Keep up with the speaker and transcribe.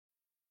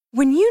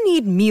When you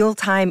need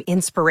mealtime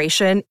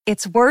inspiration,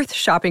 it's worth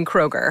shopping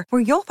Kroger,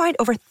 where you'll find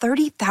over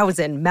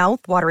 30,000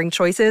 mouth-watering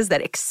choices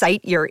that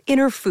excite your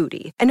inner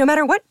foodie. And no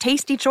matter what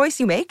tasty choice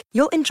you make,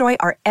 you'll enjoy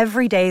our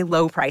everyday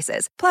low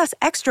prices, plus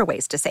extra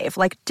ways to save,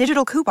 like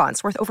digital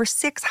coupons worth over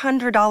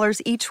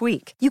 $600 each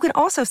week. You can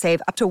also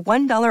save up to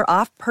 $1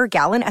 off per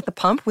gallon at the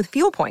pump with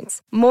fuel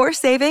points. More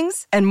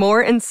savings and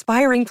more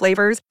inspiring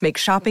flavors make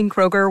shopping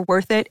Kroger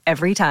worth it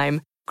every time.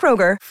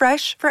 Kroger,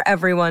 fresh for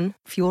everyone.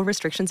 Fuel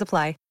restrictions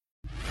apply.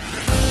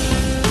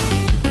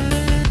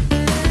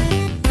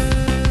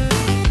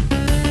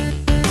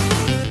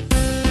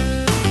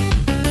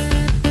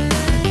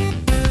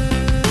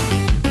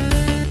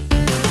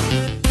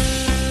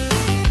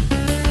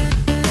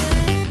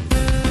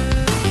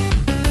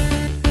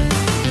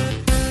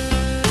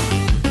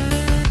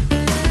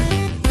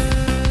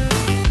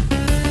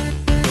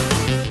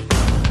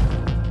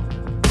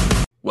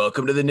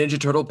 Welcome to the Ninja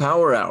Turtle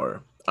Power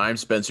Hour. I'm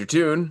Spencer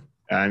Toon.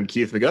 I'm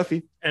Keith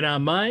McGuffey. And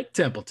I'm Mike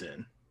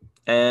Templeton.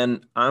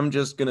 And I'm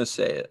just going to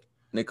say it.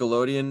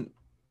 Nickelodeon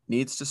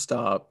needs to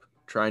stop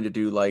trying to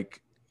do,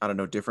 like, I don't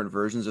know, different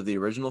versions of the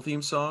original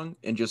theme song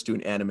and just do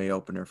an anime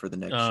opener for the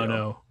next show. Oh,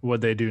 no.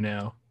 What'd they do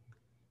now?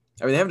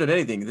 I mean, they haven't done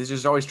anything. They're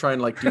just always trying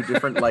to, like, do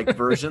different, like,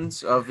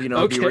 versions of, you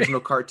know, the original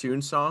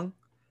cartoon song.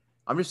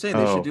 I'm just saying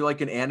they should do, like,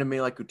 an anime,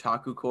 like,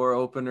 Otaku Core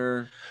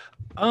opener.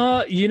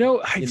 I've seen...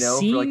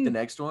 for, like, the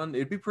next one.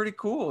 It'd be pretty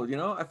cool, you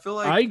know? I feel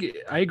like...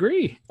 I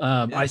agree.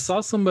 I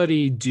saw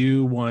somebody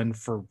do one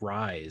for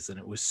Rise, and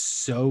it was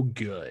so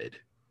good.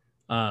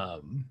 I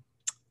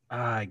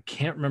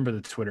can't remember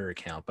the Twitter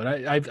account, but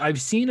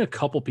I've seen a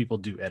couple people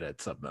do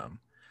edits of them.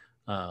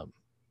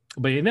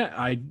 But you know,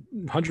 I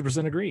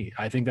 100% agree.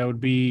 I think that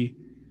would be,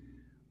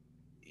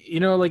 you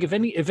know, like if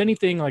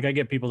anything, like I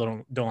get people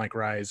that don't like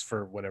Rise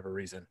for whatever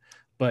reason,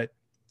 but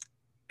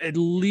at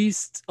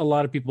least a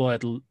lot of people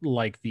had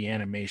like the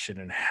animation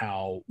and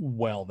how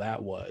well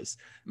that was.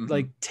 Mm-hmm.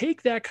 Like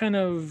take the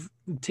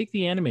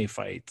anime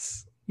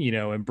fights, you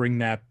know, and bring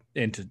that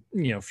into,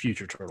 you know,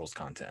 future Turtles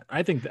content.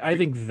 I think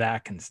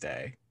that can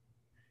stay.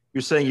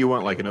 You're saying you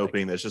want like an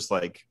opening that's just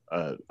like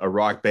a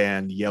rock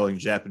band yelling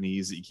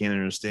Japanese that you can't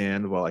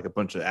understand while like a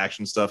bunch of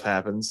action stuff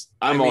happens.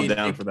 I'm all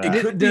down for that.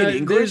 It could be in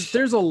English.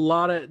 There's a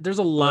lot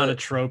of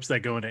tropes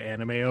that go into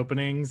anime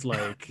openings,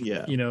 like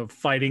you know,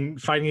 fighting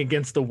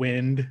against the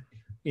wind,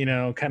 you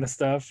know, kind of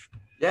stuff.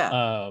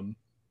 Yeah.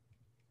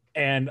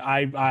 And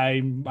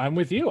I'm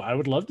with you. I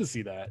would love to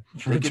see that.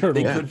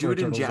 They could do it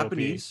in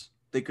Japanese.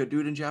 They could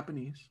do it in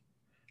Japanese.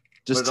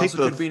 Just but it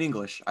also could be in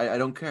English. I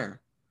don't care.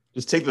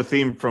 Just take the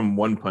theme from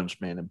One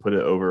Punch Man and put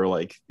it over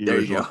like the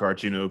original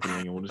cartoon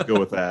opening, and we'll just go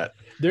with that.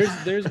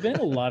 There's been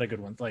a lot of good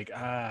ones. Like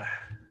I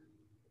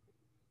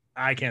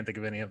can't think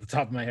of any off the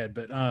top of my head,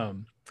 but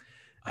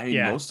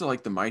most of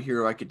like the My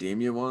Hero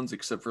Academia ones,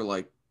 except for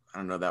like I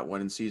don't know that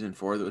one in season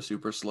 4 that was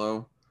super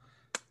slow.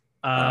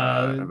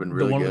 Have been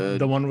really good.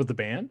 The one with the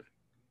band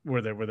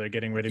where they're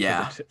getting ready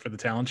for the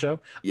talent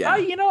show. Yeah,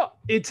 you know,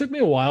 it took me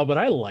a while, but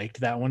I liked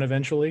that one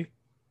eventually.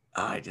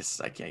 I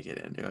can't get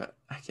into it.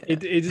 I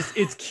can't.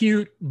 It's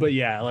cute, but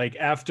yeah, like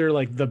after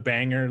like the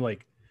banger,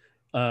 like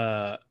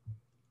Odd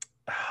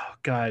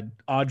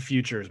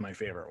Future is my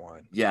favorite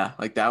one. Yeah,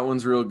 like that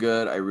one's real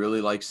good. I really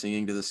like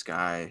Singing to the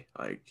Sky.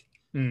 Like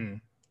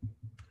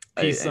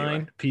Peace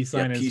Sign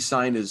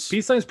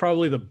is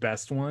probably the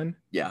best one.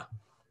 Yeah.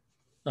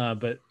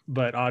 But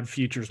Odd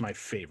Future is my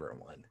favorite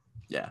one.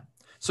 Yeah.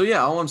 So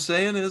yeah, all I'm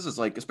saying is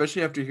like,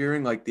 especially after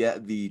hearing like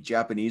the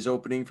Japanese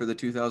opening for the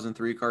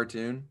 2003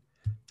 cartoon,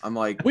 I'm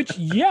like,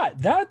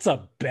 that's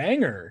a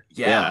banger.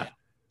 Yeah.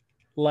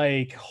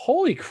 Like,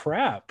 holy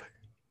crap.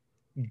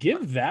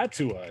 Give that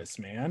to us,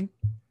 man.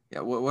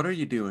 Yeah. What are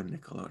you doing,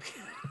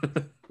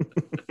 Nickelodeon?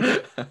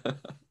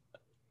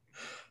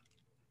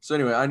 So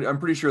anyway, I'm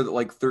pretty sure that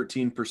like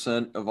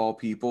 13% of all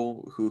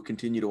people who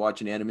continue to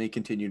watch an anime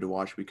continue to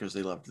watch because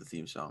they loved the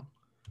theme song.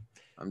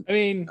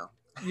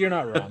 You're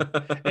not wrong.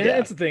 And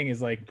that's the thing is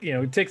like, you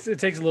know, it takes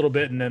a little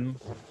bit, and then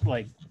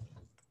like,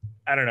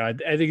 I don't know. I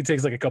think it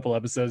takes like a couple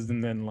episodes,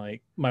 and then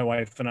like my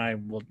wife and I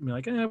will be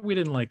like, we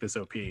didn't like this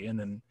OP, and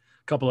then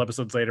a couple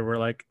episodes later, we're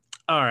like,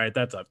 all right,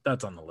 that's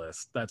on the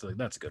list. That's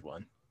a good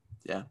one.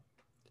 Yeah.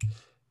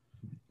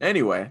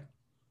 Anyway,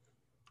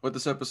 what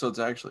this episode's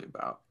actually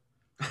about.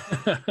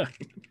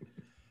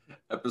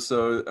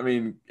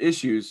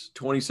 Issues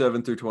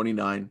 27 through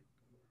 29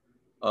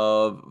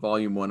 of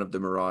Volume 1 of the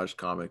Mirage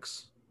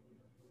comics.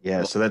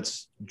 Yeah, so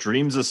that's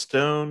Dreams of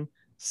Stone,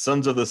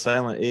 Sons of the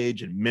Silent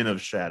Age, and Men of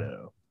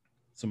Shadow.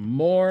 Some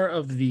more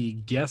of the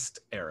guest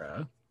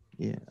era.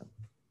 Yeah.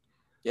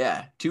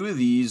 Yeah, 2 of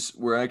these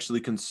were actually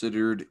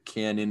considered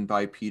canon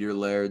by Peter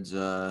Laird's,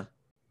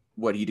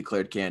 what he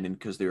declared canon,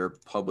 because they were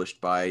published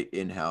by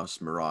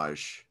in-house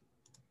Mirage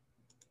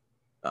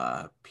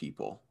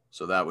people.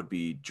 So that would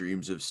be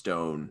Dreams of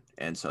Stone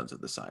and Sons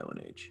of the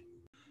Silent Age.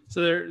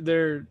 So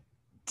they're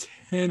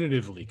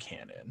tentatively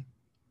canon.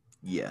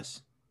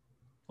 Yes.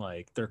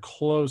 Like they're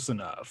close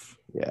enough.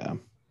 Yeah.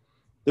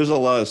 There's a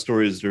lot of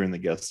stories during the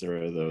guest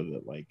era though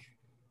that like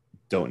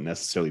don't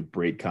necessarily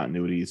break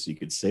continuity, so you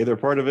could say they're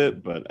part of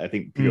it. But I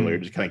think Peter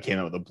Laird just kind of came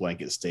out with a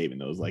blanket statement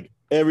that was like,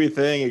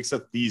 everything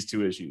except these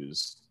 2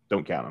 issues,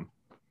 don't count them.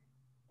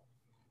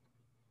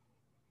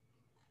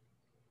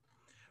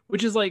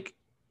 Which is like,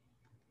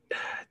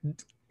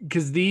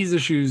 because these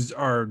issues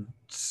are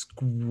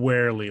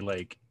squarely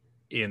like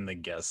in the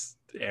guest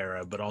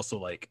era, but also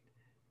like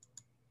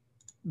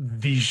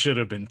these should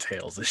have been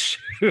Tales issues.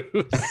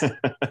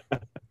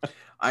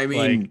 I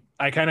mean, like,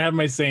 I kind of have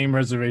my same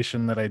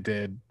reservation that I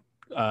did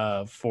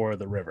for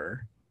the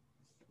River,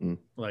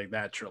 like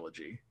that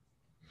trilogy.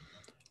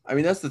 I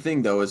mean, that's the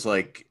thing though, is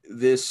like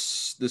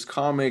this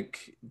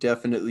comic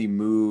definitely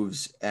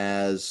moves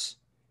as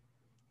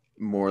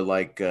more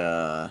like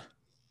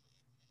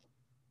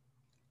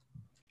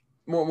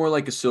more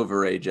like a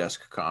Silver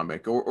Age-esque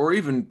comic, or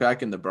even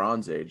back in the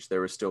Bronze Age,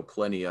 there was still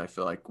plenty, I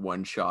feel like,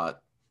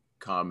 one-shot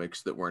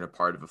comics that weren't a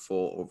part of a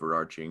full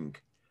overarching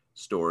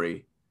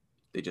story.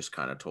 They just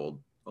kind of told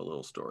a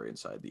little story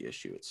inside the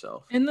issue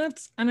itself. And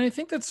I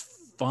think that's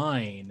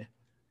fine.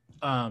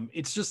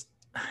 It's just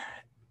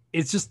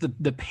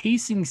the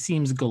pacing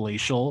seems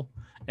glacial,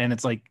 and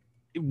it's like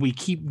we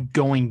keep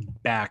going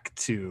back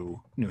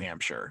to New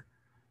Hampshire,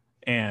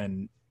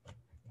 and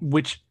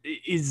which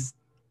is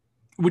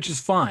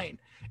fine.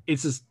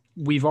 It's just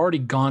we've already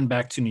gone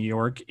back to New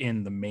York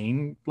in the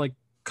main like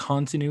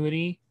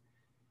continuity,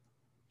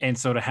 and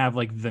so to have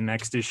like the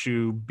next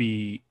issue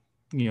be,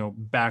 you know,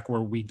 back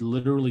where we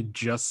literally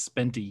just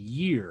spent a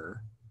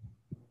year,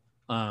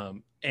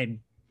 and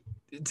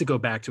to go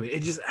back to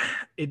it,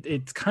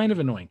 it's kind of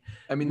annoying.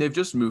 I mean, they've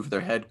just moved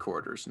their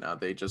headquarters now.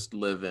 They just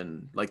live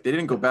in, like, they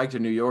didn't go back to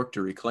New York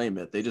to reclaim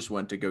it. They just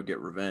went to go get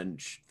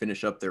revenge,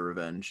 finish up their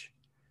revenge.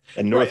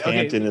 And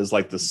Northampton is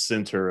like the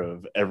center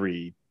of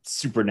every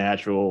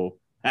supernatural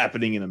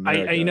happening in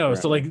America. I know. Right?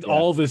 So like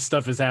all this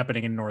stuff is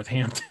happening in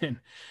Northampton.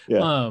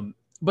 Yeah.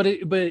 But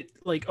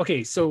like,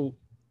 okay, so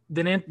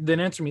then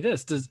answer me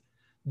this: do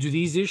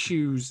these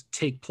issues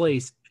take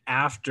place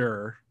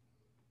after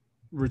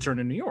Return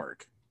to New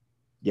York?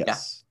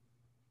 Yes.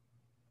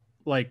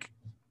 Yeah. Like,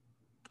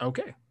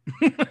 okay.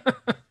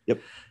 Yep.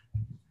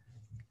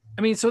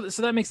 I mean, so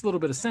that makes a little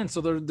bit of sense.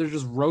 So they're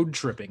just road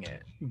tripping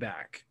it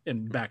back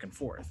and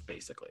forth,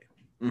 basically.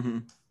 Mm-hmm.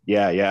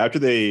 Yeah. After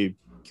they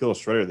kill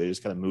Shredder, they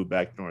just kind of move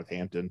back to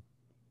Northampton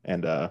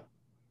and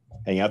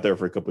hang out there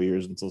for a couple of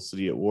years until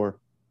City at War.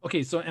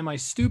 Okay, so am I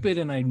stupid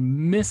and I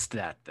missed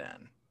that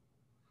then?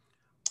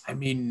 I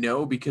mean,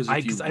 no, because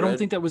I don't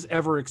think that was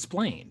ever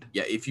explained.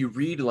 Yeah, if you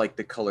read like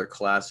the Color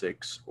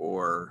Classics,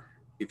 or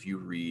if you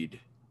read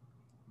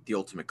the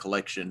Ultimate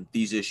Collection,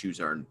 these issues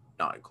are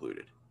not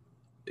included.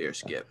 They are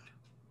skipped.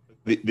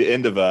 The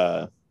end of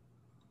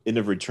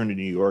Return to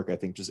New York, I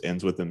think, just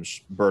ends with them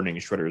burning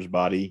Shredder's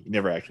body. You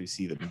never actually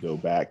see them go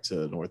back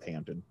to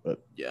Northampton,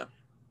 but yeah,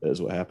 that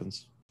is what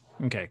happens.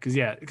 Okay,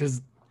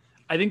 because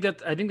I think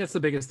that's the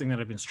biggest thing that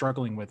I've been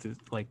struggling with, is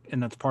like,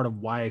 and that's part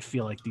of why I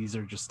feel like these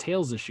are just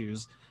Tales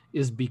issues,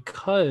 is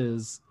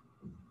because,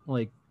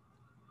 like,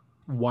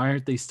 why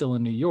aren't they still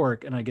in New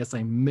York? And I guess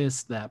I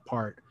missed that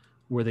part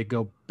where they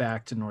go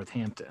back to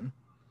Northampton.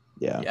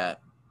 Yeah.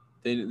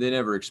 They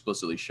never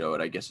explicitly show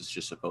it. I guess it's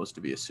just supposed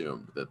to be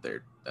assumed that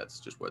that's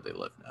just where they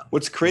live now.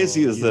 What's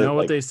crazy is you that, know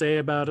what they say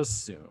about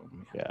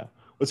assume. Yeah.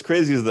 What's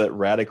crazy is that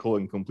Radical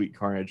and Complete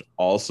Carnage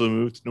also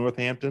moved to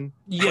Northampton.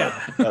 Yeah.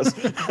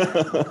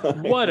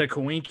 What a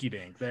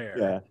coinkydink there.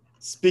 Yeah.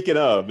 Speaking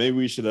of, maybe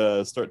we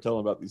should start telling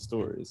about these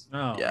stories.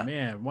 Oh, yeah.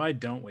 Man, why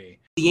don't we?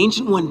 The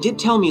Ancient One did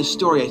tell me a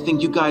story I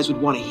think you guys would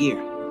want to hear.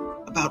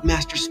 About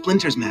Master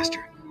Splinter's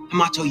master,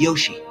 Hamato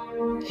Yoshi.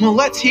 Well,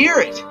 let's hear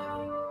it!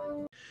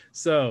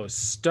 So,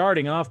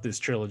 starting off this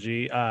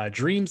trilogy,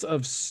 Dreams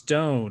of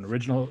Stone,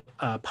 original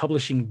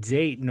publishing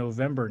date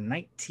November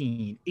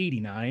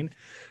 1989.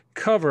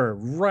 Cover,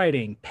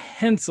 writing,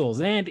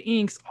 pencils, and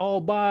inks, all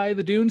by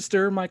the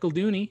Dunester, Michael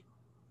Dooney.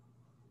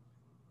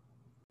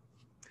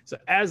 So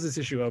as this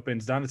issue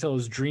opens, Donatello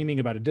is dreaming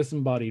about a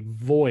disembodied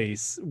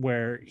voice,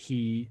 where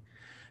he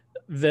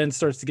then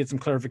starts to get some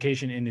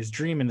clarification in his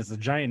dream, and it's a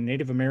giant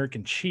Native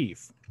American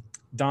chief.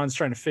 Don's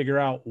trying to figure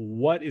out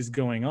what is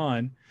going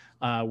on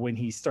when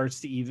he starts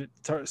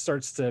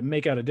to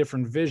make out a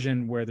different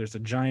vision where there's a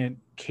giant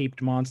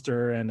caped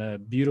monster and a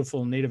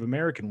beautiful Native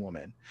American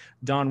woman.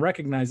 Don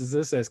recognizes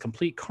this as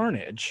Complete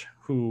Carnage,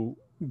 who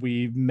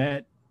we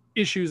met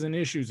issues and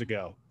issues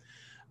ago.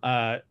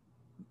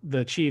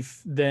 The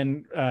chief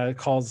then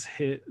calls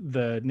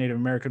the Native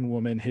American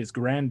woman his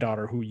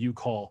granddaughter, who you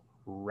call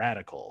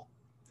Radical.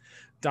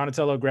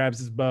 Donatello grabs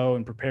his bow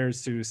and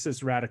prepares to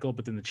assist Radical,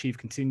 but then the chief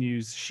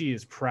continues, "She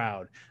is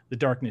proud. The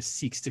darkness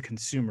seeks to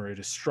consume her. It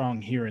is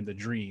strong here in the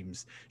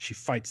dreams. She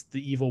fights the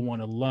evil one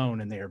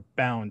alone, and they are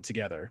bound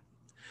together."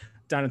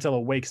 Donatello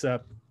wakes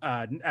up,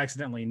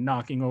 accidentally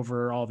knocking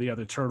over all the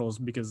other turtles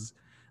because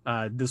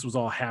this was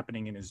all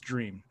happening in his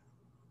dream.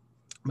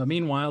 But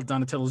meanwhile,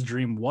 Donatello's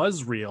dream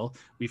was real.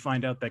 We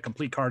find out that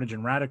Complete Carnage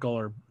and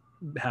Radical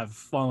have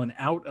fallen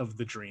out of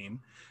the dream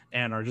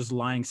and are just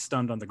lying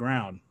stunned on the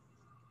ground.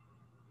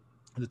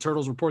 The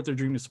turtles report their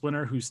dream to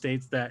Splinter, who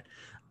states that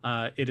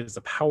it is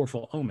a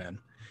powerful omen,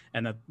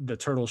 and that the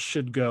turtles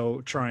should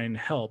go try and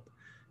help,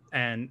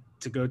 and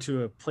to go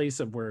to a place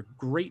of where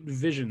great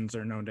visions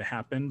are known to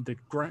happen, the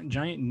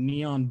giant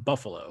neon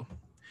buffalo.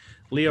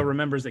 Leo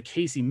remembers that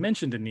Casey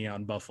mentioned a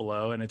neon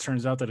buffalo, and it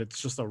turns out that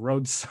it's just a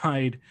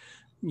roadside,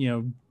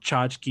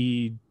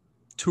 tchotchke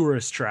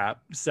tourist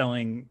trap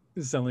selling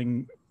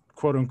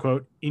quote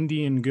unquote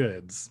Indian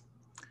goods.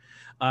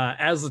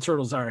 As the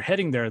turtles are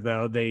heading there,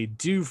 though, they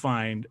do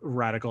find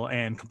Radical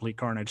and Complete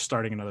Carnage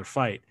starting another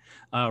fight.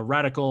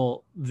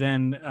 Radical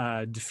then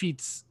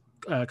defeats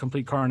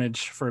Complete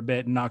Carnage for a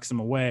bit and knocks him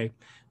away,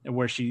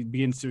 where she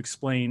begins to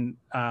explain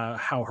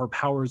how her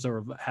powers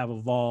have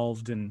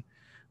evolved, and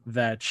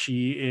that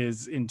she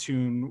is in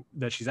tune,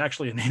 that she's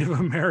actually a Native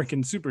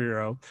American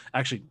superhero.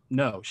 Actually,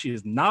 no, she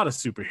is not a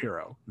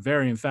superhero.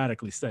 Very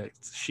emphatically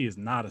states she is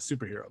not a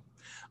superhero.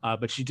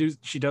 But she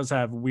does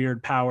have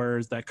weird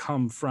powers that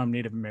come from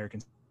Native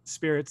American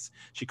spirits.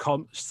 She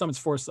summons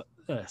forth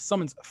a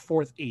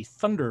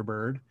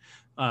Thunderbird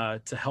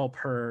to help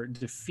her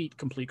defeat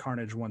Complete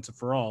Carnage once and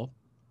for all.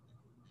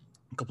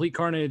 Complete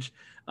Carnage,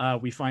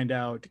 we find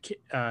out,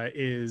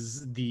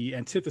 is the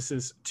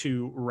antithesis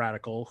to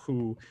Radical,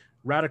 who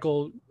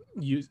Radical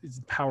uses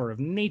the power of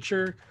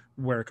nature,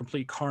 where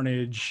Complete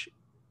Carnage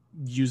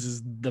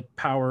uses the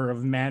power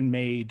of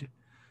man-made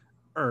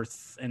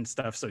earth and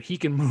stuff, so he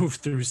can move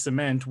through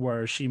cement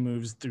where she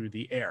moves through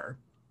the air.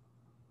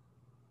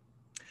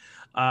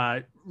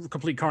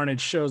 Complete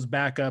Carnage shows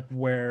back up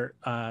where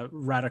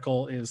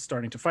Radical is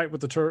starting to fight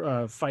with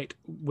fight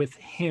with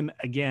him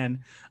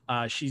again.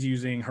 She's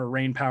using her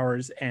rain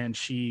powers, and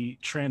she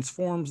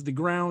transforms the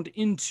ground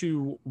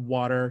into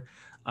water,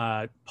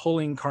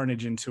 pulling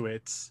Carnage into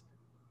it,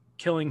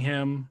 killing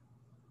him,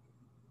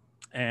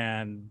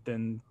 and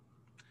then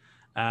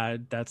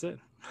that's it.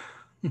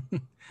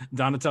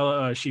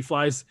 Donatello, she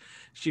flies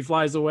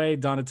away.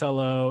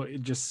 Donatello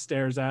just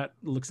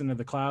looks into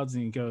the clouds,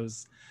 and he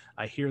goes,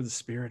 "I hear the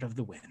spirit of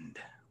the wind."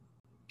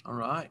 All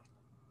right.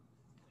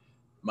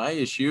 My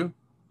issue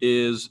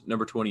is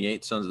number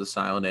 28, Sons of the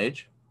Silent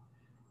Age.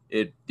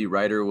 The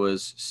writer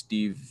was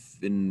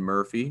Stephen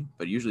Murphy,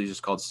 but usually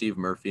just called Steve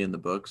Murphy in the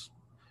books.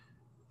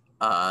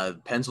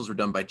 Pencils were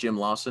done by Jim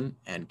Lawson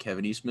and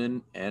Kevin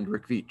Eastman and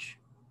Rick Veitch.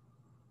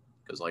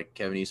 Because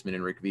Kevin Eastman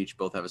and Rick Veitch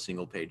both have a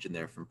single page in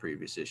there from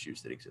previous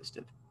issues that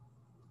existed.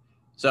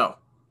 So,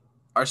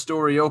 our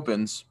story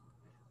opens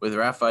with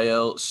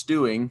Raphael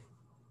stewing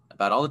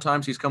about all the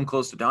times he's come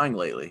close to dying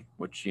lately,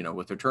 which,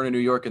 with Return to New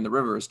York and the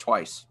River is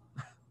twice.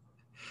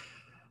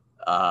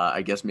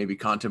 I guess maybe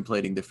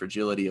contemplating the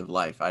fragility of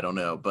life. I don't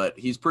know, but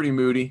he's pretty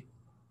moody.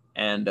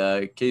 And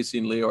Casey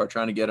and Leo are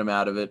trying to get him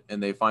out of it,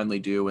 and they finally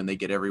do, and they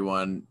get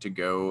everyone to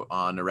go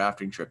on a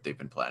rafting trip they've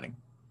been planning.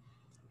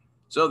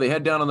 So they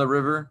head down on the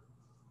river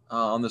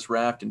on this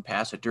raft and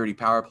pass a dirty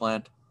power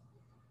plant,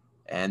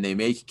 and they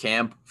make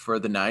camp for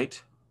the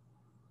night.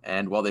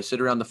 And while they sit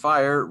around the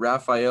fire,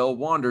 Raphael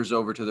wanders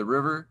over to the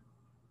river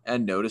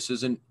and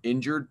notices an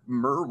injured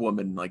mer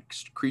woman, like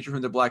Creature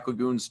from the Black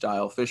Lagoon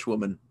style fish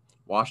woman,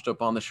 washed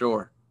up on the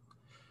shore.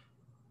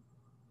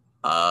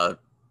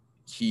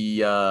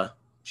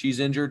 She's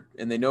injured,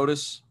 and they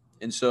notice,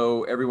 and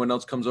so everyone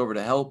else comes over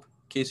to help.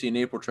 Casey and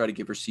April try to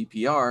give her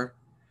CPR,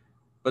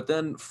 but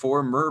then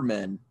 4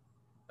 mermen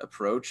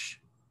approach,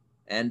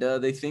 and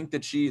they think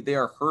that they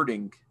are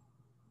hurting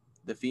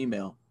the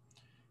female.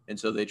 And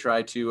so they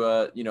try to,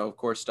 of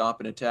course, stop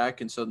and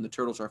attack. And so then the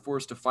turtles are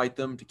forced to fight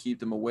them to keep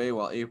them away,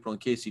 while April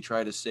and Casey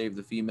try to save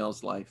the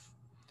female's life.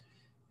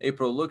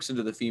 April looks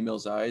into the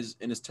female's eyes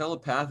and is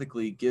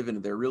telepathically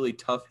given their really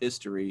tough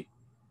history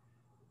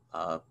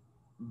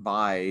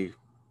by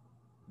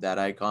that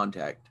eye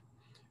contact.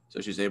 So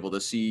she's able to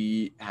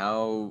see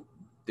how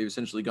they've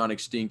essentially gone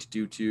extinct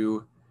due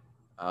to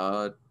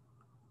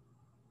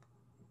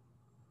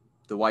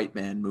the white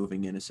man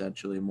moving in,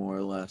 essentially, more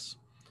or less.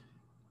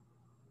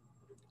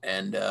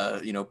 And,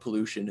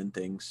 pollution and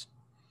things.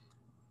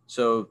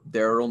 So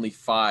there are only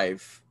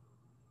 5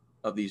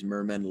 of these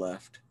mermen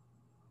left.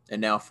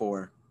 And now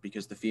 4,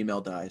 because the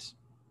female dies.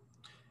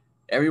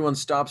 Everyone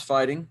stops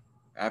fighting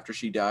after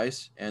she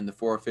dies, and the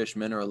 4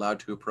 fishmen are allowed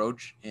to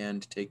approach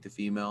and take the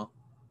female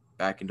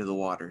back into the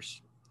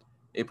waters.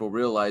 April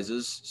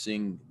realizes,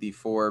 seeing the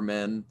 4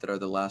 men that are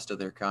the last of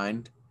their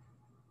kind,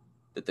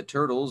 that the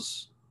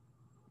turtles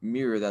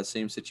mirror that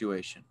same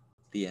situation.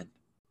 The end.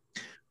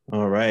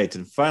 All right.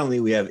 And finally,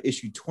 we have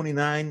issue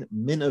 29,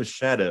 Men of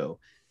Shadow.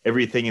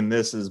 Everything in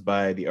this is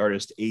by the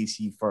artist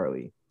A.C.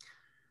 Farley.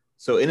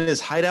 So in his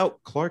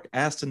hideout, Clark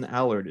Aston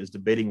Allard is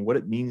debating what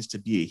it means to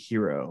be a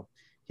hero.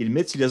 He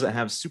admits he doesn't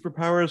have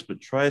superpowers, but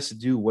tries to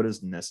do what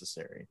is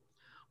necessary.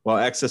 While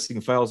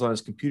accessing files on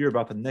his computer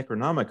about the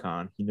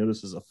Necronomicon, he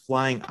notices a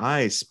flying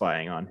eye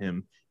spying on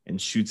him and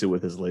shoots it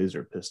with his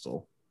laser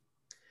pistol.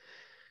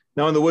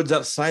 Now in the woods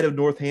outside of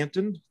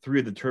Northampton, 3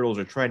 of the turtles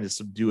are trying to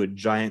subdue a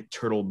giant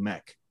turtle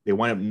mech. They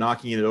wind up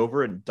knocking it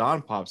over, and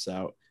Don pops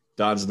out.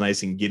 Don's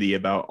nice and giddy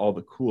about all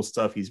the cool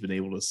stuff he's been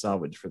able to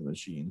salvage from the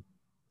machine.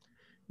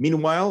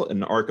 Meanwhile,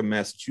 in Arkham,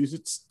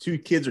 Massachusetts, two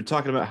kids are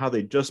talking about how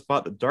they just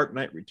bought The Dark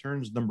Knight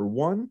Returns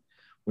 #1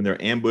 when they're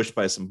ambushed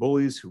by some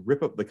bullies who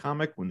rip up the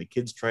comic when the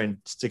kids try and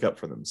stick up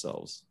for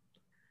themselves.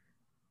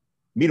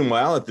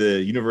 Meanwhile, at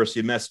the University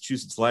of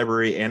Massachusetts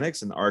Library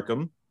Annex in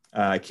Arkham,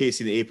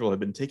 Casey and April have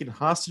been taken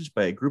hostage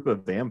by a group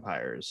of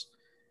vampires.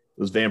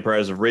 Those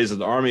vampires have raised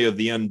an army of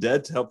the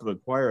undead to help them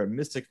acquire a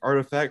mystic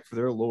artifact for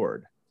their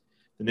lord.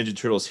 The Ninja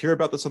Turtles hear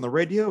about this on the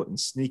radio and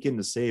sneak in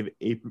to save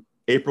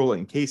April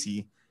and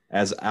Casey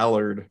as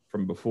Allard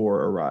from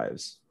before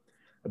arrives.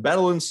 A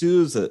battle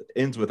ensues that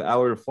ends with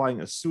Allard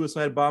flying a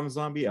suicide bomb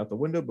zombie out the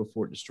window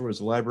before it destroys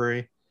the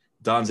library.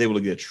 Don's able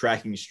to get a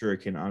tracking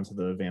shuriken onto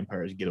the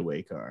vampire's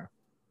getaway car.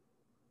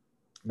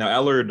 Now,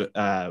 Allard,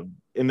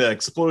 in the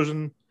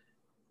explosion,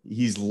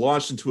 he's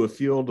launched into a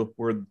field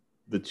where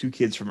the two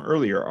kids from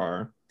earlier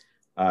are.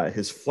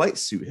 His flight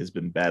suit has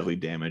been badly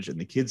damaged, and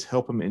the kids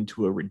help him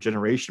into a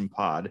regeneration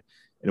pod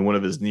in one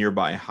of his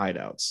nearby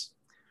hideouts.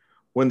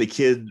 When the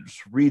kid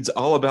reads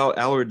all about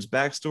Allard's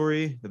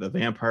backstory, that the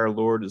vampire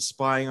lord is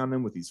spying on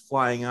him with these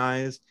flying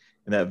eyes,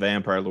 and that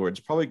vampire lord's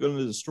probably going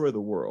to destroy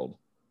the world.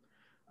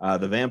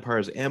 The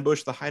vampires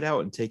ambush the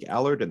hideout and take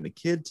Allard and the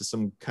kid to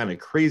some kind of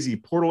crazy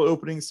portal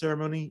opening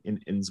ceremony in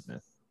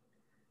Innsmouth.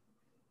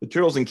 The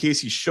Turtles and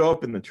Casey show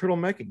up in the turtle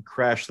mech and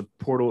crash the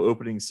portal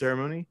opening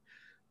ceremony,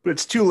 but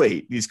it's too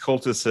late. These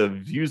cultists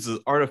have used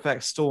the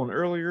artifact stolen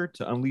earlier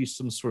to unleash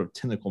some sort of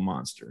tentacle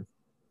monster.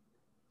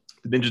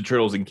 The Ninja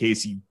Turtles and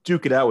Casey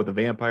duke it out with the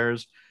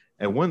vampires,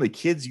 and one of the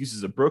kids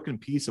uses a broken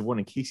piece of one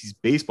of Casey's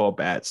baseball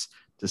bats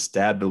to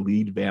stab the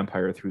lead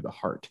vampire through the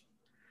heart.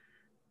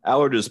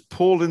 Allard is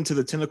pulled into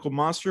the tentacle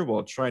monster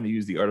while trying to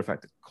use the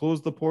artifact to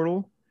close the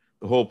portal.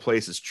 The whole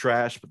place is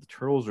trash, but the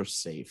Turtles are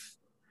safe.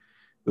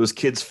 Those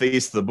kids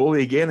face the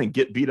bully again and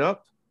get beat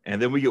up,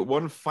 and then we get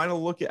one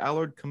final look at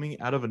Allard coming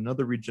out of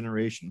another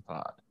regeneration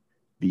pod.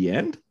 The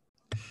end?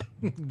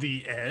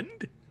 The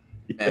end?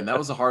 And that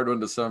was a hard one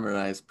to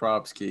summarize.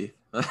 Props, Keith.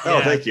 Oh,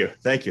 thank you.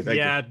 Thank you.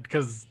 Yeah,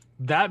 because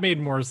that made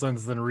more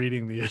sense than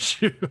reading the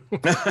issue.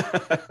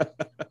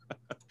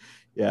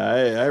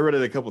 Yeah, I read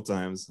it a couple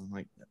times. I'm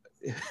like,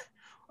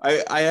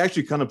 I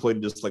actually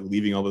contemplated just like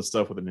leaving all this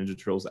stuff with the Ninja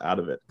Turtles out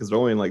of it because they're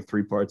only in like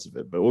 3 parts of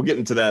it, but we'll get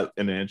into that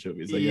in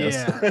Anchovies, I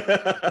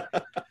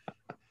guess.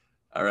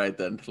 All right,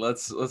 then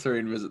let's hurry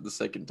and visit the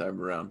second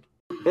time around.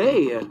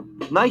 Hey,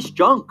 nice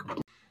junk.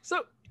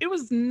 So it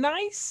was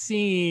nice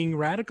seeing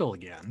Radical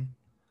again.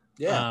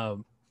 Yeah.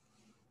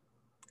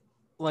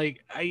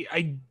 Like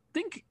I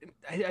think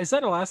I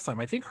said it last time.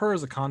 I think her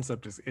as a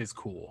concept is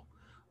cool.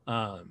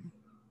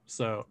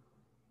 So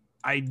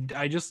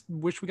I just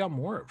wish we got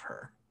more of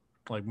her,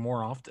 like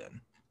more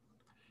often.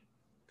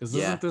 Because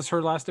isn't this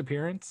her last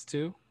appearance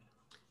too?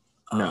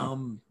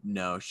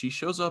 No, she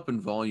shows up in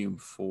volume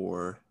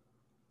 4.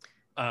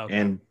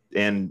 Okay.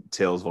 And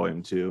Tales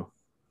Volume 2.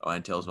 Oh,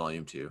 and Tales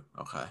Volume 2.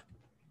 Okay.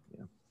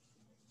 Yeah.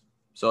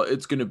 So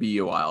it's gonna be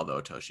a while though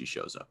till she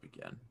shows up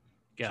again.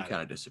 She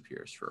kind of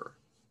disappears for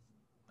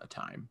a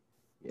time.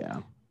 Yeah.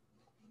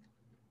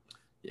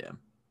 Yeah.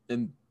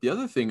 And the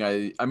other thing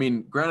I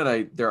mean,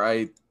 granted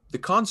the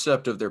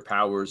concept of their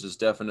powers is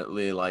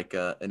definitely like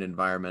an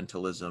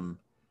environmentalism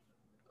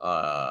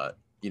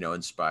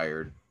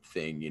inspired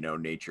thing,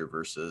 nature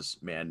versus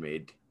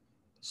man-made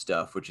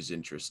stuff, which is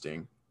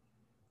interesting.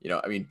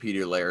 I mean,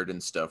 Peter Laird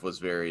and stuff was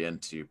very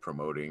into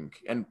promoting,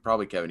 and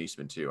probably Kevin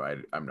Eastman too.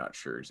 I'm not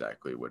sure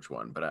exactly which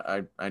one,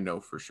 but I know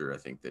for sure. I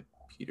think that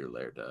Peter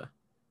Laird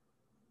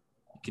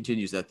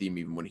continues that theme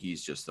even when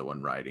he's just the one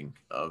writing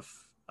of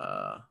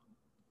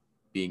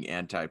being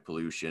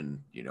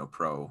anti-pollution,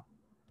 pro.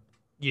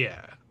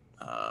 Yeah.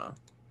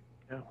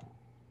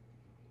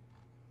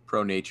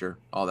 Pro nature,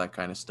 all that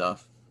kind of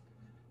stuff.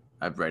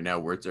 Right now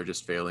words are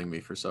just failing me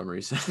for some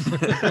reason.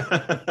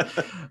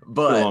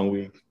 But a long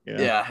week.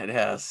 Yeah, it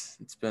has.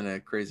 It's been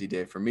a crazy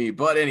day for me.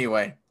 But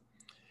anyway,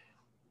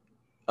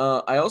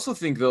 I also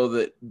think though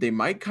that they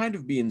might kind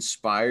of be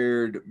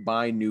inspired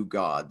by New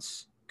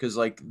Gods, because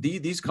like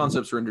these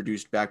concepts were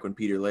introduced back when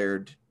Peter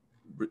Laird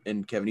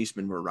and Kevin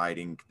Eastman were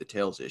writing the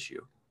Tales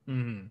issue.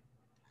 Mm-hmm.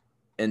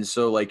 And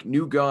so like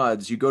New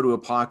Gods, you go to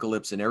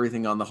Apocalypse and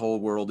everything on the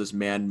whole world is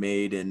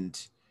man-made and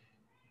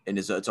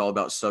it's all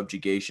about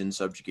subjugation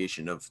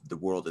of the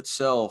world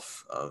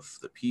itself, of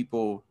the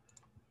people.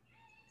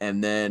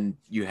 And then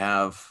you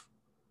have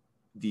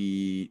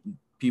the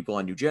people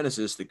on New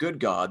Genesis, the good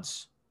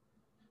gods,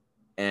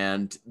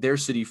 and their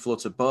city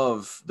floats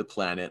above the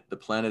planet. The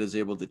planet is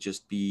able to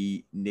just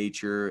be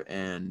nature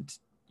and,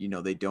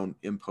 they don't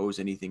impose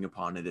anything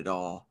upon it at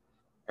all.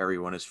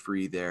 Everyone is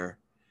free there.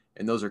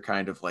 And those are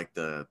kind of like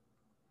the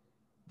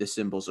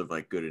symbols of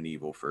like good and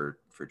evil for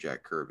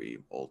Jack Kirby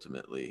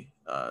ultimately,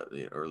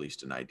 or at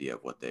least an idea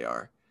of what they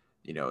are,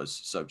 as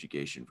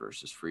subjugation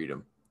versus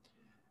freedom.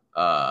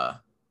 And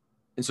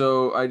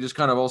so I just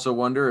kind of also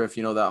wonder if,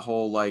 that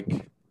whole like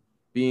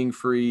being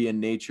free in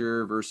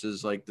nature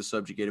versus like the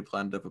subjugated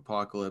planet of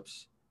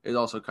Apocalypse is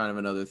also kind of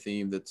another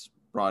theme that's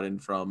brought in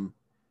from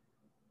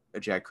a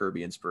Jack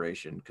Kirby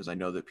inspiration, because I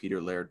know that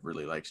Peter Laird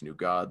really likes New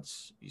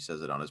Gods. He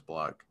says it on his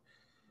blog.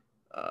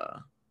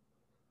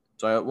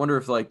 So I wonder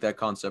if like that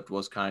concept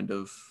was kind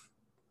of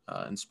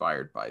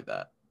inspired by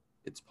that.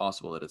 It's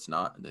possible that it's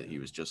not, and that he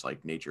was just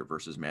like nature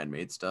versus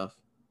man-made stuff.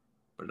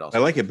 But it also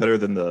I like it better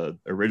than the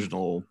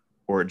original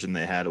origin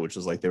they had, which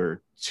was like they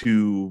were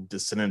two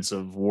descendants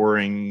of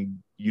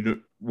warring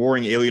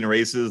alien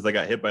races that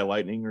got hit by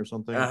lightning or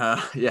something.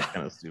 Yeah.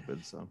 Kind of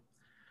stupid. So,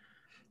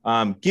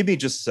 give me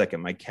just a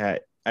second. My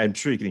cat. I'm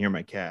sure you can hear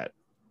my cat.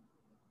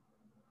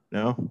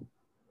 No.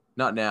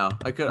 Not now.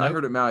 I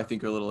heard it now. I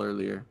think a little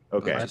earlier.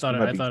 Okay. I thought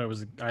it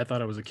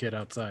was a kid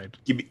outside.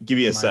 Give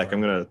me a sec.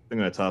 alarm. I'm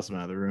gonna toss him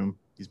out of the room.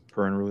 He's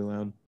purring really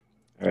loud.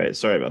 All right.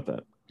 Sorry about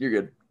that. You're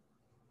good.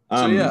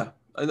 So yeah,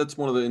 that's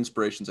one of the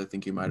inspirations I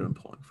think he might have been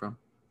pulling from.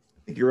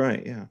 I think you're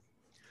right. Yeah.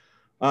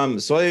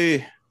 So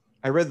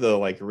I read the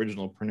like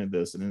original print of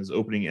this, and in his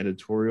opening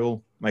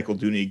editorial, Michael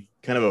Dooney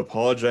kind of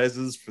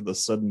apologizes for the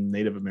sudden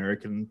Native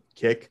American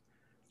kick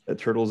that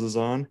Turtles is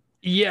on.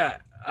 Yeah,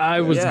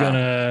 I'm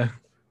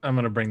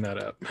gonna bring that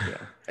up.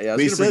 Yeah, I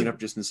was gonna bring it up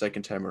just in the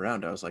second time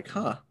around. I was like,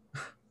 huh.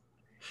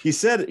 He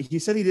said he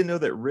didn't know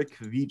that Rick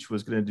Veitch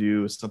was gonna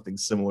do something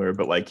similar,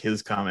 but like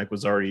his comic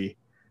was already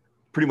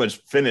pretty much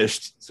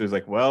finished. So he's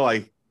like, well,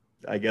 I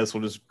guess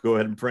we'll just go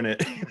ahead and print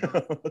it.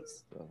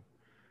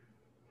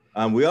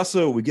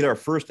 So, we get our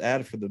first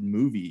ad for the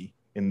movie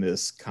in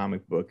this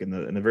comic book. In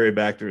the very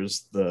back,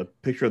 there's the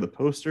picture of the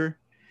poster,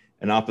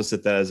 and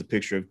opposite that is a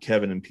picture of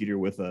Kevin and Peter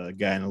with a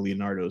guy in a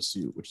Leonardo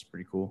suit, which is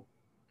pretty cool.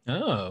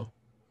 Oh.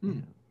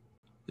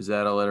 Is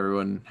that all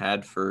everyone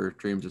had for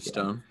Dreams of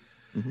Stone?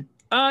 Mm-hmm.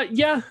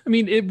 Yeah. I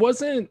mean, it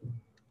wasn't.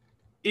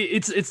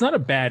 It's not a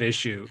bad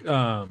issue.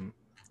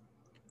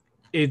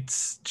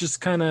 It's just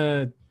kind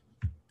of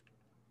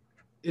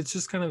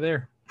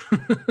there.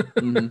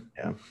 Mm-hmm.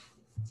 Yeah.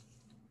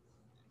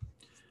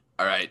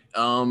 All right.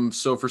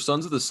 So for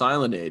Sons of the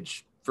Silent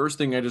Age, first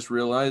thing I just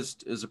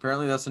realized is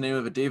apparently that's the name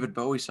of a David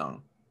Bowie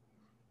song.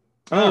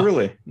 Oh,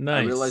 really?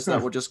 Nice. I realized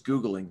that while just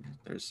Googling.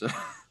 So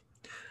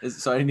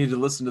I need to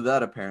listen to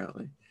that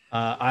apparently.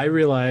 I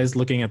realized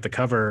looking at the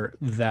cover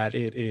that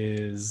it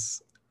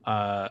is.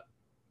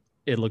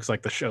 It looks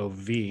like the show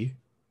V,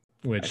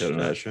 which I don't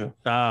know that show.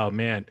 Oh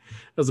man,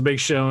 it was a big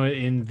show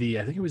in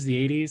I think it was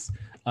the 80s,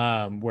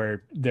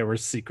 where there were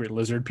secret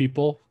lizard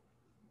people.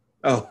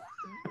 Oh.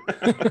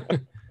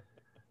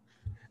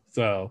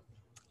 So,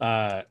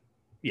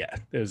 yeah,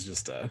 it was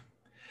just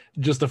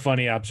a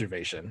funny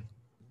observation.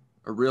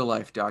 A real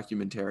life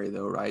documentary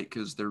though, right?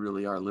 Because there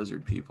really are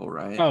lizard people,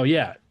 right? Oh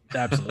yeah,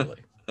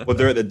 absolutely. Well,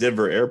 they're at the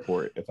Denver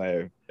airport, if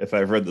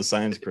I've read the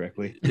signs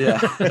correctly. Yeah.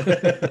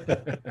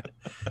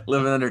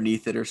 Living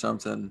underneath it or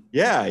something.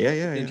 Yeah.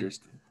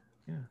 Interesting.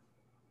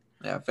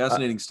 Yeah,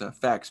 fascinating stuff.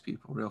 Facts,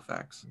 people, real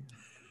facts.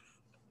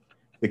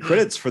 The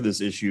credits for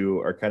this issue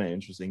are kind of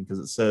interesting because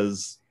it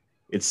says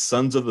it's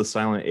Sons of the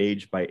Silent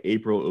Age by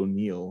April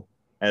O'Neil,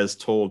 as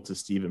told to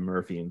Stephen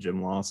Murphy and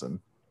Jim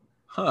Lawson.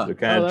 Huh. They're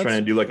kind of trying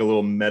to do like a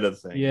little meta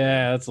thing.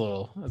 Yeah, that's a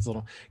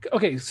little.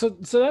 Okay, so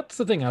that's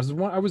the thing. I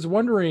was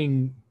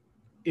wondering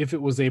if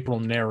it was April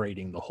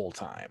narrating the whole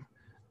time,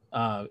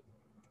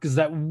 because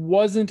that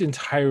wasn't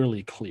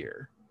entirely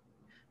clear.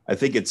 I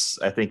think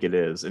it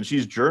is, and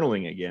she's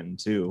journaling again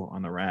too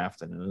on the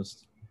raft. I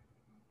noticed.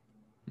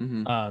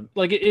 Mm-hmm.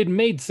 Like it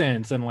made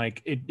sense, and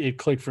like it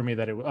clicked for me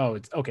that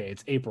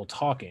it's April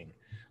talking,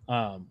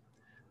 but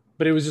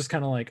it was just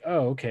kind of like,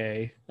 oh,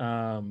 okay.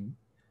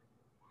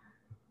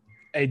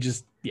 I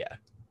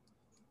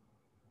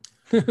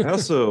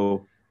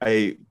Also,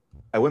 I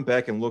went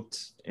back and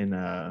looked in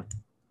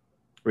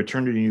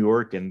Return to New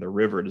York and The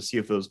River to see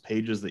if those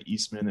pages that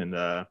Eastman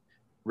and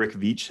Rick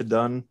Veitch had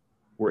done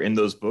were in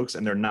those books,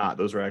 and they're not.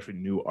 Those are actually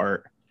new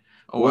art.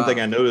 One thing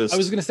I noticed. I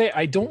was gonna say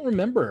I don't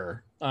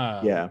remember.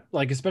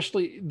 Like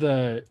especially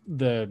the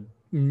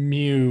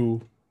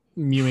mewing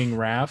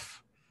Raph.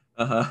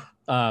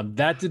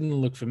 That didn't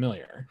look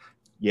familiar.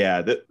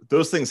 Yeah,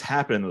 those things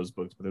happen in those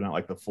books, but they're not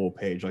like the full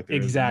page. Like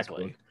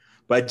exactly.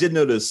 But I did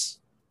notice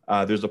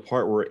there's a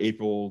part where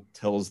April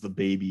tells the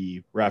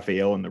baby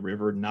Raphael in the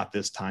river, "Not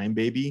this time,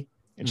 baby,"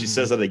 and she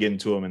says that again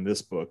to him in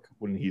this book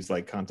when he's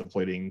like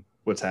contemplating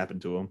what's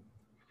happened to him.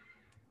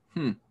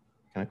 Kind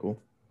of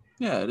cool.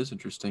 Yeah, it is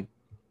interesting.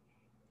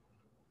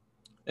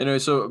 Anyway,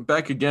 so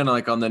back again,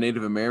 like on the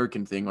Native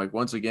American thing, like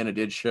once again, it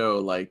did show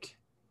like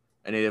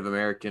a Native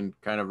American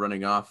kind of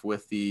running off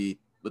with the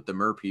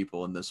Mer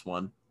people in this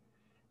one.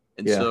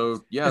 And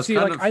so, yeah, it's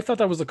I thought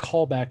that was a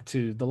callback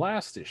to the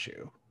last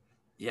issue.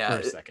 Yeah,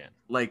 for a second.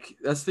 Like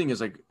that's the thing is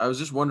like I was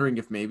just wondering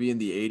if maybe in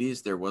the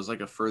 80s there was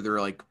like a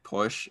further like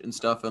push and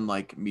stuff in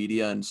like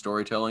media and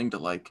storytelling to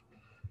like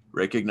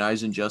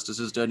recognize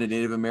injustices done to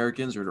Native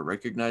Americans or to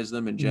recognize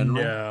them in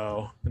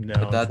general. No.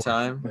 At that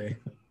time.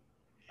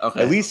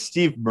 Okay. At least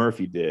Steve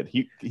Murphy did.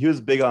 He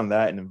was big on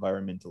that and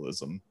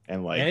environmentalism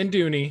and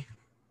Dooney.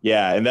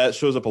 Yeah, and that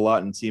shows up a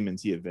lot in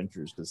TMNT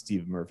Adventures because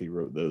Steve Murphy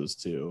wrote those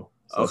too.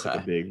 So that's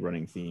like a big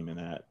running theme in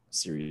that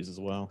series as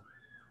well.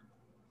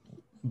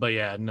 But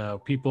yeah, no,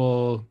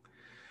 people.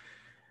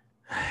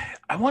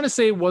 I want to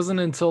say it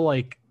wasn't until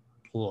like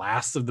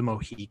last of the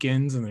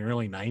Mohicans in the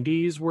early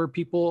 90s, where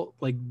people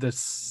like the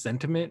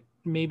sentiment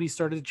maybe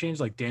started to change,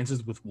 like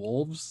Dances with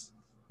Wolves.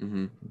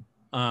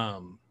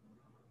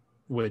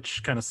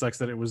 Which kind of sucks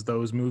that it was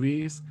those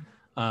movies.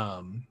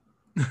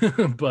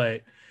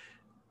 But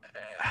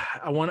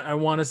I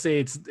want to say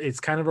it's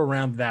kind of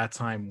around that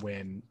time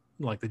when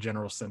like the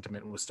general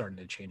sentiment was starting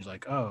to change,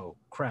 like, oh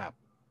crap,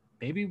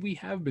 maybe we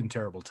have been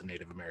terrible to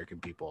Native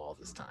American people all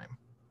this time.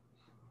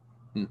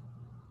 You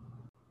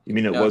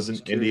mean it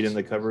wasn't Indian in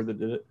the cover that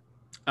did it?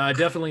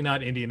 Definitely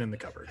not Indian in the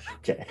cupboard.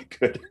 Okay,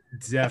 good.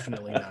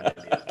 Definitely not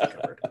Indian in the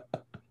cupboard.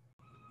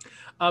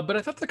 But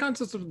I thought the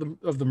concept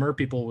of the mer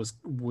people was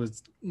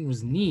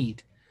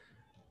neat,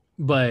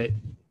 but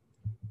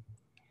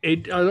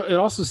it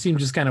also seemed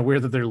just kind of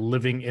weird that they're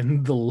living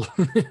in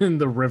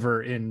the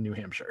river in New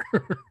Hampshire.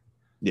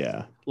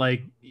 Yeah,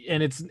 like,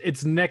 and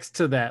it's next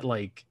to that,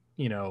 like,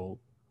 you know,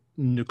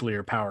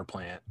 nuclear power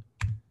plant,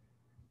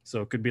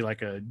 so it could be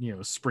like a, you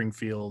know,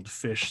 Springfield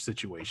fish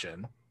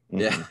situation.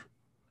 Yeah,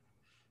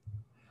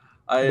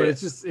 but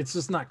it's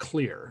just not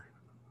clear.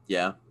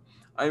 Yeah,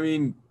 I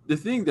mean, the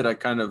thing that I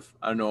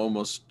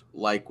almost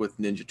like with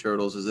Ninja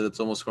Turtles is that it's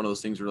almost one of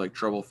those things where like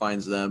trouble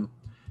finds them,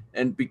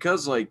 and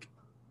because like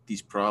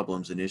these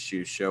problems and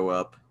issues show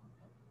up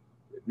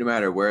no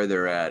matter where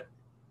they're at.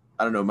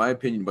 I don't know, my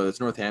opinion, whether it's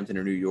Northampton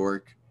or New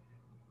York,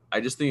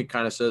 I just think it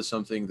kind of says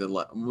something that,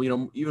 you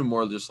know, even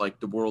more just like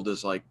the world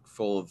is like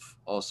full of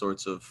all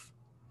sorts of,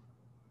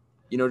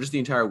 you know, just the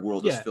entire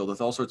world is filled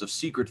with all sorts of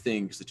secret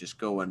things that just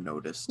go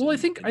unnoticed. Well, I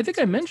think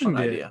I mentioned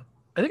it.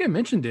 I think I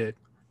mentioned it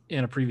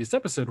in a previous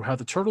episode, how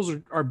the turtles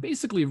are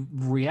basically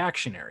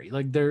reactionary.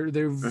 Like they're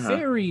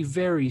very,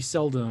 very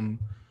seldom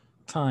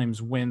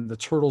times when the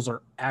turtles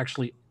are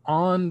actually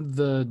on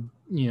the,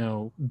 you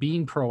know,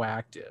 being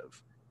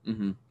proactive.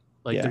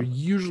 They're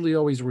usually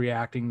always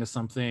reacting to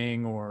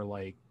something, or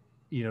like,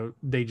 you know,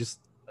 they just,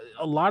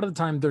 a lot of the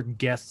time they're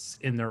guests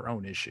in their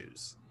own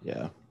issues.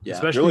 Yeah.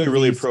 Especially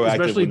really proactive.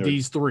 Especially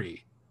these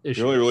three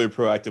issues. Really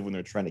proactive when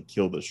they're trying to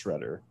kill the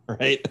Shredder,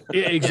 right?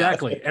 Yeah,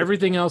 exactly.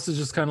 Everything else is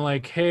just kind of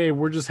like, hey,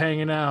 we're just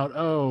hanging out.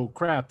 Oh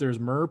crap, there's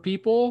mer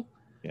people.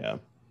 Yeah.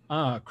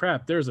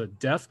 Crap, there's a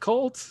death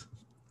cult.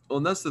 Well,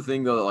 and that's the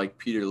thing though that like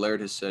Peter Laird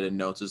has said in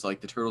notes is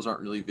like the turtles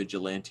aren't really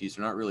vigilantes.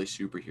 They're not really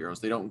superheroes.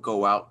 They don't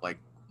go out like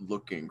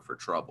looking for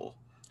trouble.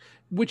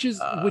 Which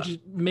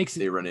makes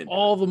it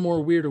all the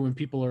more weirder when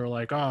people are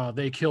like, oh,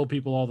 they kill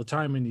people all the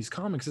time in these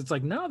comics. It's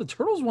like, no, the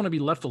turtles want to be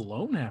left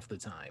alone half the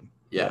time.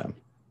 Yeah.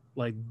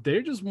 Like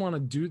they just want to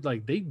do,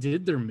 like they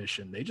did their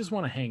mission. They just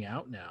want to hang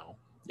out now.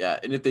 Yeah.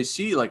 And if they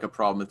see like a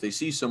problem, if they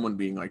see someone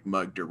being like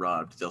mugged or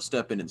robbed, they'll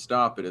step in and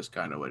stop it, is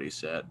kind of what he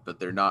said. But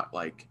they're not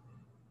like,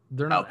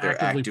 they're not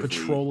actively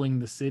patrolling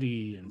the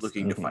city and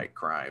looking to fight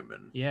crime.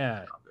 And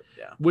yeah.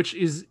 Which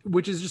is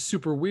just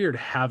super weird,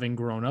 having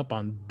grown up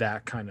on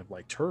that kind of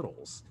like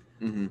Turtles.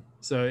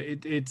 So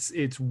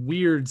it's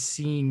weird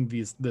seeing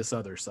this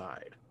other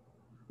side.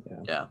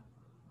 Yeah.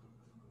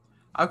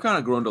 I've kind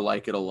of grown to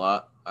like it a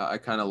lot. I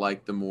kind of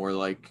like the more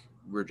like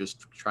we're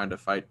just trying to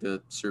fight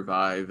to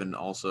survive, and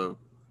also,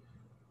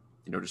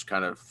 you know, just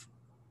kind of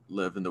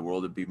live in the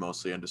world and be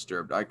mostly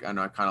undisturbed. I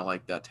know I kind of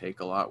like that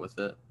take a lot with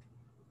it,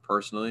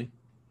 personally,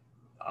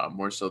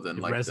 more so than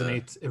it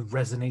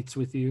resonates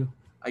with you.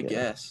 I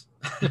guess.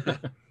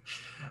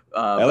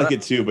 I like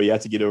it too, but you have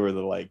to get over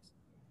you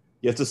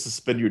have to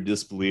suspend your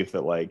disbelief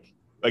that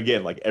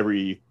again,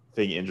 everything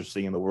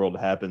interesting in the world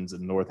happens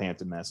in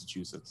Northampton,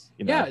 Massachusetts.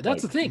 You know? Yeah,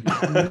 that's the thing.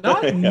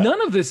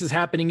 None of this is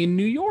happening in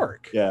New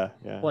York. Yeah.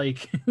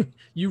 Like,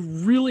 you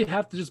really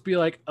have to just be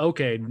like,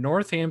 okay,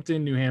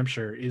 Northampton, New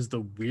Hampshire is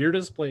the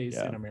weirdest place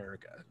in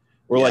America.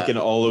 Or in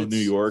all of New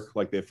York,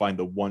 they find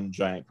the one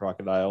giant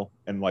crocodile,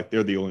 and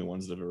they're the only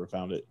ones that have ever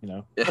found it. You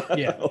know?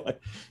 Yeah.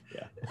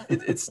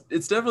 It's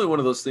definitely one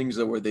of those things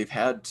though where they've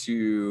had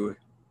to.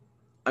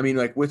 I mean,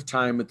 with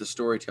time, with the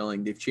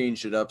storytelling, they've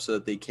changed it up so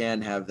that they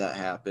can have that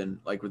happen.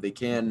 Where they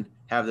can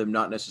have them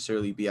not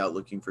necessarily be out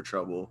looking for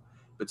trouble,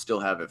 but still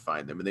have it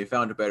find them. And they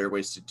found better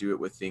ways to do it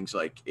with things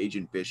like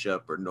Agent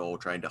Bishop or Noel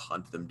trying to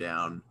hunt them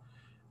down,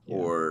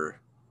 or,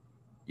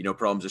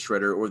 problems with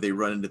Shredder, or they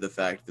run into the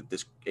fact that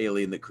this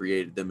alien that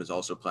created them is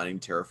also planning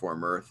to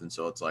terraform Earth. And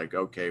so it's like,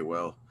 okay,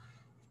 well,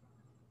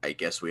 I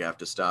guess we have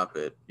to stop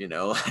it. We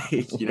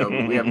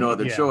have no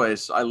other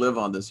choice. I live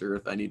on this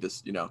Earth. I need to,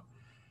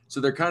 So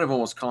they're kind of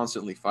almost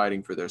constantly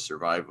fighting for their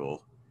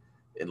survival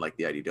in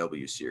the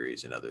IDW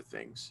series and other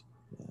things,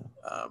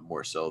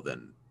 more so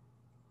than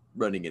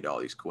running into all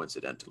these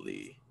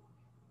coincidentally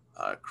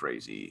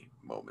crazy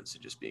moments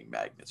and just being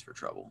magnets for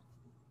trouble.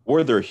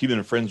 Or their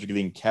human friends are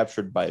getting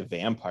captured by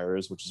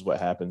vampires, which is what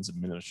happens in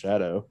Men of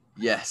Shadow.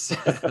 Yes.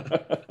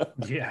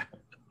 Yeah.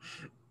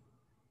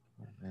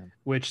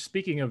 Which,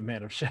 speaking of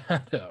Man of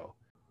Shadow,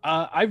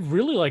 I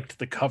really liked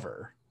the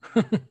cover.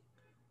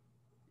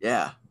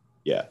 Yeah.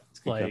 Yeah.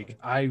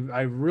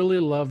 I really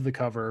love the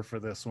cover for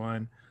this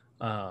one.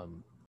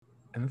 And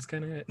that's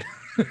kind of it.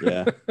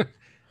 Yeah.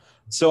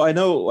 So I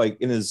know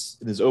in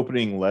his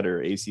opening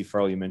letter, AC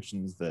Farley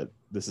mentions that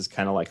this is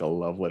kind of like a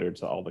love letter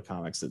to all the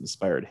comics that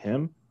inspired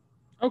him.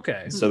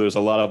 Okay. So there's a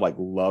lot of like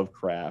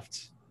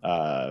Lovecraft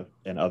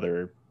and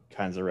other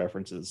kinds of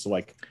references. So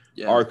like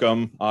Yeah.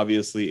 Arkham,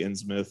 obviously,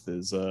 Innsmouth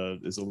is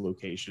a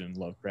location in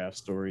Lovecraft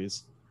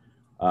stories.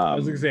 I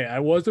was gonna say I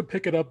wasn't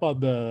picking up on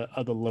the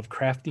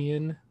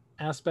Lovecraftian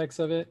aspects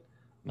of it,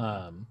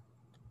 but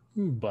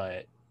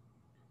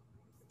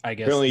I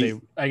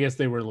guess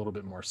they were a little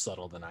bit more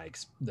subtle than I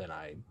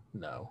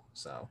know.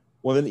 So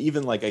well, then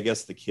even like I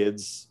guess the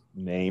kids'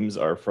 names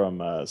are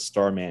from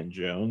Starman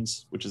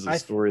Jones, which is a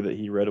story that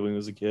he read when he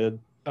was a kid.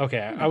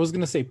 Okay, I was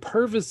gonna say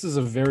Purvis is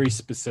a very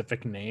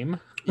specific name.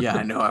 Yeah,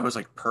 I know. I was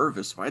like,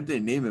 Purvis. Why'd they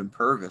name him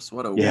Purvis?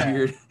 What a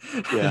weird.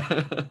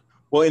 Yeah.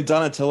 Well, and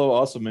Donatello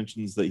also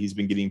mentions that he's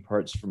been getting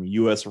parts from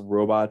U.S.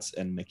 Robots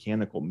and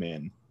Mechanical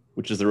Men,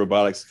 which is the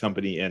robotics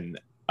company in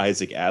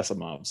Isaac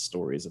Asimov's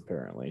stories,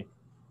 apparently.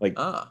 Like,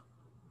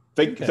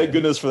 thank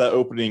goodness for that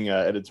opening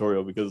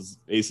editorial, because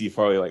AC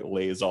Farley like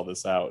lays all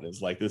this out and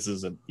is like, this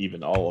isn't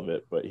even all of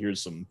it, but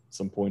here's some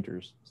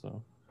pointers.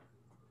 So,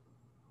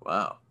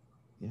 wow.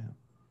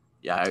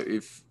 Yeah.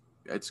 If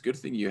it's a good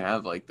thing you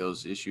have like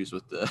those issues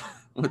with the.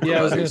 Yeah,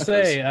 I was gonna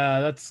say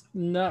that's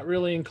not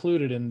really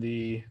included in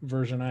the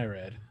version I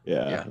read.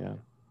 Yeah.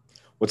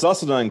 What's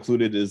also not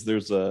included is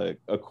there's a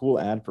cool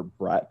ad for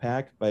Brat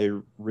Pack by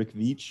Rick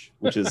Veitch,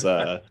 which is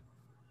a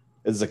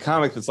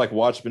comic that's like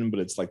Watchmen, but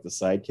it's like the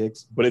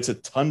sidekicks. But it's a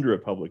Tundra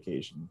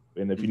publication,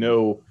 and if you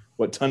know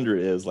what Tundra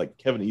is, like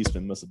Kevin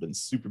Eastman must have been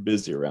super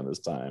busy around this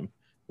time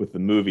with the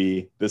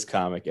movie, this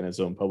comic, and his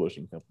own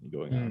publishing company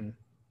going on.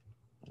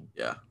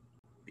 Yeah.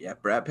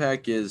 Brat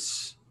Pack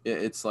it's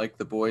like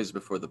The Boys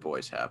before The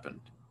Boys happened.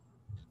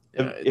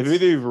 Have either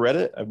of you read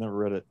it? I've never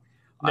read it.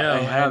 No, I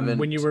haven't.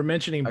 When you were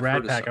mentioning I've Brat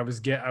heard of Pack, some.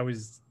 I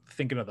was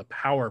thinking of the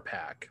Power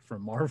Pack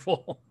from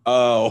Marvel.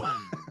 Oh,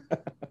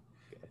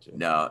 gotcha.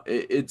 No,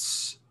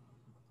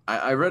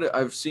 I read it.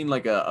 I've seen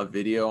like a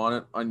video on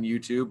it on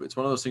YouTube. It's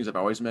one of those things I've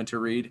always meant to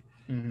read.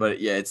 Mhm. But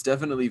yeah, it's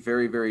definitely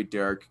very, very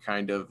dark,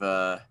 kind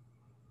of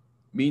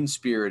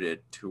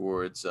mean-spirited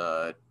towards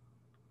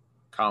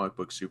comic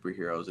book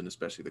superheroes, and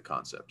especially the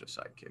concept of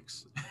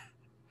sidekicks.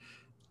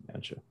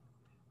 Gotcha.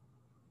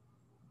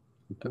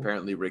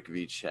 Apparently, Rick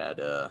Veitch had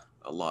a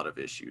lot of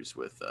issues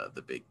with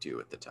the big two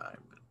at the time.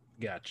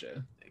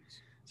 Gotcha.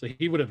 So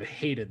he would have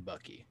hated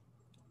Bucky,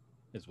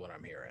 is what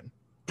I'm hearing.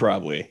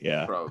 Probably,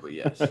 yeah. Probably,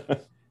 yes.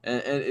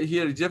 and he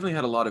definitely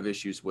had a lot of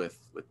issues with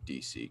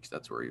DC, because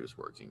that's where he was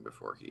working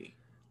before he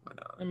went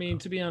out. I mean,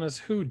 to be honest,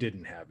 who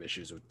didn't have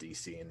issues with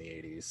DC in the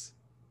 80s?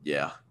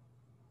 Yeah.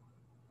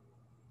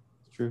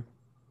 It's true.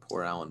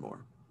 Poor Alan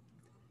Moore.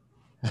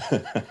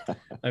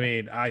 I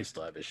mean, I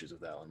still have issues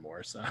with Alan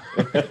Moore, so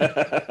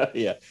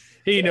Yeah.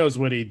 he knows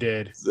what he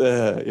did.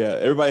 Yeah,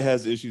 everybody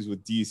has issues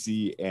with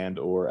DC and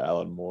or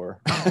Alan Moore.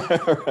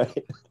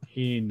 Right.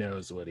 He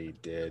knows what he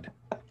did.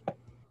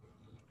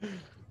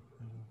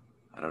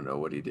 I don't know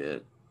what he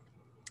did.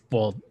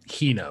 Well,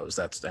 he knows.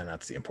 That's the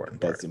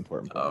important part. That's the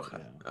important part.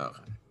 Okay. Yeah.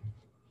 Okay.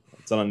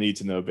 It's on a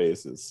need-to-know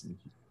basis.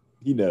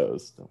 He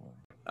knows. Don't worry.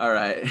 All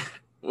right.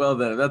 Well,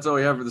 then, if that's all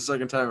we have for the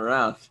second time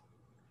around,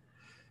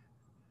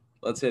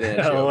 let's hit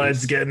anchovies.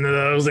 Let's get into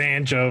those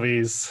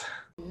anchovies.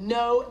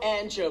 No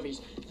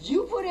anchovies.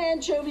 You put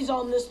anchovies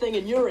on this thing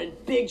and you're in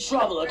big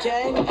trouble,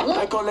 okay?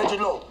 I can't let you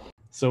know.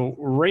 So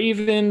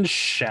Raven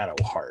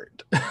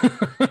Shadowheart.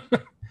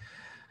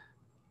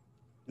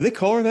 Did they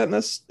call her that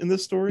in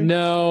this story?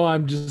 No, I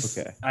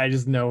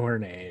just know her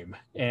name,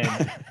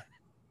 and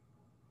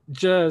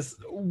just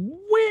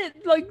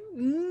went like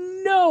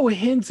no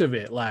hint of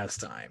it last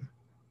time.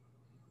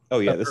 Oh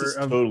yeah, this is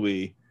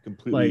totally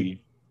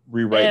completely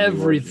rewriting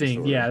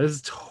everything. Yeah, this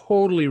is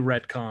totally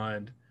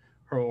retconned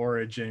her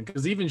origin,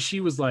 because even she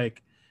was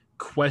like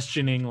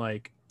questioning,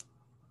 like,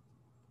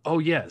 oh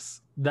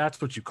yes,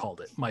 that's what you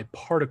called it, my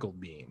particle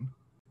beam.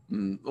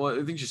 Well,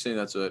 I think she's saying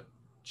that's what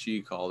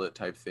she called it,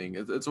 type thing.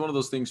 It's one of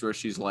those things where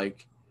she's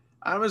like,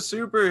 I'm a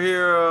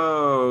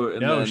superhero.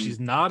 And no, she's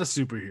not a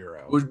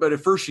superhero. But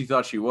at first she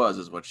thought she was,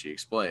 is what she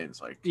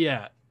explains. Like,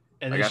 yeah,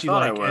 and like then she I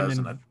thought like, I was,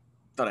 and I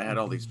thought I had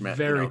all these men.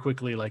 Very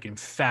quickly, like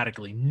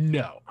emphatically,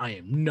 no, I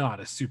am not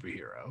a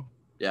superhero.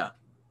 Yeah.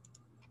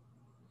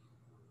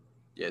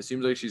 Yeah, it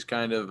seems like she's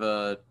kind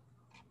of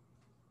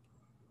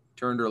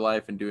turned her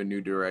life into a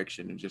new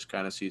direction and just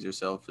kind of sees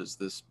herself as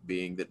this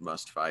being that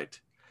must fight.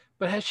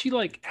 But has she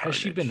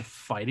been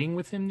fighting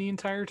with him the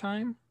entire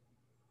time?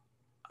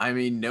 I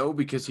mean, no,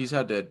 because he's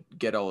had to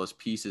get all his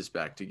pieces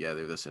back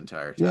together this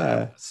entire time.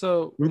 Yeah.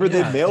 So remember,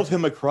 they mailed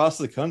him across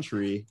the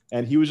country,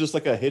 and he was just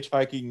like a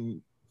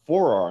hitchhiking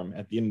forearm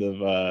at the end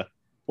of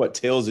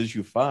Tales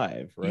issue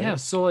 5, right? Yeah.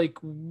 So like,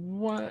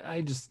 what?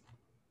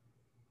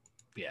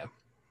 Yeah.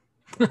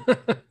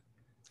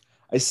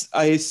 I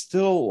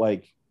still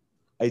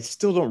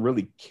don't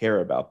really care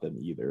about them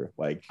either.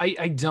 Like,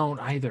 I don't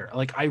either.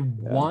 Like, I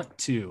want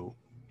to,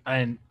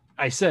 and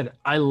I said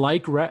I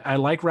like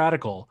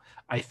Radical.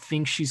 I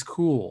think she's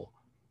cool.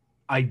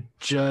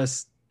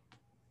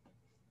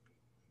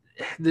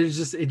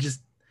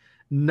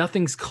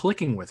 Nothing's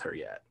clicking with her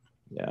yet.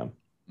 Yeah.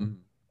 Mm-hmm.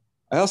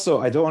 I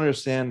don't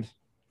understand.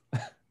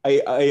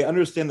 I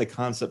understand the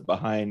concept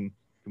behind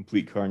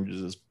Complete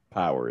Carnage's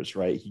powers,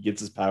 right? He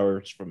gets his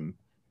powers from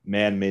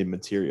man-made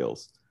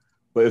materials.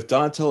 But if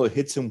Donatello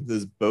hits him with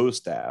his bow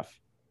staff,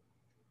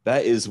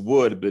 that is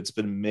wood, but it's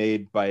been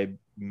made by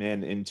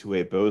men into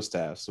a bow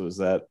staff. So is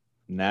that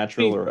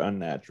natural or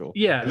unnatural?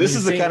 Yeah, this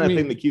is the kind of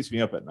thing that keeps me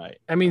up at night.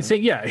 I mean,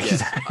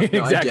 exactly.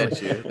 No, I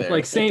get you there.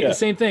 Like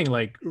same thing.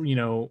 Like, you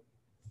know,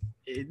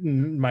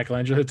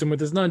 Michelangelo hits him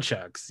with his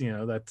nunchucks. You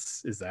know,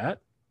 is that?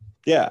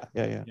 Yeah.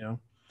 You know.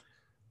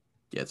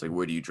 Yeah, it's like,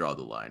 where do you draw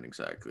the line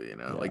exactly? You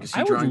know, Yeah. like, is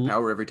he drawing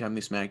power every time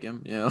they smack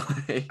him? You know,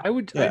 I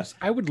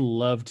would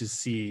love to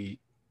see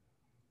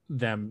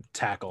them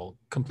tackle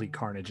Complete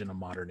Carnage in a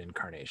modern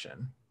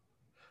incarnation.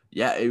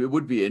 Yeah, it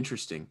would be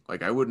interesting.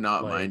 Like, I would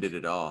not mind it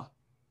at all.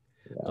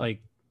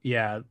 Like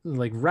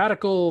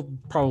Radical,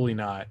 probably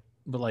not.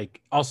 But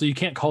like, also you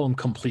can't call him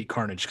Complete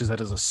Carnage because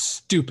that is a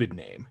stupid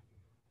name.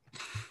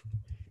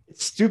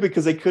 It's stupid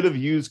because they could have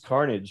used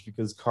Carnage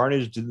because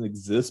Carnage didn't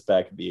exist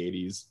back in the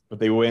 80s, but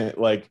they went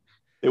too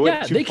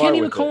they far can't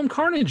even with call it. him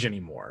Carnage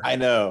anymore. I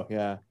know,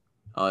 yeah.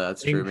 Oh,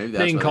 that's true. Maybe they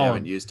that's can why call they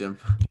haven't him- used him.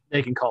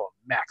 They can call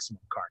him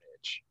Maximum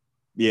Carnage.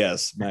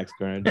 Yes, Max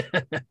Carnage.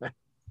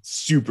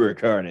 Super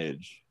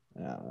Carnage.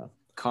 I don't know.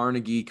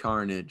 Carnegie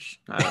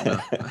Carnage. I don't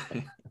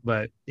know.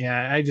 But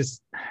yeah,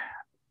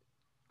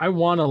 I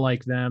want to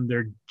like them.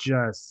 They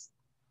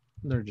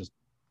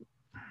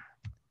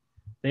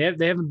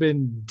haven't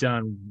been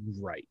done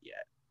right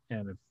yet.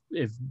 And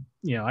if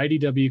you know,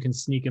 IDW can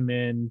sneak them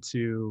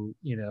into,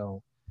 you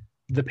know,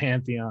 the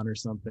Pantheon or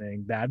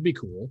something, that'd be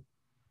cool.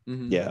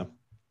 Mhm. Yeah.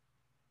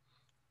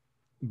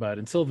 But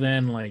until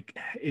then, like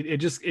it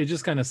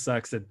just kind of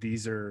sucks that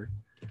these are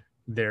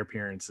their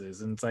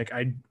appearances. And it's like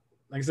I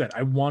said,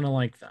 I want to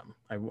like them.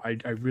 I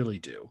really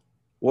do.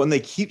 Well, and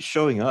they keep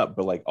showing up,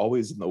 but like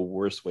always in the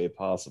worst way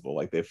possible.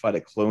 Like they fight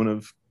a clone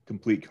of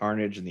Complete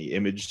Carnage in the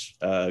Image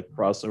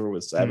crossover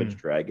with Savage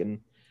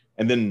Dragon.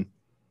 And then,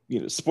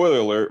 you know, spoiler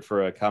alert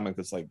for a comic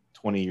that's like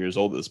 20 years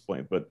old at this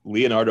point, but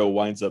Leonardo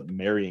winds up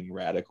marrying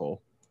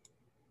Radical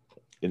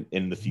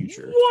in the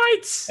future.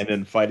 What? And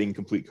then fighting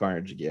Complete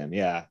Carnage again.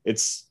 Yeah.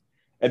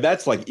 And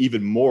that's like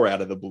even more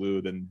out of the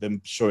blue than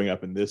them showing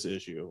up in this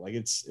issue. Like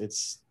it's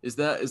Is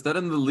that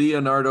in the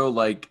Leonardo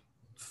like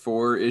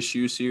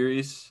 4-issue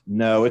series?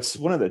 no, it's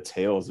one of the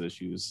Tales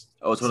issues.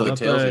 Oh, it's one of the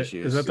Tales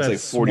issues. Is that It's that like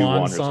 41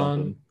 or Swan Song?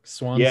 something.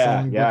 Swan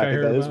Yeah, Song yeah, book I think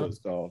heard that is about? what it's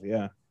called.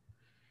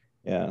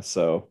 Yeah.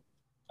 So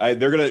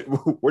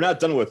we're not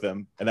done with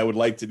them, and I would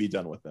like to be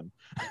done with them.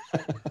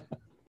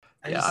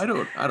 Yeah, I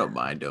don't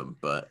mind them,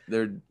 but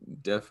they're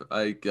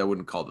I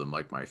wouldn't call them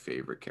like my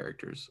favorite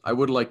characters. I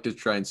would like to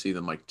try and see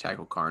them like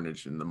tackle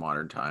Carnage in the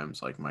modern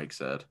times, like Mike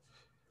said.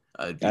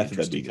 I think that'd be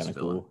interesting kind as of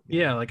villain. cool.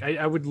 Yeah, like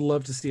I would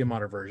love to see a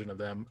modern version of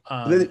them.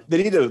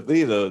 They need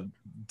to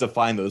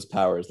define those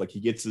powers. Like he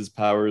gets his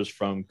powers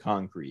from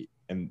concrete,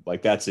 and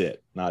like that's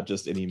it, not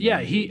just any.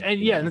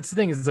 And that's the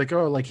thing is it's like,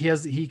 oh, like he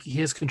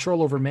has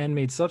control over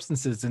man-made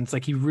substances, and it's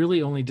like he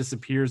really only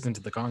disappears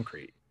into the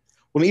concrete.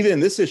 Well, even in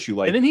this issue,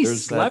 like, and then he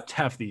there's slept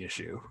half the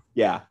issue.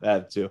 Yeah,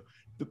 that too.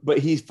 But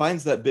he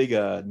finds that big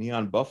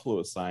neon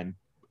buffalo sign,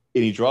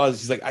 and he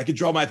draws. He's like, I could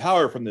draw my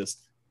power from this,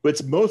 but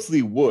it's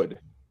mostly wood.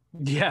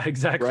 Yeah,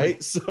 exactly.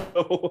 Right.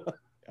 So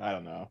I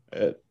don't know.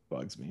 It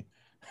bugs me.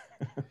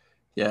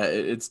 Yeah,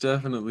 it's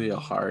definitely a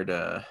hard.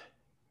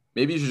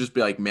 Maybe you should just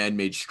be like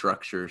man-made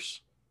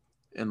structures,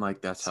 and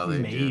like that's how they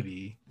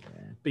maybe. do.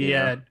 But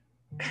yeah,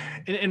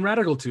 in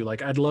Radical too.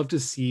 Like I'd love to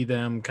see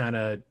them kind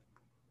of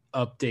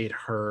update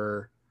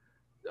her,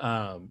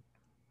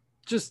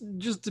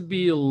 just to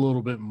be a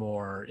little bit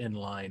more in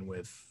line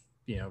with,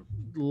 you know,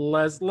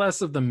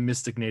 less of the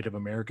mystic Native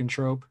American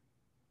trope.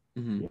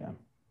 Mm-hmm. Yeah.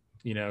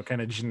 You know,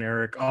 kind of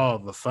generic. Oh,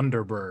 the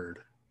Thunderbird.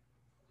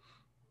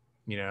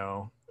 You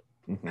know,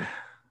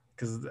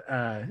 because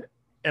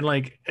and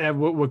like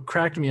what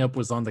cracked me up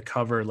was on the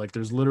cover. Like,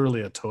 there's literally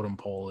a totem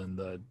pole in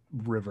the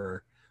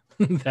river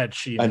that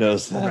she and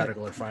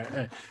Radical are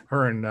fighting.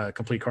 Her and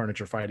Complete Carnage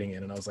are fighting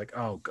in, and I was like,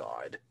 oh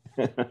god.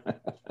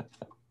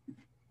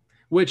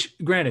 Which,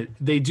 granted,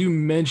 they do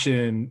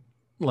mention,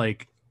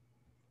 like,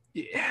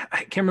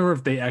 I can't remember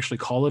if they actually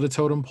call it a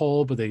totem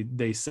pole, but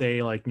they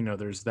say, like, you know,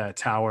 there's that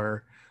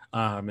tower,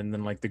 and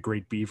then like the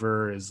great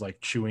beaver is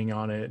like chewing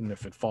on it, and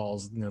if it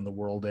falls, you know, the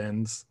world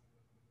ends.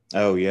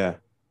 Oh yeah.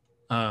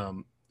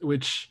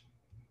 Which,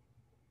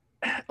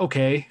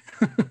 okay.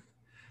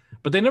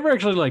 But they never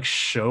actually like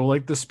show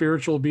like the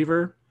spiritual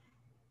beaver.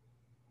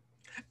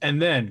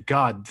 And then,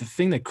 God, the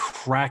thing that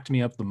cracked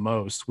me up the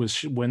most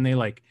was when they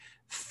like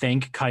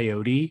thank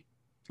Coyote,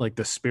 like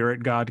the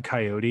spirit god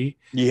Coyote.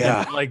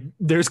 Yeah. And, like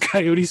there's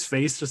Coyote's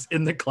face just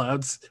in the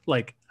clouds.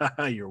 Like,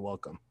 you're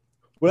welcome.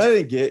 What I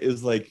didn't get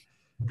is like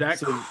that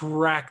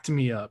cracked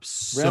me up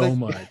so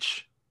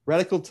much.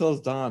 Radical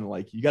tells Don,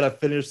 like, you got to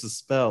finish the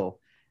spell.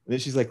 And then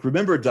she's like,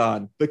 remember,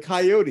 Don, the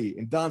coyote.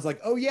 And Don's like,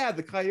 oh, yeah,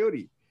 the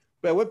coyote.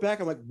 But I went back.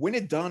 I'm like, when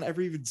did Don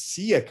ever even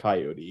see a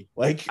coyote?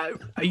 Like,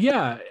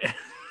 yeah,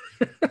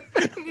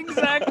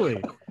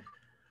 exactly.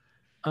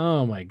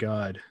 Oh, my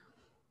God.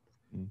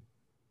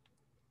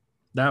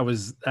 That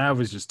was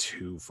just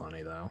too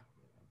funny, though.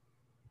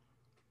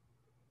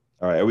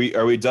 All right,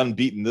 are we done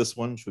beating this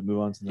one? Should we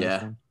move on to the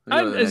next one?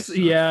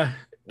 Yeah.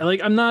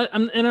 Like I'm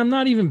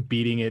not even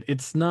beating it.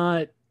 It's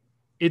not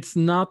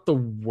the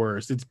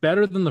worst. It's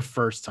better than the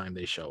first time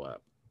they show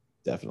up.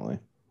 Definitely.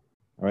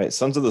 All right,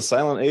 Sons of the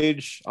Silent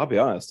Age. I'll be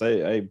honest,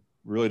 I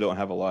really don't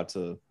have a lot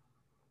to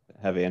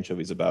have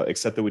anchovies about,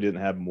 except that we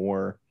didn't have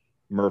more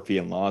Murphy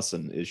and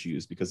Lawson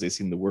issues because they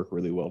seem to work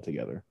really well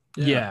together.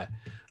 Yeah.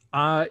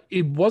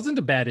 It wasn't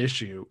a bad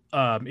issue.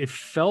 It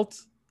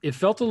felt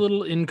a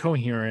little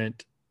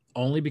incoherent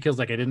only because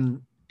like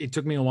it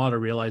took me a while to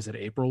realize that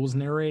April was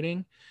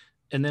narrating.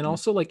 And then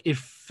also like it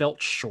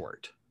felt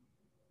short.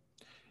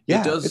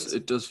 Yeah,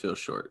 it does feel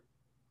short.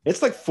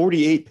 It's like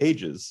 48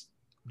 pages.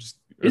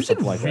 Is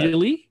it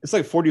really? That. It's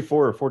like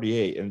 44 or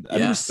 48. And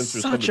it was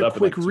such a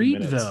quick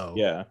read though.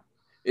 Yeah.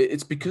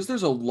 It's because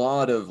there's a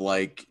lot of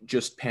like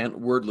just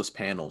wordless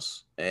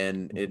panels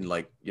and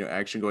like, you know,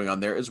 action going on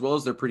there, as well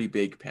as they're pretty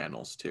big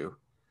panels too.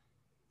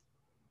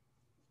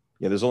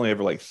 Yeah, there's only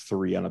ever like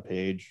 3 on a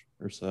page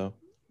or so.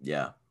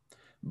 Yeah.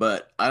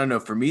 But I don't know,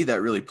 for me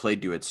that really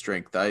played to its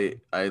strength. I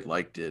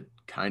liked it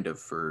kind of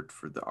for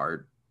the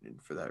art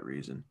and for that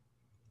reason.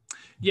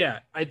 Yeah,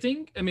 I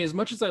mean, as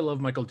much as I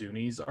love Michael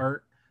Dooney's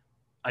art,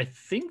 I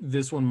think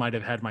this one might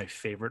have had my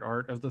favorite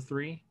art of the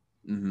 3.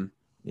 Mm-hmm.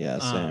 Yeah,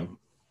 same.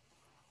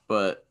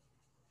 But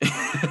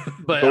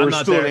I'm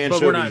not there.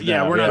 But we're not.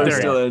 Yeah, we're not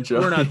there yet.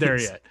 We're not there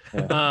yet.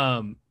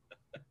 Yeah.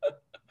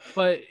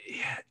 But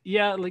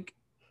yeah, like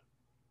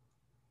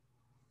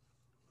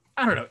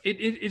I don't know.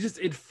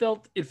 It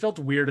felt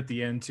weird at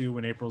the end too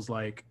when April's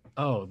like,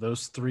 oh,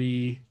 those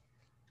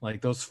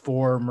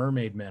 4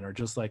 mermaid men are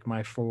just like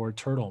my 4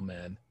 turtle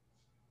men.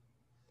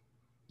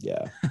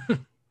 Yeah.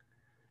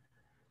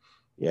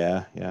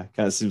 yeah.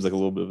 Kind of seems like a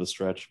little bit of a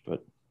stretch,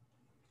 but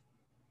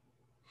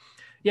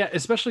yeah,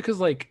 especially because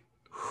like,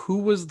 who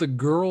was the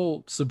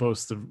girl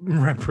supposed to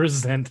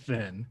represent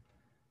then?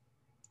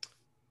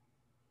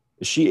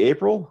 Is she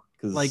April?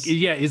 Like,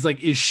 yeah,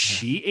 is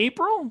she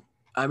April?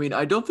 I mean,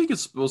 I don't think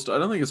it's supposed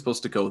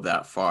to go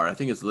that far. I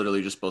think it's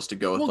literally just supposed to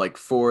go with like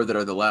 4 that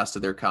are the last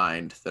of their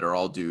kind that are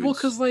all dudes. Well,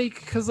 because the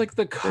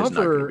cover, there's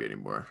not gonna be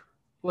anymore.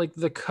 Like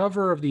the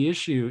cover of the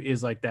issue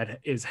is like that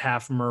is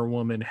half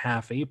merwoman,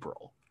 half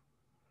April.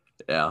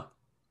 Yeah.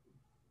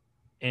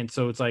 And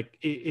so it's like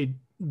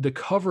the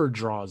cover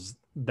draws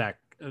that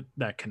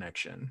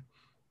connection.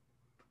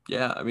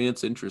 Yeah, I mean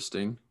it's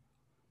interesting.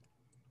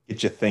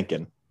 Get you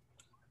thinking.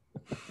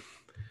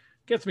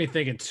 Gets me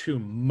thinking too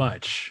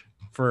much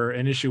for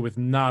an issue with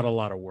not a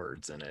lot of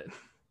words in it.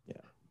 Yeah.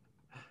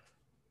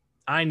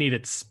 I need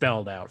it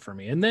spelled out for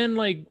me. And then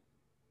like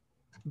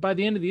by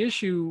the end of the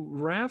issue,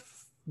 Raph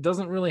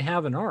doesn't really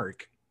have an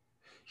arc.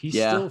 He's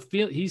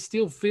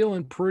still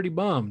feeling pretty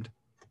bummed.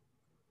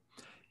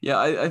 Yeah,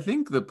 I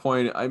think the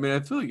point, I mean, I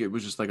feel like it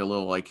was just like a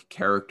little like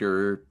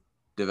character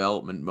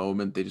development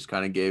moment they just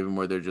kind of gave him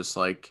where they're just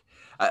like,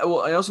 I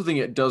also think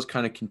it does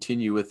kind of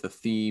continue with the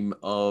theme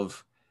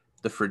of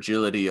the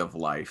fragility of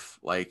life.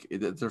 Like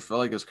there felt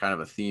like there's kind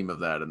of a theme of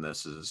that in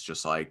this. Is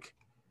just like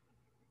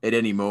at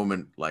any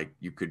moment, like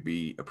you could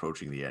be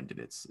approaching the end and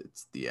it's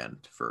the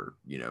end for,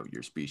 you know,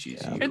 your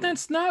species. Yeah. And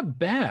that's not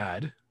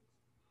bad.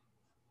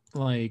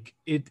 Like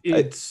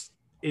it's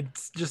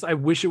just, I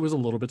wish it was a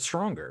little bit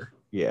stronger.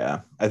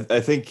 Yeah. I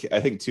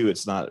think too,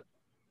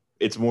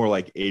 it's more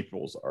like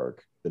April's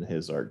arc than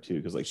his arc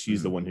too. Cause like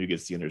she's the one who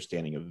gets the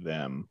understanding of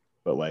them,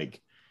 but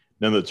like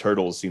none of the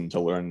turtles seem to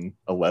learn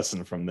a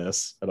lesson from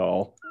this at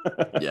all.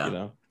 Yeah. You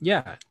know?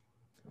 Yeah.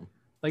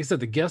 Like I said,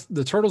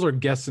 the turtles are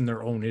guests in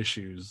their own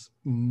issues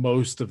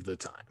most of the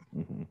time.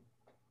 Mm-hmm.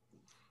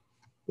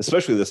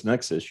 Especially this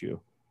next issue,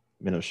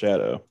 Men of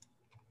Shadow.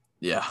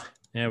 Yeah.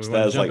 Yeah, we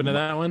want to jump into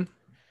that one?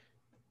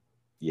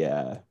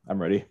 Yeah, I'm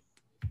ready.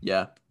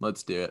 Yeah,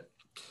 let's do it.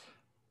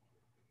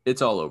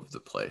 It's all over the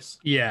place.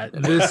 Yeah,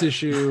 this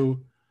issue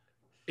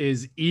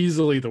is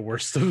easily the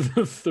worst of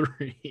the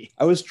 3.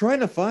 I was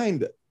trying to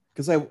find,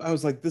 because I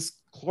was like, this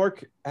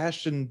Clark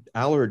Ashton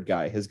Allard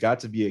guy has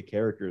got to be a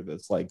character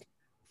that's like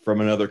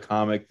from another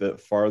comic that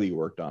Farley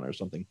worked on or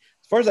something.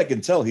 As far as I can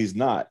tell, he's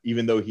not,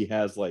 even though he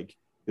has like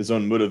his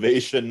own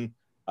motivation,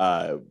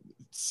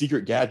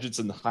 secret gadgets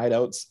and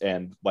hideouts,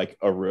 and like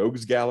a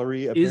rogues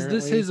gallery. Apparently.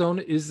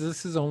 Is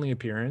this his only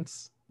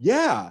appearance?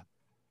 Yeah.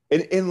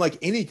 In like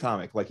any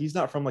comic, like he's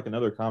not from like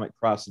another comic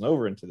crossing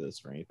over into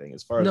this or anything,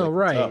 as far as I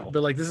can tell.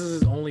 But like this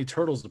is his only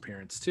Turtles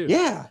appearance too.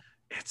 Yeah.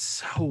 It's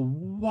so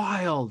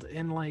wild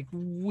and like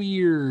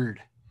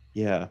weird.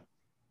 Yeah.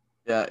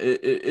 Yeah,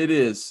 it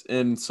is.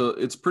 And so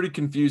it's pretty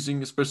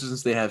confusing, especially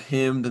since they have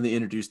him, then they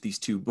introduce these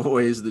 2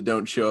 boys that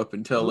don't show up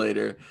until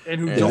later. And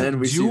who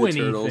don't do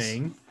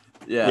anything.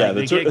 Yeah,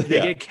 they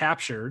get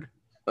captured.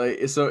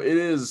 Like, so it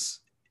is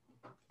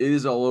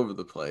all over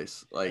the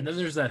place. Like, and then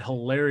there's that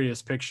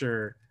hilarious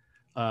picture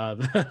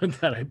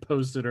that I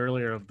posted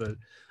earlier of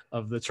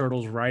the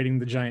turtles riding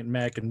the giant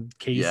mech and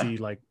Casey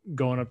like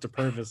going up to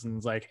Purvis and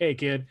is like, "Hey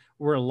kid,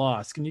 we're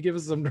lost. Can you give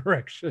us some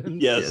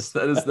directions?" Yes,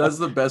 that's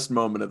the best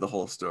moment of the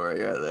whole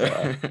story right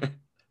there.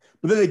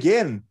 But then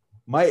again,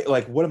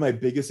 one of my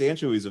biggest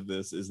anchovies of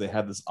this is they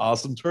have this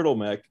awesome turtle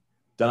mech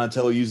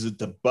Donatello uses it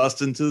to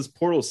bust into this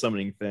portal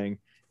summoning thing,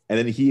 and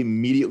then he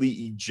immediately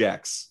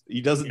ejects. He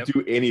doesn't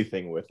do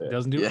anything with it.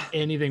 Doesn't do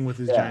anything with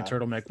his giant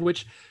turtleneck.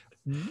 Which,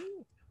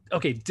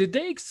 okay, did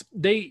I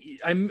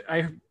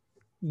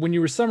when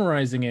you were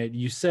summarizing it,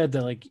 you said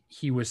that like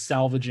he was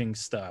salvaging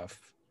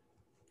stuff.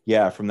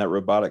 Yeah, from that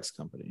robotics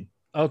company.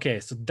 Okay,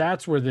 so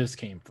that's where this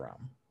came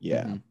from.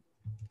 Yeah.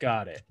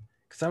 Got it.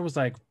 Because I was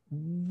like,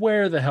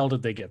 where the hell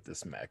did they get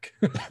this mech?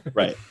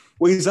 Right.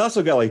 Well, he's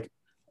also got like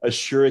a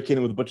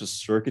shuriken with a bunch of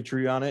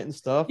circuitry on it and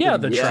stuff. Yeah,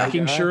 the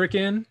tracking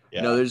shuriken.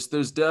 Yeah. No,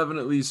 there's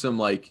definitely some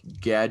like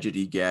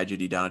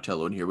gadgety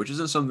Donatello in here, which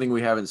isn't something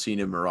we haven't seen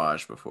in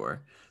Mirage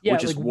before. Yeah,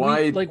 which is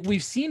why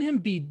we've seen him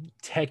be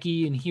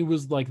techie, and he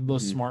was like the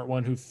smart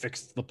one who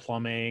fixed the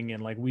plumbing,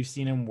 and like we've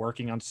seen him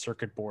working on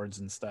circuit boards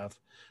and stuff.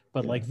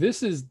 But like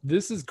this is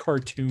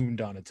cartoon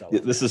Donatello.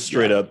 This is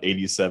straight up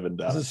 87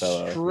 Donatello. This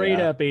is straight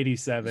up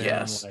 87.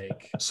 Yes.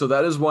 Like, so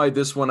that is why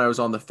this one I was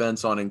on the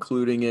fence on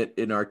including it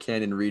in our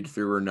canon read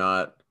through or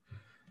not.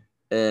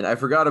 And I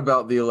forgot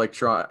about the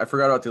electronic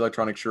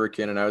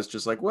shuriken, and I was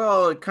just like,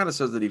 well, it kind of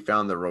says that he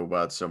found the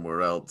robot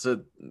somewhere else.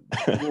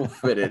 We'll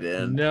fit it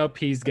in. Nope,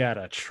 he's got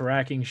a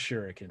tracking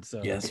shuriken.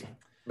 So yes.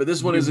 But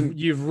this one isn't.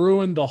 You've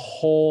ruined the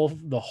whole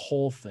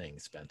thing,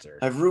 Spencer.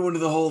 I've ruined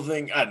the whole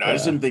thing. I know. I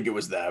just didn't think it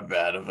was that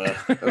bad of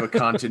a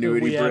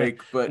continuity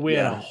break. But we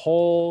had a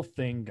whole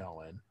thing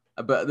going.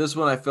 But this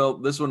one,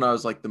 I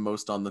was like the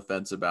most on the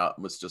fence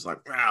about. Was just like,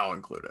 I'll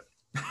include it.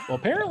 Well,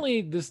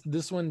 apparently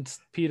this one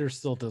Peter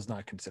still does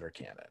not consider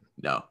canon.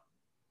 No.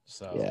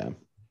 So yeah.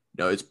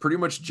 No, it's pretty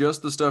much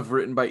just the stuff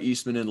written by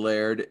Eastman and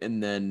Laird,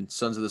 and then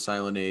Sons of the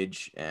Silent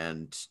Age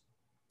and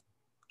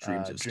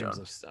Dreams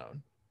of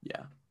Stone.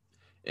 Yeah.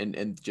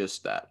 And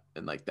just that.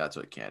 And like that's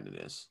what canon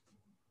is.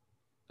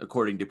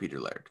 According to Peter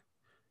Laird.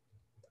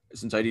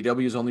 Since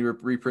IDW has only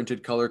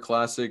reprinted color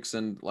classics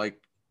and the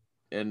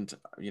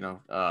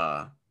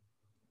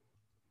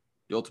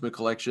Ultimate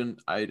Collection,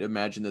 I'd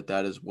imagine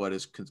that is what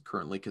is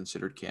currently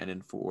considered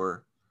canon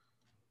for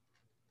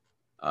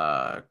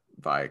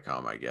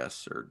Viacom, I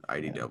guess, or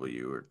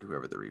IDW or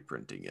whoever the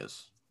reprinting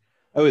is.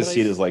 I always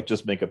see it as like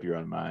just make up your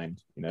own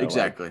mind,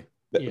 Exactly.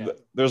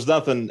 There's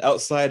nothing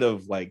outside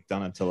of like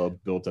Donatello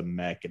built a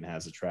mech and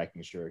has a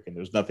tracking shuriken.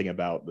 There's nothing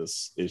about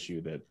this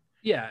issue that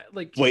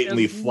like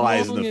blatantly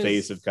flies in the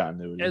face of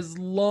continuity. As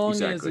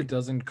long as it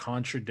doesn't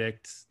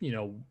contradict,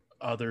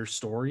 other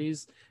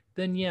stories,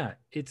 then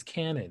it's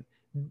canon.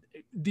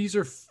 These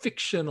are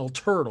fictional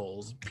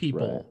turtles,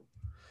 people.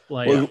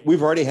 Right. Like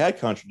we've already had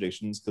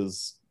contradictions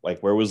because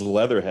like where was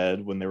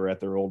Leatherhead when they were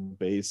at their old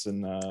base in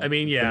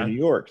New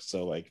York?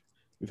 So like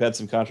we've had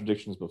some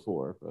contradictions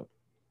before, but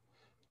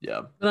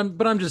yeah.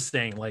 But I'm just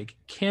saying, like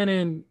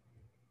canon,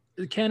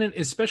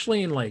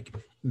 especially in like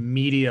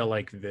media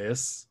like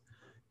this,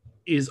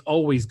 is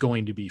always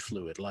going to be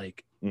fluid.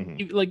 Like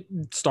like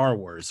Star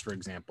Wars, for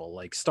example.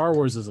 Like Star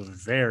Wars is a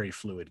very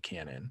fluid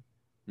canon.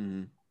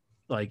 Mm-hmm.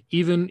 Like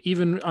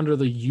even under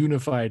the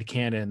unified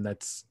canon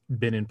that's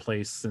been in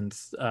place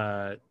since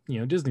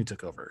Disney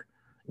took over,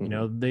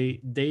 they'll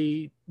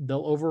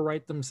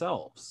overwrite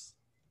themselves.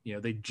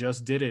 They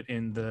just did it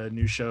in the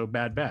new show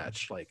Bad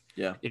Batch. Like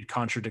it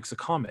contradicts a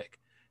comic.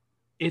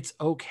 It's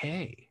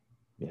okay.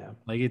 Yeah,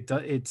 like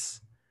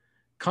it's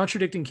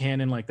contradicting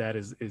canon like that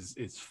is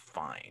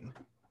fine.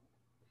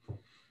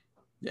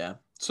 Yeah.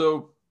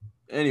 So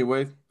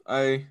anyway,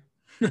 that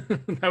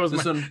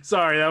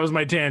was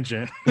my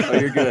tangent. Oh,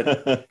 you're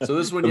good. So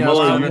this one,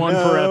 one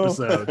per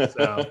episode.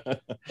 So.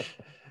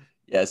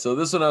 Yeah, so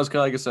this one I was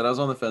kind of, like I said, I was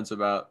on the fence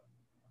about.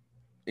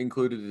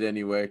 Included it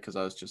anyway because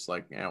I was just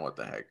like, what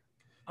the heck.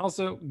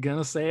 Also,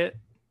 gonna say it,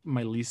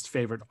 my least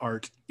favorite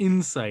art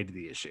inside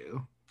the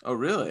issue. Oh,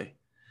 really?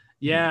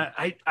 Yeah,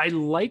 I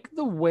like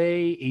the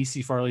way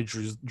AC Farley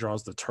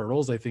draws the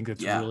turtles. I think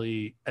it's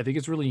really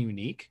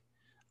unique.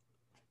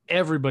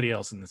 Everybody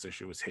else in this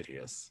issue was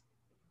hideous.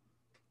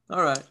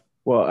 All right.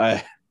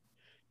 Well,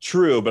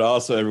 true, but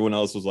also everyone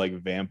else was like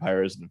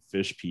vampires and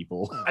fish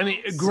people. I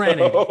mean,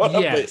 granted,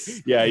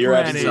 yes. Yeah, you're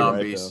absolutely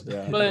zombies.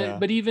 Right, though. Yeah,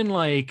 but even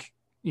like,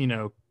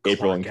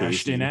 April and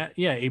Casey.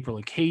 April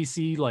and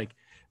Casey. Like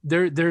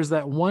there's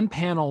that one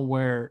panel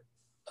where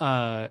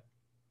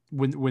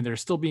when they're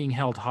still being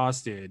held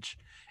hostage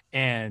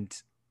and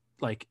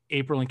like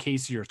April and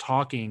Casey are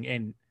talking,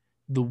 and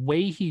the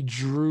way he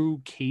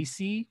drew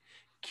Casey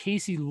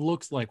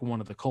looks like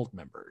one of the cult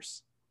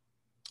members.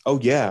 Oh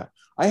yeah,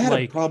 I had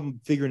a problem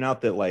figuring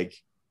out that like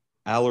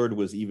Allard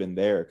was even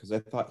there because I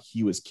thought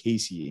he was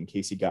Casey and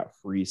Casey got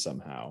free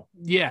somehow.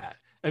 Yeah,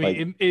 I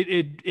mean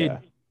it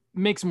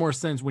makes more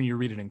sense when you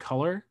read it in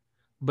color,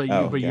 but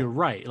you're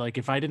right. Like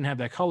if I didn't have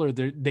that color,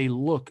 they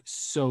look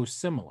so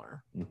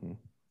similar,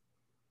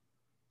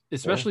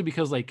 especially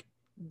because like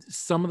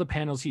some of the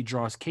panels he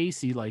draws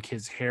Casey, like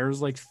his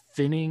hair's like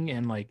thinning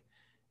and like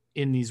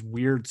in these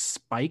weird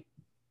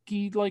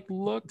spiky like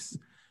looks.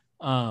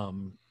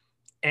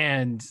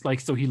 And like,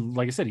 so he,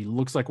 like I said, he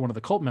looks like one of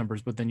the cult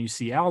members, but then you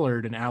see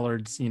Allard and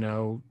Allard's,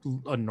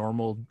 a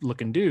normal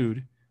looking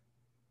dude.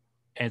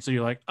 And so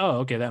you're like, oh,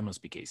 okay, that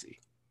must be Casey.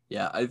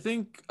 Yeah. I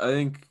think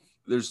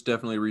there's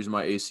definitely a reason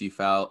why AC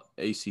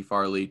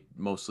Farley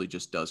mostly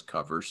just does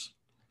covers.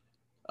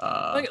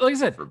 Like I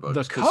said, for books,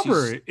 the 'cause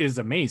cover is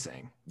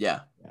amazing.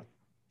 Yeah.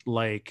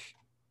 Like,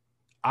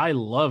 I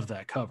love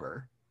that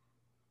cover.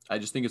 I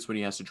just think it's when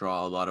he has to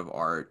draw a lot of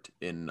art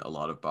in a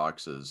lot of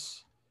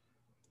boxes,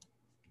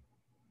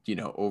 you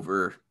know,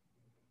 over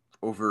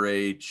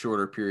a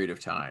shorter period of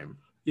time.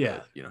 Yeah.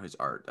 But, you know, his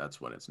art, that's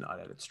when it's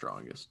not at its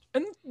strongest.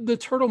 And the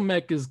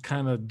turtleneck is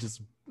kind of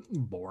just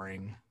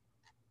boring.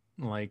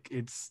 Like,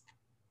 it's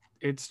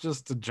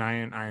just a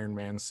giant Iron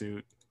Man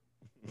suit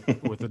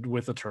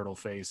with a turtle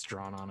face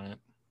drawn on it.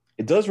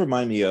 It does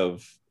remind me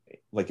of,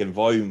 like, in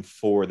Volume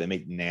 4, they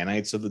make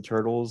nanites of the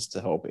turtles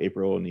to help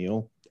April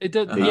O'Neil. It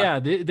does, yeah.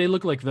 They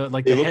look like They the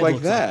look head like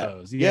looks that. Like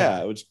those.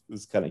 Yeah, which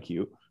is kind of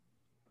cute.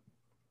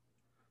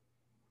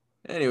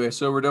 Anyway,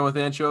 so we're done with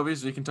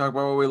anchovies. We can talk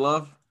about what we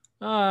love.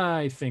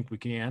 I think we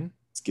can.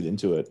 Let's get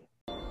into it.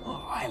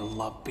 Oh, I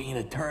love being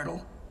a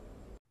turtle.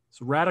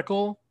 So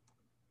Radical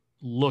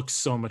looks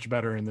so much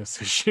better in this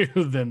issue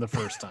than the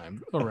first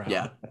time around.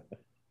 Yeah.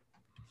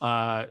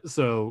 I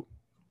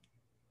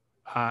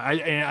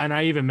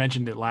even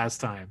mentioned it last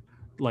time.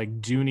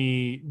 Like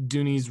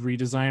Dooney's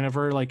redesign of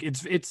her, like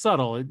it's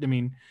subtle. I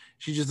mean,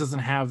 she just doesn't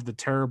have the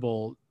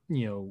terrible,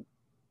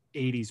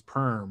 80s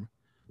perm.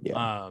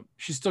 Yeah.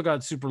 She's still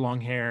got super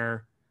long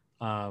hair,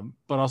 but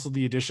also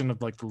the addition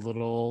of like the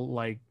little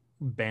like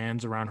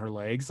bands around her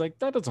legs, like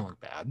that doesn't look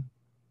bad.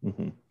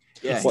 Mm-hmm.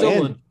 Yeah. It's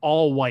still an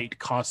all white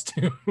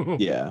costume.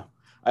 Yeah.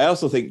 I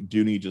also think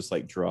Dooney just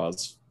like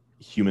draws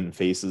human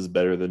faces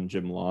better than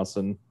Jim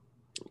Lawson.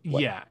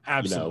 Like, yeah,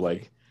 absolutely.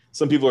 Like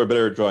some people are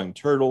better at drawing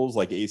turtles,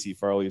 like AC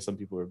Farley. Some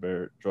people are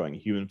better at drawing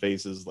human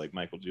faces, like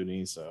Michael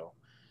Dooney. So,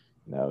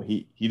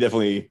 he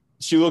definitely.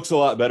 She looks a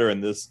lot better in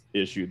this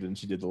issue than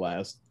she did the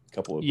last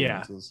couple of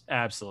appearances.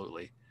 Yeah,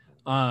 absolutely.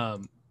 I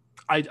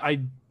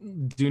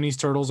Dooney's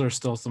turtles are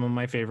still some of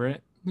my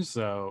favorite.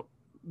 So,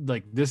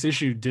 like this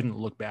issue didn't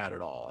look bad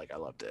at all. Like I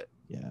loved it.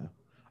 Yeah,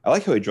 I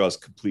like how he draws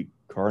complete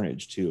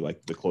Carnage too.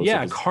 Like the close.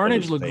 Yeah,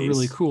 Carnage looked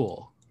really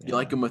cool. You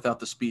like him without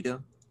the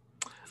Speedo?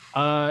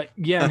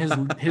 Yeah,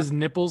 and his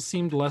nipples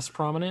seemed less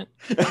prominent.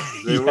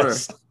 They were.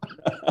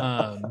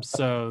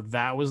 So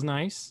that was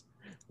nice.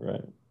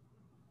 Right.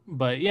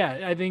 But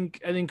yeah, I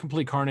think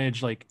Complete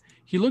Carnage, like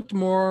he looked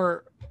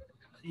more,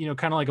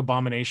 kind of like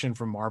Abomination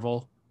from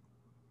Marvel.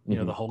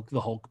 Mm-hmm.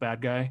 The Hulk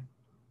bad guy.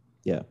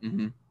 Yeah.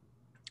 Mm-hmm.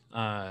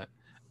 I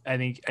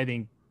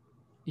think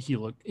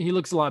he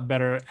looks a lot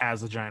better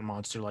as a giant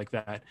monster like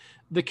that.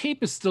 The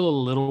cape is still a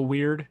little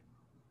weird.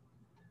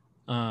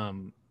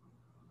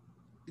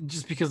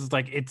 Just because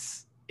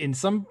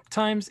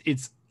sometimes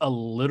it's a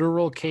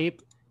literal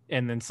cape,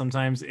 and then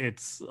sometimes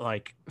it's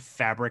like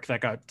fabric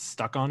that got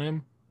stuck on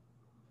him.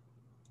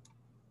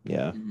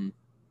 Yeah. Mm-hmm.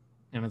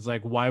 And it's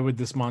like, why would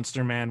this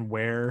monster man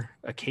wear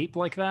a cape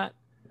like that?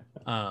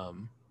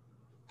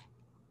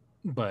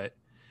 But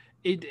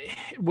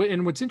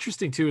and what's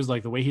interesting too is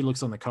like the way he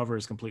looks on the cover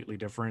is completely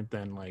different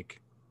than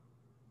like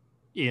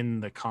in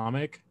the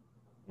comic.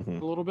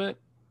 Mm-hmm. A little bit.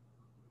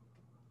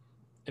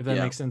 If that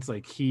makes sense.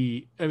 Like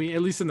at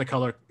least in the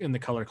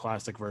color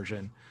classic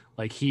version,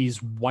 like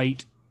he's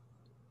white,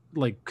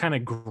 like kind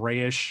of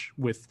grayish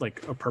with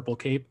like a purple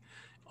cape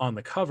on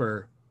the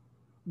cover,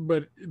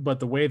 but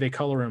the way they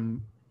color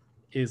him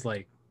is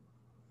like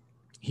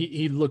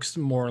he looks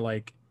more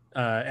like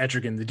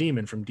Etrigan the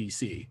Demon from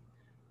DC.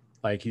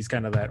 Like he's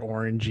kind of that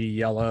orangey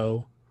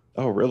yellow.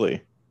 Oh,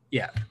 really?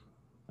 Yeah.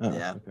 Oh,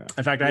 Yeah. Okay.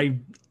 In fact,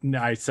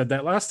 I said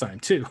that last time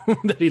too,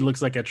 that he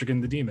looks like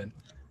Etrigan the Demon.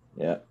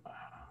 Yeah.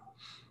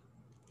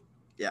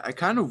 Yeah, I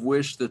kind of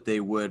wish that they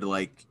would,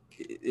 like,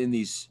 in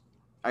these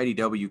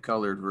IDW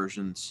colored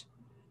versions,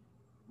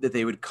 that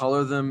they would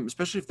color them,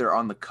 especially if they're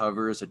on the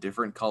cover as a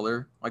different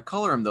color. Like,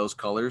 color them those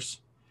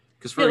colors.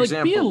 Because, for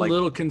example, be a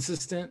little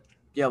consistent.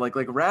 Yeah, like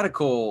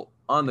Radical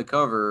on the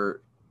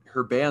cover,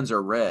 her bands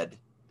are red,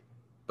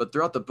 but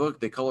throughout the book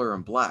they color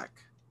them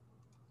black.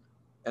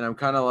 And I'm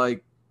kind of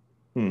like,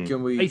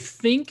 can we? I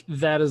think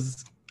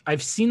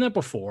I've seen that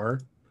before,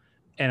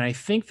 and I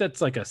think that's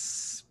like a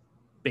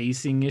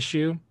spacing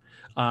issue.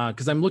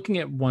 Because I'm looking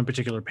at one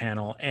particular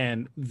panel,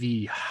 and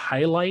the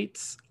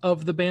highlights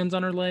of the bands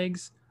on her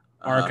legs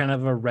are kind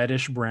of a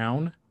reddish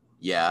brown.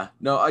 Yeah,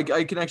 no, I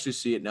can actually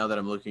see it now that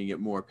I'm looking at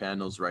more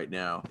panels right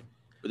now.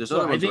 But there's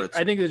other ones where it's...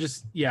 I think that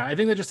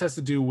just has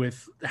to do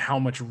with how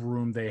much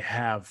room they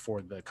have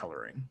for the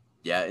coloring.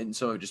 Yeah, and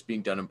some of it just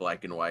being done in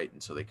black and white,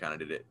 and so they kind of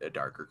did it a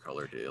darker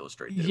color to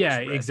illustrate. That Yeah, it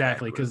was red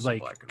exactly. back when it Because was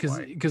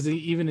black and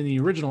white. even in the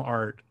original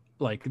art,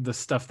 like the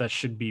stuff that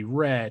should be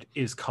red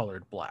is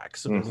colored black,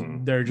 so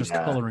they're just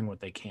coloring what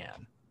they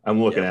can.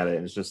 I'm looking at it,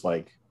 and it's just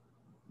like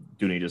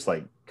Dooney just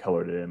like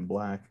colored it in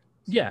black.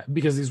 Yeah,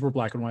 because these were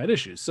black and white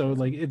issues, so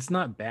like it's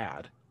not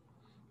bad.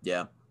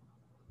 Yeah.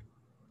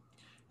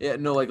 Yeah,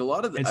 no, like a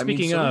lot of the. And I mean,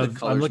 speaking some of, the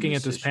colors I'm in looking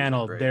at this this issue are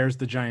panel. great. There's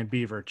the giant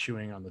beaver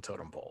chewing on the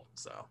totem pole.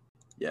 So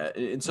Yeah,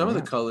 and some of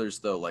the colors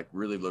though, like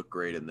really look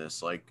great in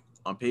this. Like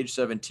on page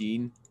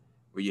 17,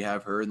 where you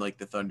have her and like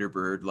the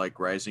Thunderbird like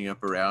rising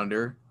up around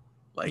her.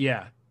 Like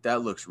yeah,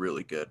 that looks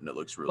really good, and it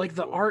looks really like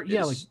the cool. art.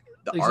 Yeah, like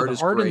the like, art so is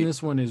the art great. in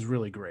this one is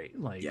really great.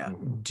 Like Yeah.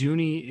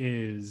 Dooney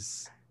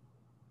is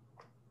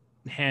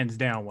hands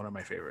down one of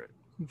my favorite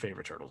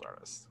Turtles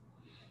artists.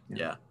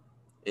 Yeah.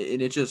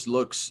 And it just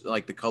looks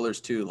like the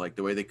colors too, like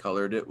the way they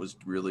colored it was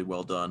really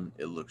well done.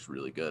 It looks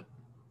really good.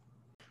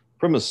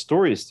 From a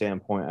story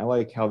standpoint, I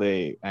like how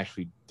they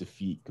actually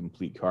defeat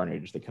Complete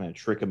Carnage. They kind of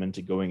trick him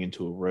into going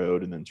into a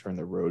road and then turn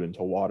the road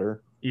into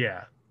water.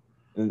 Yeah.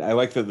 And I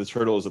like that the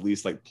Turtles at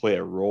least like play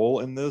a role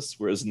in this,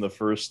 whereas in the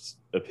first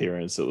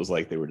appearance, it was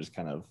like they were just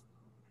kind of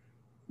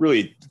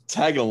really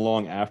tagging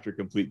along after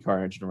Complete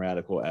Carnage and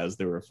Radical as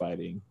they were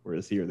fighting,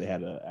 whereas here they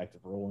had an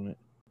active role in it.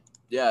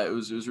 Yeah, it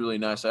was really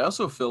nice. I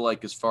also feel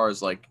like as far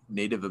as like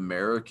Native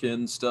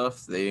American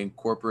stuff, they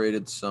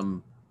incorporated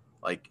some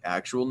like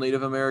actual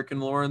Native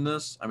American lore in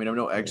this. I mean, I'm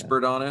no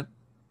expert on it,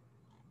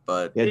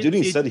 but yeah,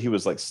 Dooney said he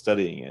was like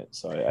studying it,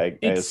 so I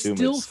assume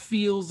still it's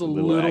feels a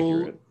little little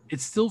accurate.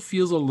 it still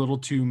feels a little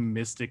too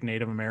mystic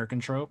Native American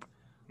trope.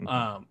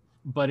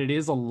 But it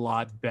is a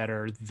lot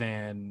better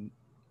than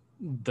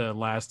the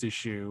last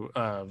issue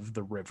of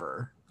The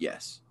River.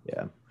 yes.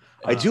 Yeah.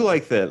 I do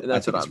like that.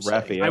 That's I think what it's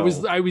I'm saying.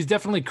 Raphael. I was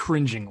definitely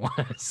cringing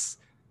less.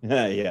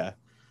 Yeah.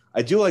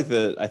 I do like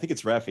that. I think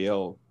it's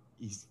Raphael.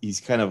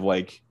 He's kind of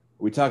like,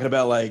 are we talking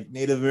about like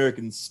Native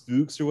American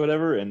spooks or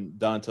whatever? And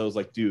Donatello's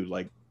like, dude,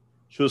 like,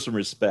 show some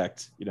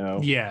respect, you know?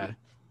 Yeah.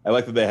 I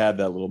like that they had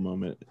that little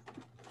moment.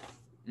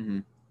 Mm-hmm.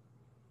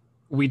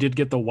 We did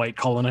get the white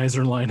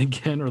colonizer line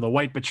again, or the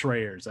white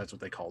betrayers. That's what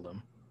they called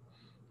them.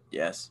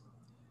 Yes.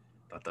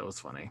 Thought that was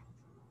funny.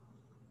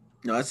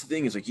 No, that's the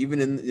thing is like even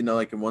in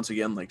like and once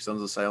again like Sons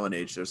of the Silent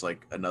Age, there's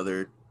like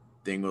another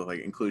thing with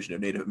like inclusion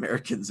of Native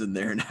Americans in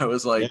there, and I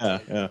was like,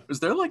 was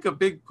there like a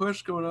big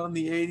push going on in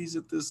the 80s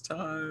at this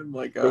time?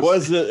 Like it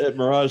was at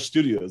Mirage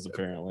Studios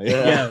apparently.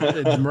 Yeah,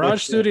 the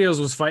Mirage Studios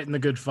was fighting the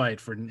good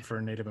fight for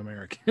Native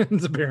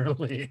Americans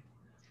apparently.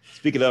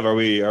 Speaking of, are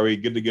we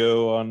good to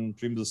go on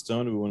Dreams of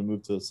Stone? Do we want to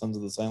move to Sons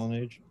of the Silent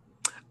Age?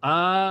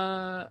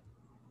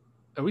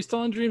 Are we still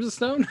on Dreams of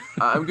Stone?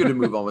 I'm going to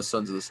move on with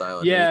Sons of the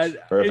Silent Age.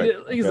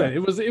 Perfect. Like I said,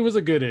 it was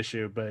a good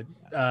issue, but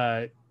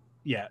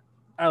yeah,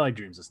 I like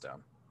Dreams of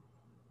Stone.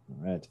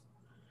 All right,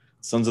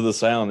 Sons of the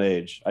Silent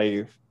Age.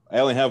 I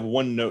only have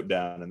one note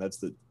down, and that's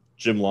that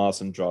Jim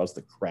Lawson draws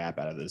the crap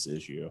out of this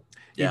issue.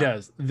 He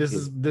does. This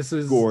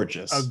is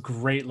gorgeous. A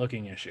great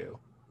looking issue,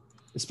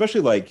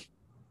 especially like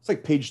it's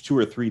like page 2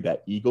 or 3,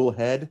 that eagle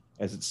head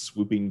as it's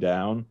swooping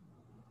down,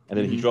 and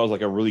then he draws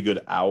like a really good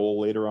owl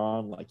later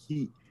on. Like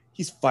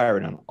he's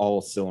firing on all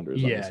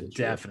cylinders. Yeah,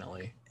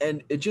 definitely.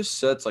 And it just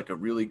sets like a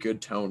really good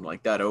tone,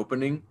 like that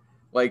opening.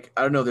 Like,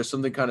 I don't know, there's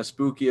something kind of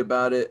spooky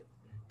about it,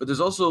 but there's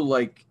also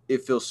like,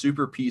 it feels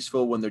super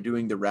peaceful when they're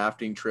doing the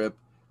rafting trip.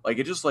 Like,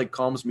 it just like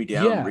calms me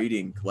down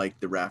reading like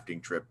the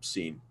rafting trip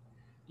scene.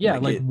 Yeah,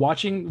 like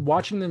watching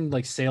them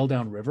like sail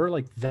down river,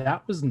 like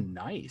that was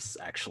nice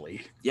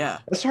actually. Yeah.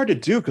 That's hard to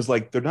do because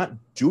like they're not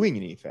doing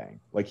anything.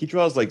 Like he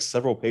draws like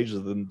several pages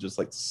of them just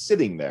like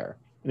sitting there,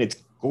 and it's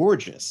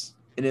gorgeous.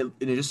 And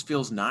it just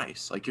feels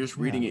nice. Like you're just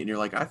reading it and you're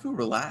like, I feel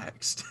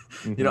relaxed.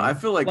 You know, I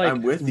feel like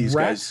I'm with these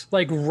guys.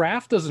 Like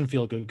Raph doesn't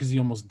feel good because he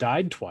almost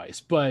died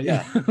twice, but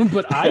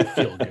but I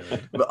feel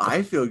good. But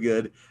I feel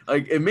good.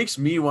 Like it makes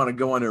me want to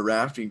go on a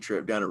rafting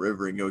trip down a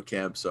river and go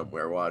camp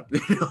somewhere. What?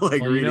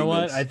 Like well, you know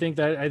what? I think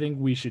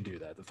we should do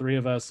that. The three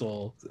of us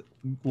we'll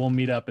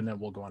meet up and then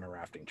we'll go on a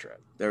rafting trip.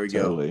 There we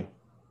go. Totally.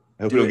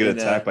 I hope we don't get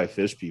attacked by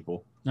fish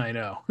people. I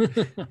know.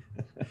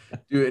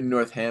 Do it in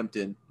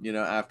Northampton, you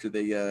know, after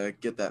they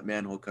get that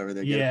manhole cover,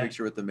 they get a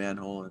picture with the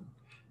manhole, and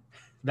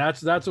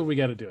that's what we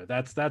got to do.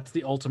 That's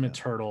the ultimate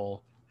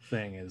turtle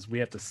thing is we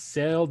have to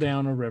sail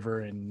down a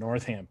river in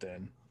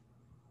Northampton,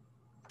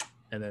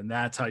 and then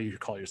that's how you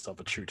call yourself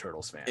a true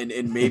Turtles fan.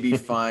 And maybe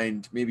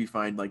find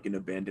like an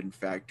abandoned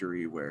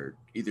factory where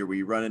either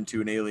we run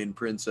into an alien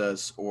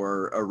princess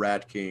or a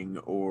rat king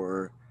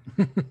or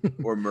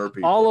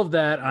merpeople. All of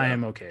that I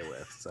am okay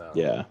with. So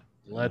yeah,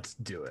 let's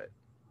do it.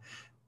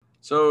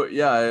 So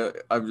yeah,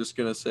 I'm just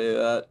gonna say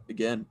that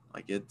again.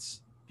 Like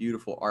it's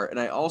beautiful art, and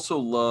I also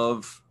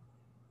love.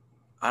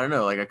 I don't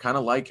know, like I kind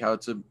of like how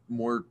it's a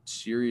more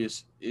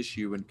serious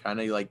issue and kind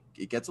of like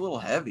it gets a little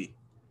heavy.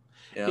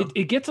 You know?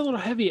 It gets a little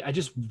heavy. I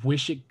just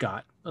wish it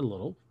got a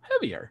little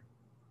heavier.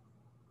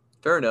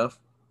 Fair enough.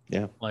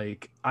 Yeah.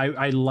 Like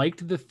I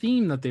liked the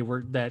theme that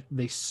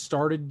they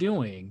started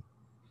doing,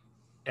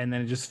 and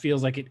then it just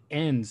feels like it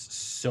ends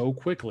so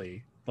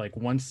quickly. Like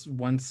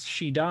once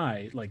she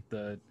died, like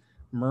the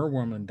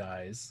merwoman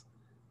dies,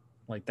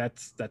 like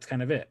that's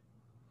kind of it.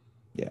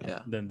 Yeah.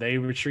 Then they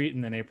retreat,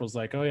 and then April's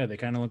like, oh yeah, they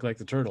kind of look like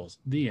the Turtles.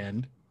 The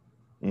end.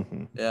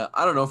 Mm-hmm. Yeah,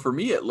 I don't know. For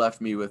me, it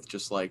left me with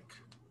just like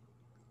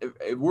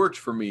it worked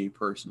for me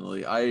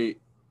personally.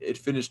 It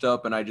finished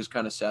up, and I just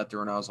kind of sat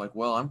there, and I was like,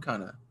 well, I'm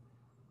kind of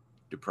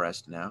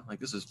depressed now. Like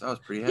that was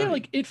pretty heavy. Yeah,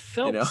 like it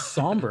felt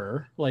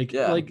somber. Like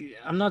like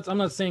I'm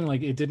not saying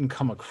like it didn't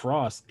come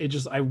across. It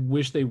just I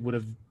wish they would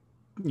have,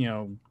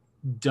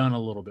 done a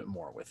little bit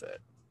more with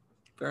it.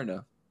 Fair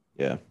enough.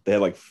 Yeah, they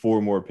had like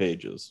 4 more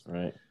pages,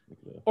 right?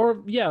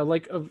 Or yeah,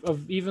 like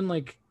of even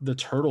like the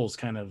turtles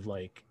kind of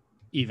like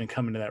even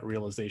coming to that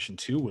realization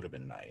too would have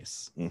been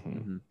nice.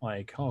 Mm-hmm.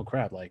 Like, oh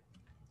crap, like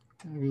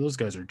those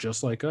guys are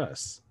just like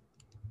us,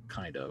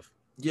 kind of.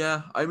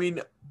 Yeah, I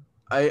mean,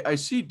 I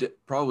see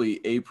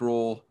probably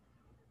April,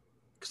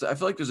 because I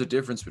feel like there's a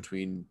difference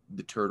between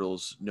the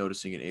turtles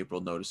noticing and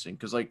April noticing,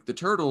 because like the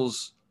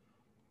turtles,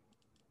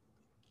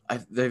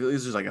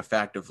 this is like a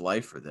fact of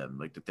life for them,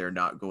 like that they're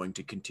not going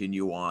to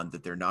continue on,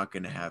 that they're not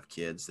going to have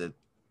kids, that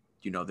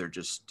they're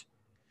just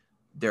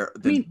I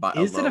mean,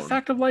 is it a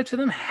fact of life to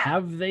them?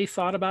 Have they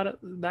thought about it,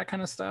 that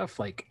kind of stuff?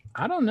 Like,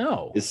 I don't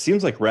know. It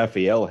seems like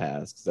Raphael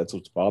has, because that's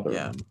what's bothering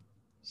him.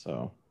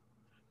 So,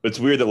 but it's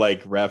weird that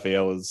like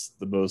Raphael is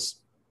the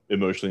most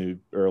emotionally,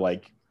 or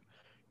like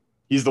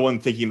he's the one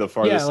thinking the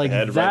farthest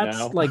ahead right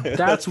now. Like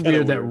that's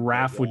weird that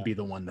Raph would be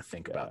the one to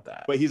think about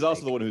that. But he's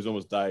also the one who's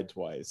almost died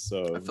twice.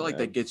 So I feel like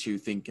that gets you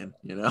thinking,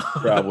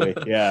 Probably.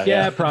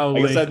 Yeah.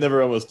 Probably. I guess I've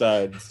never almost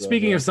died. So,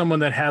 Speaking of someone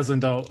that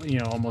hasn't,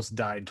 almost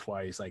died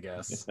twice, I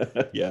guess.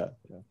 yeah.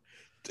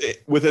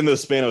 Within the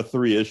span of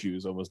 3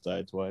 issues, almost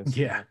died twice.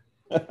 Yeah.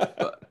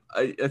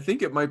 I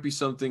think it might be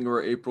something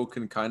where April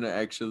can kind of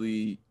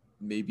actually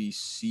maybe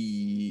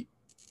see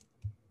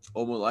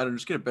almost, I don't know,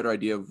 just get a better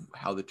idea of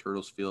how the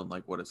turtles feel and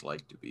like what it's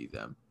like to be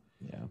them.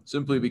 Yeah.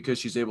 Simply because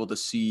she's able to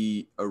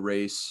see a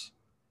race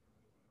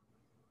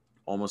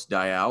almost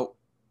die out.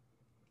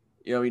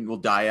 Will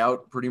die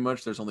out pretty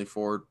much. There's only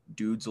 4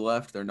 dudes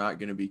left. They're not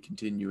going to be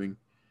continuing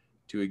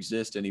to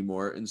exist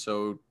anymore. And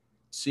so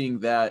seeing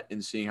that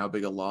and seeing how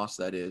big a loss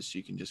that is,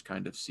 she can just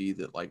kind of see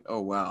that like,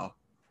 oh, wow.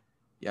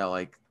 Yeah,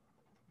 like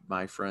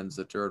my friends,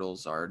 the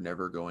turtles, are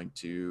never going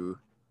to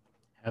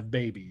have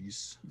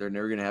babies. They're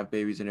never going to have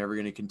babies. They're never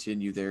going to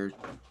continue. They're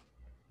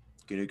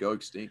going to go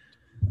extinct.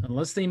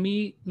 Unless they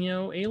meet,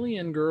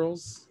 alien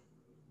girls.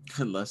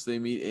 Unless they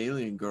meet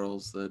alien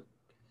girls that,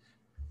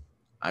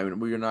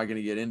 we're not going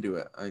to get into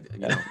it.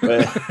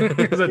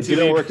 It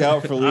didn't work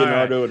out for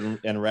Leonardo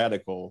and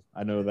Radical.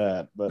 I know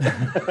that. But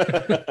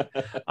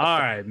all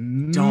right,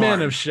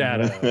 Men of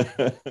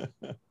Shadow.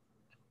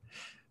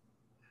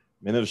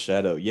 Men of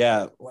Shadow.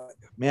 Yeah,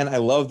 man, I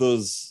love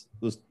those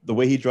the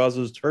way he draws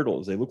those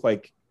turtles. They look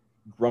like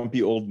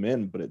grumpy old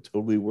men, but it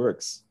totally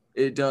works.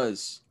 It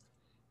does.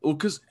 Well,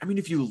 because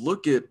if you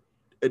look at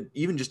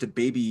even just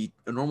a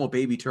normal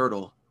baby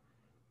turtle,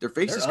 their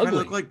faces kind of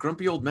look like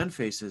grumpy old men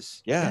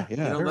faces. Yeah.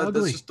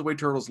 That's just the way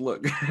turtles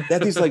look. They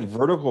have these like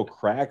vertical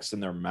cracks in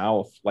their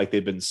mouth, like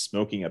they've been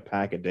smoking a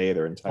pack a day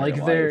their entire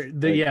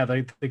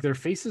life. Their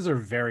faces are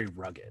very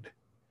rugged.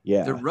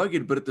 Yeah, they're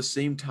rugged, but at the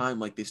same time,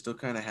 like they still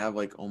kind of have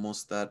like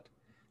almost that,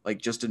 like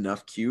just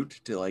enough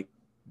cute to like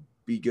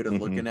be good at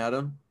looking at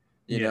them.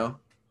 You know,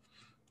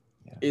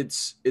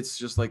 it's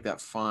just like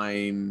that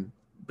fine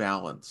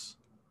balance.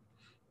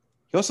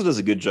 He also does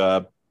a good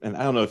job, and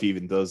I don't know if he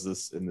even does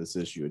this in this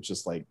issue. It's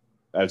just like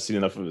I've seen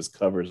enough of his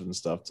covers and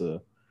stuff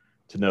to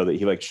know that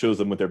he like shows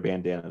them with their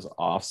bandanas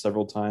off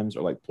several times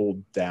or like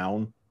pulled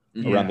down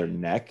around their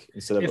neck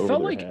instead of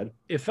over their head.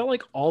 It felt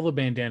like all the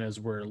bandanas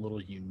were a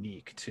little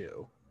unique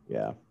too.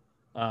 Yeah.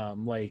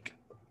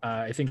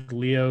 I think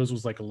Leo's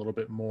was like a little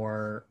bit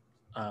more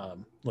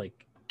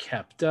like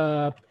kept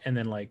up, and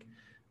then like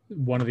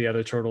one of the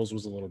other turtles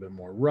was a little bit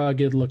more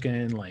rugged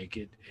looking, like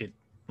it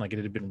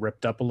had been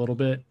ripped up a little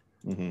bit.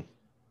 Mm-hmm.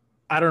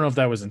 I don't know if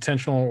that was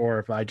intentional or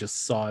if I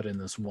just saw it in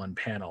this one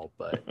panel,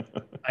 but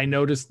I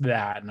noticed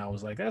that and I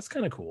was like, that's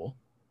kind of cool.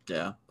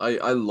 Yeah,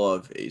 I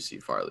love AC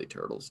Farley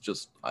turtles.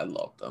 I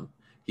love them.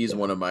 He has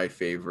one of my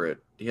favorite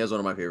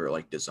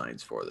like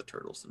designs for the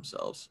turtles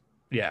themselves.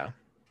 Yeah,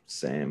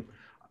 same.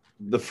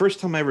 The first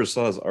time I ever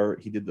saw his art,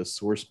 he did the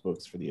source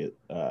books for the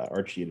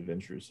Archie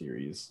Adventure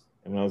series.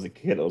 And when I was a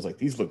kid, I was like,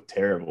 these look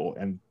terrible.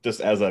 And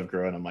just as I've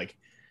grown, I'm like,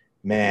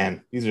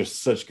 man, these are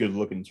such good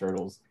looking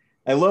turtles.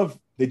 I love,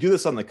 they do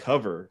this on the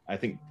cover. I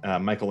think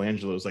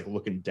Michelangelo is like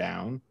looking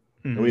down.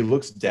 Mm-hmm. And when he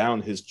looks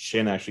down, his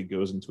chin actually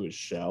goes into his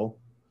shell.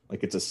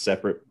 Like it's a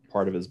separate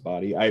part of his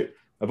body.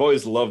 I've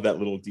always loved that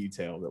little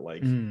detail that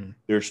like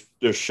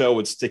their shell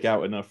would stick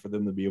out enough for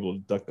them to be able to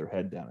duck their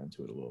head down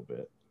into it a little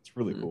bit. It's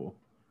really cool.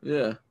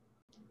 Yeah.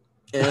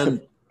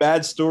 And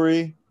bad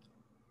story,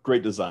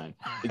 great design.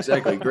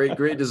 Exactly.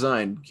 Great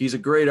design. He's a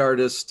great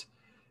artist,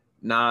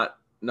 not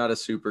a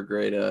super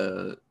great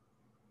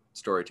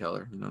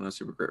storyteller, not a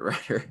super great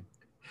writer.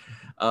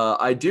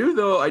 I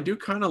do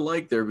kind of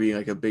like there being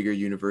like a bigger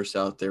universe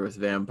out there with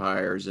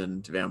vampires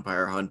and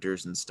vampire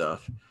hunters and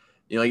stuff.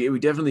 We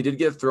definitely did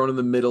get thrown in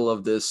the middle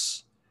of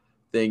this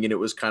thing, and it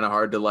was kind of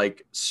hard to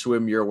like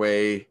swim your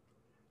way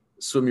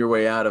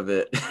out of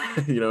it,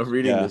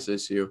 reading this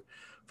issue.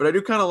 But I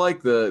do kind of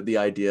like the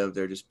idea of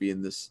there just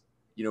being this,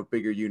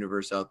 bigger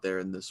universe out there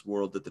in this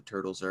world that the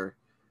turtles are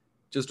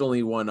just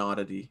only one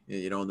oddity,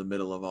 in the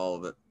middle of all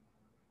of it.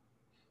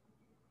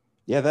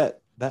 Yeah,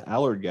 that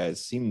Allard guy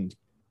seemed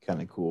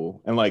kind of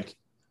cool. And like,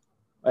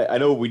 I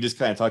know we just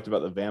kind of talked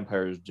about the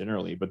vampires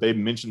generally, but they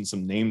mentioned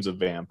some names of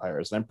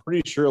vampires. And I'm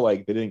pretty sure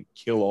like they didn't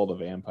kill all the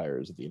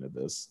vampires at the end of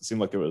this. It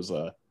seemed like there was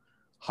a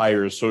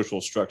higher social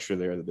structure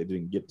there that they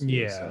didn't get to.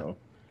 Yeah. So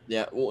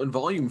Yeah, well, in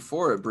Volume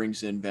 4, it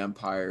brings in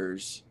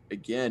vampires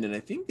again, and I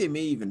think they may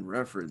even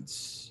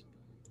reference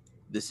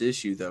this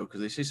issue, though,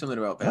 because they say something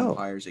about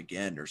vampires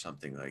again or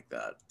something like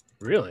that.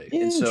 Really?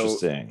 And so,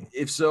 Interesting.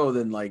 if so,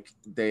 then, like,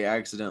 they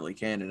accidentally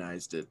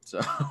canonized it,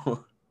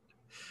 so...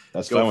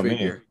 That's Go fine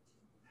figure.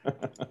 with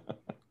me.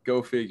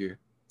 Go figure.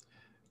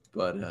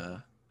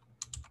 But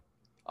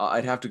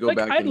I'd have to go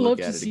back I'd and love look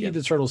to at it see again.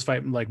 the turtles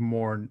fight like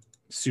more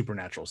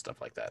supernatural stuff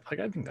like that. Like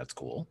I think that's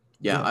cool.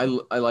 Yeah,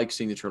 I like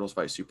seeing the turtles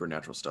fight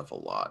supernatural stuff a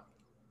lot.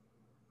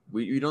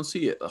 We don't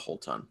see it a whole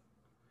ton.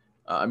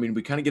 I mean,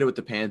 we kind of get it with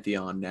the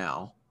Pantheon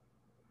now,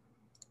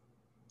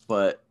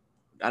 but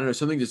I don't know,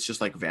 something that's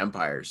just like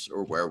vampires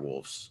or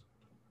werewolves.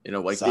 You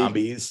know, like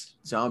zombies.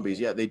 Zombies,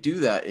 yeah, they do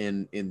that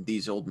in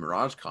these old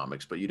Mirage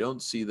comics, but you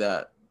don't see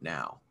that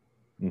now.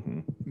 Mm-hmm.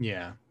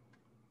 Yeah.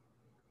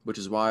 Which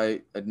is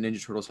why a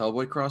Ninja Turtles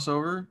Hellboy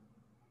crossover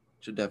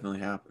should definitely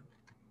happen.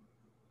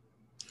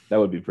 That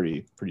would be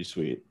pretty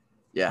sweet.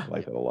 Yeah, I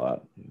like that a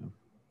lot. Yeah.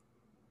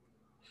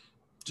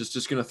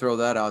 Just gonna throw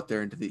that out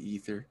there into the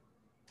ether.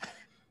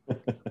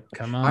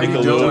 Come on,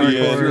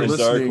 Nickelodeon, and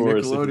Dark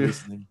Horse, if you're Nickelodeon.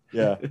 listening.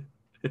 Yeah.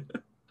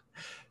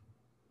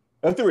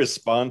 I have to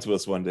respond to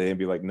us one day and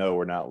be like, "No,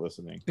 we're not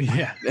listening."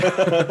 Yeah.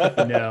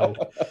 No.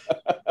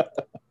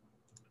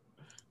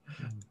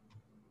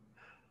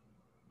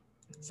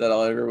 Is that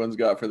all everyone's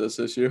got for this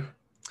issue?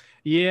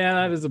 Yeah,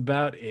 that is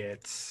about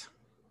it.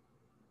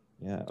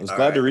 Yeah, I was All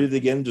glad right. to read it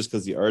again just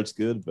because the art's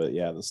good, but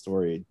yeah, the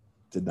story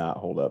did not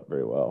hold up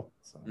very well.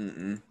 So.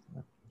 Mm-mm.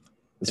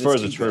 As And far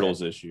it's as the too bad.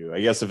 Turtles issue,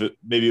 I guess if it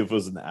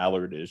was an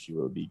Allard issue,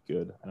 it would be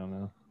good. I don't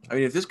know. I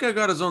mean, if this guy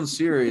got his own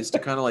series to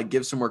kind of like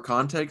give some more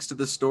context to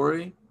the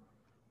story,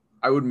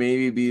 I would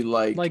maybe be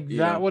like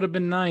That would have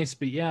been nice,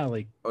 but yeah,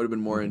 like I would have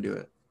been more into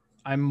it.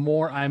 I'm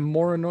more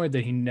annoyed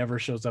that he never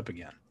shows up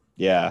again.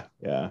 Yeah.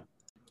 All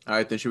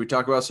right, then should we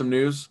talk about some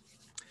news?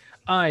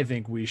 I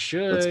think we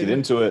should. Let's get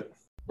into it.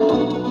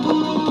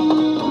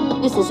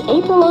 This is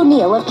April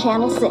O'Neil of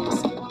Channel 6.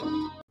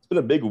 It's been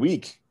a big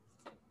week.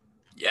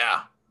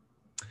 Yeah.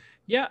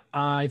 Yeah,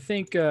 I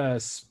think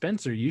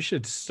Spencer, you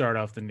should start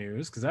off the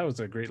news because that was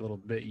a great little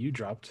bit you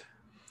dropped.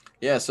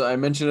 Yeah, so I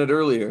mentioned it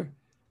earlier.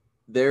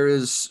 There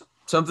is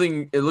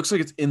something, it looks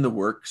like it's in the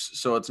works,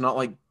 so it's not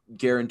like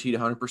guaranteed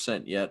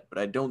 100% yet, but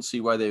I don't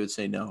see why they would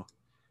say no.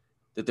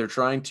 That they're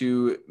trying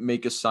to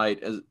make a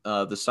site, as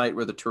the site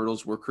where the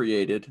Turtles were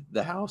created,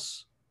 the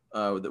house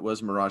that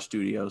was Mirage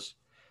Studios.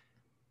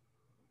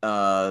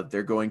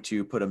 They're going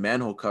to put a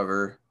manhole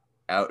cover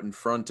out in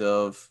front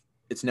of,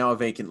 it's now a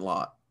vacant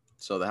lot.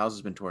 So the house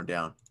has been torn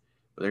down,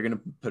 but they're going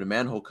to put a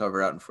manhole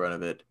cover out in front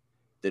of it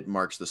that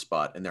marks the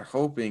spot. And they're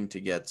hoping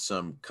to get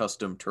some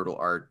custom turtle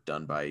art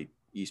done by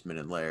Eastman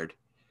and Laird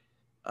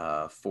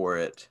for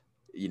it.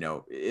 You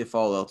know, if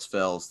all else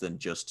fails, then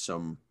just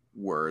some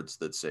words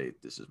that say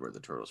this is where the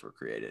Turtles were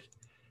created.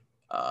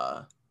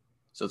 So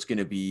it's going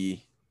to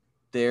be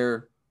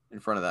there in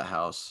front of that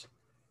house.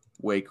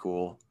 Way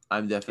cool.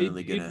 I'm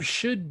definitely going to. It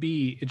should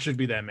be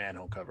that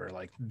manhole cover.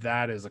 Like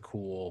that is a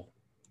cool.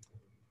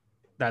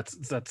 That's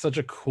such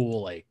a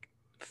cool like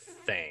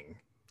thing.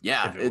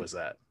 Yeah, if it was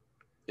that.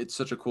 It's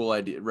such a cool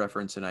idea,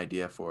 reference and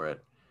idea for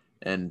it,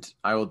 and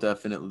I will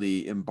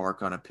definitely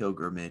embark on a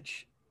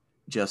pilgrimage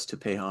just to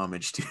pay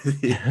homage to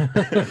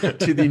the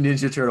to the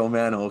Ninja Turtle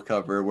manhole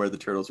cover where the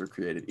Turtles were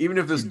created. Even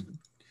if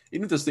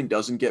this thing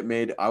doesn't get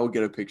made, I will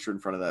get a picture in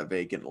front of that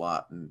vacant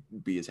lot and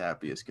be as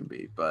happy as can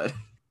be. But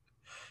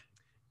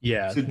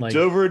yeah, To like,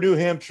 Dover, New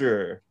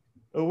Hampshire,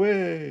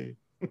 away.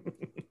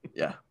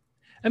 yeah,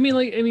 I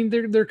mean,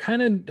 they're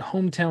kind of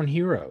hometown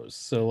heroes.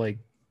 So like,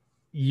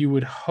 you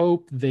would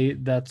hope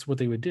that's what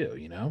they would do,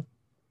 you know?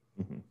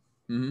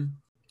 mm-hmm.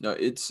 No,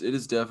 it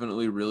is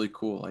definitely really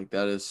cool. Like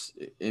that is,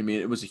 I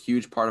mean, it was a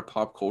huge part of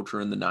pop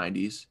culture in the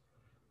 90s.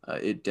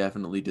 It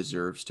definitely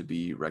deserves to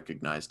be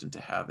recognized and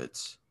to have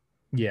its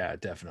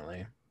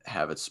Definitely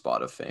have its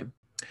spot of fame.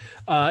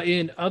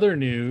 In other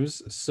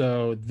news,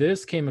 so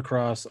this came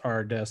across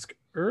our desk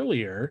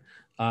earlier.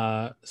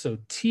 So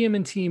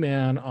TMNT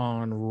Man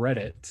on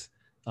Reddit,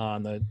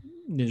 on the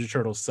Ninja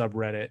Turtles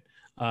subreddit,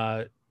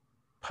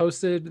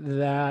 posted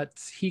that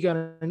he got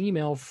an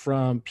email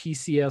from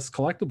PCS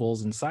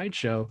Collectibles and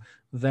Sideshow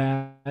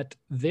that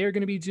they're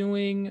going to be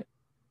doing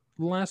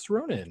Last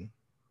Ronin.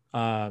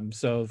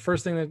 So the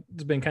first thing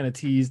that's been kind of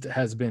teased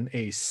has been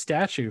a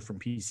statue from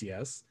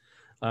PCS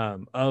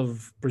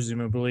of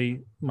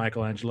presumably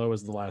Michelangelo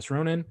as the Last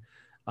Ronin.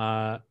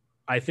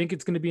 I think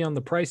it's going to be on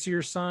the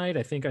pricier side.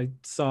 I think I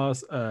saw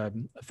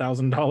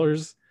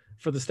 $1,000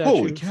 for the statue.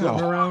 Holy cow.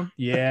 floating around.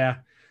 Yeah.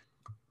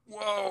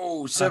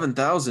 Whoa,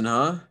 7,000,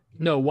 huh?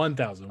 No,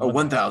 1,000. Oh,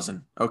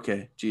 1,000.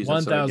 Okay. Jeez,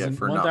 that's what I get 1,000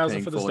 for not 1,000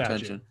 paying for the full statue.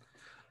 attention.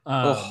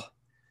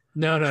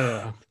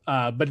 No.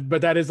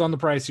 But that is on the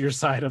pricier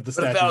side of the But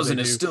statues. 1,000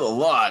 they is do. still a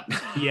lot.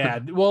 Yeah.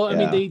 Well, I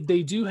Yeah. mean,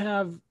 they do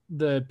have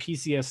the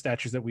PCS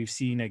statues that we've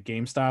seen at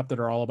GameStop that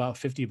are all about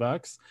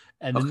 $50,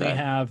 and then they Okay.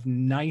 have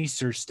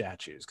nicer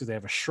statues because they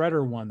have a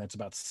Shredder one that's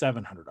about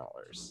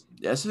 $700.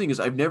 That's the thing is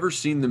I've never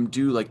seen them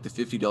do like the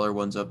 $50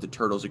 ones of the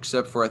Turtles,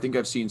 except for I think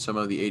I've seen some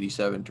of the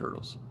 87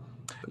 Turtles.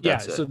 But Yeah,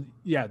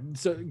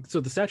 that's it.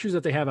 so the statues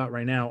that they have out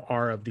right now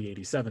are of the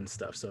 87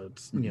 stuff. So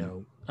it's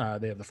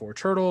they have the 4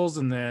 turtles,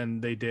 and then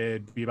they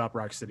did Bebop,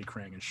 Rocksteady,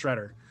 Krang, and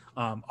Shredder.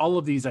 All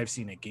of these I've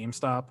seen at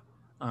GameStop.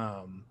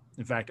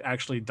 In fact,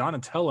 actually,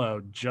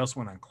 Donatello just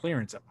went on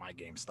clearance at my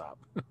GameStop.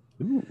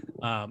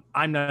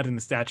 I'm not in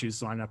the statues,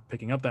 so I'm not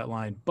picking up that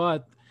line.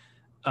 But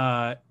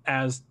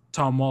as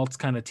Tom Waltz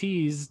kind of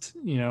teased,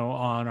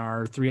 on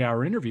our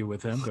 3-hour interview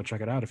with him, go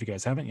check it out if you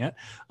guys haven't yet,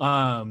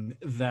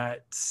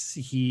 that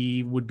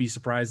he would be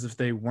surprised if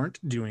they weren't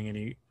doing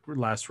any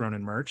Last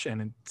Ronin merch,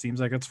 and it seems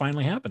like it's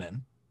finally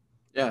happening.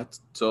 Yeah,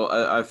 so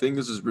I think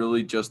this is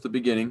really just the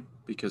beginning,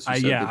 because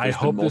he said that I there's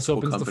hope been this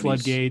opens multiple the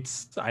companies.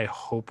 floodgates. I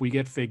hope we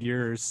get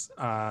figures,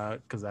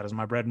 because that is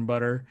my bread and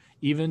butter.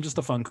 Even just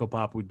a Funko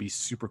Pop would be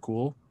super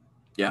cool.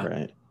 Yeah,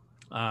 Right.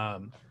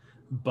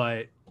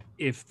 But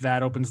if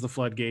that opens the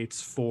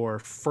floodgates for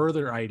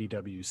further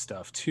IDW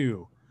stuff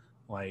too,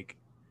 like,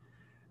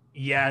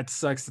 yeah, it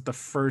sucks that the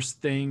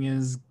first thing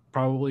is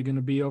probably going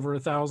to be over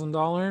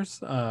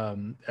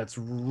 $1,000. It's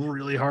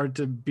really hard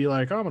to be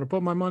like, oh, I'm going to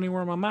put my money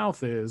where my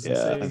mouth is.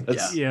 And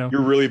say,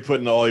 You're really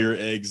putting all your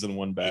eggs in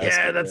one basket.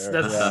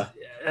 Yeah,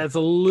 that's a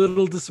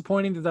little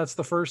disappointing that that's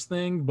the first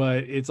thing,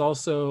 but it's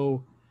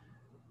also,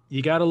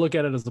 you got to look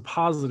at it as a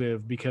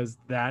positive, because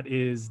that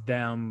is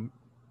them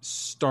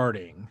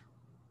starting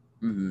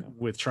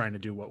with trying to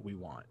do what we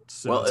want.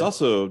 So well, it's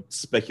also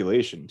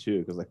speculation too,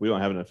 because like we don't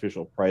have an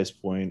official price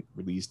point,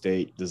 release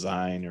date,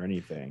 design, or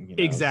anything.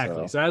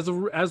 Exactly. So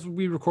as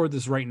we record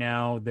this right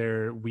now,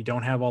 we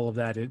don't have all of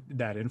that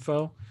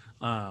info.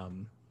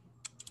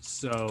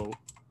 So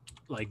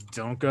like,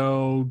 don't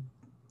go,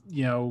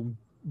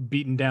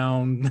 beating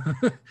down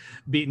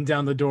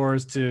the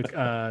doors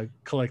to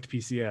collect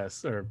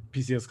PCS or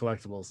PCS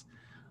collectibles.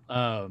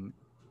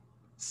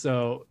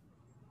 So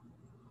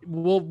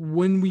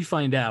when we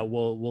find out,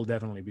 we'll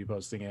definitely be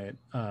posting it,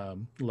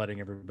 letting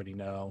everybody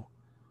know,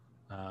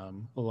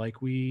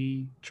 like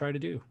we try to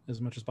do as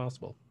much as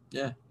possible.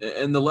 Yeah,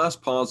 and the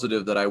last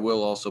positive that I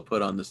will also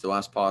put on this, the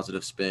last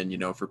positive spin,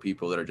 for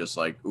people that are just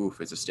like,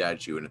 oof, it's a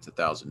statue and it's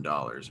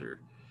 $1,000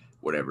 or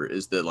whatever,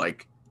 is that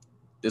like,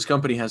 this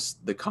company has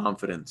the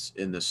confidence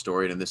in this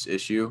story and in this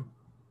issue,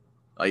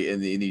 like in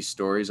these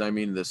stories. I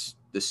mean, this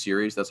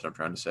series. That's what I'm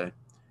trying to say.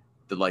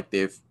 That like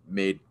they've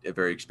made a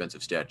very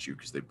expensive statue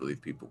because they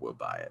believe people will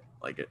buy it.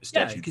 Like a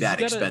statue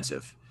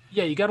expensive.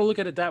 Yeah, you got to look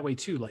at it that way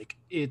too. Like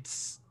it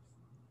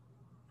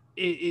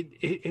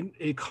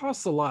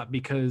costs a lot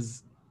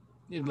because,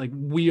 like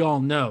we all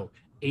know,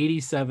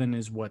 87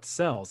 is what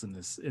sells in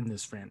this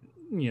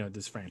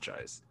this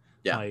franchise.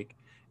 Yeah. Like,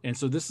 and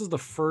so this is the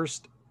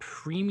first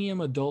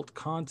premium adult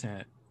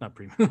content, not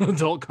premium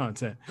adult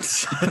content,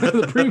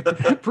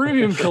 the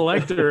premium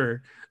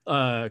collector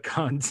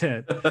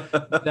content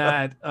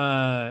that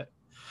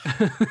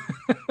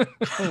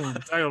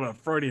talking about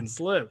Freudian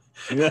slip.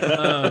 This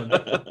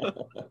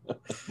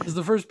is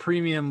the first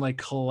premium like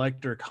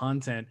collector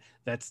content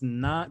that's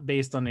not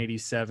based on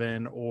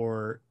 87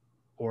 or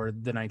the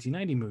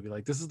 1990 movie.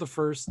 Like this is the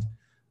first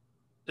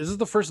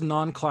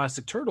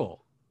non-classic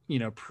turtle,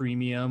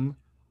 premium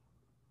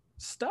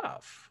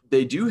stuff.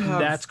 They do have,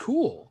 that's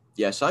cool.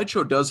 Yeah,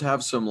 Sideshow does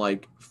have some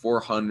like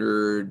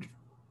 400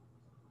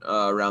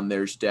 around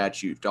their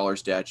dollar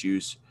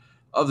statues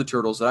of the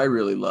turtles that I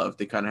really love.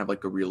 They kind of have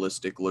like a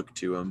realistic look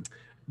to them.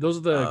 Those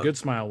are the Good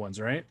Smile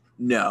ones, right?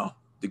 No,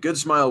 the Good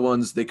Smile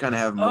ones, they kind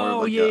of have more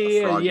of like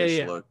a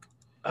froggish look.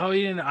 Oh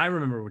yeah, I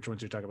remember which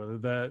ones you're talking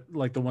about.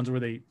 The ones where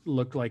they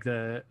look like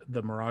the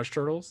Mirage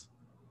Turtles.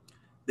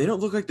 They don't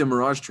look like the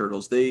Mirage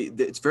Turtles.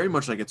 It's very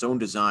much like its own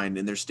design,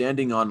 and they're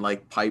standing on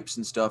like pipes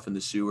and stuff in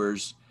the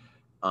sewers.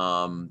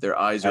 Their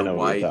eyes are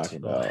white.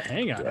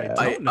 Hang on, Yeah.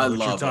 I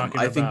love them.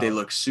 I think they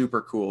look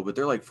super cool, but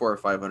they're like $400 or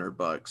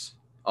 $500.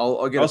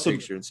 I'll get a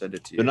picture and send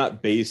it to you. They're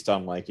not based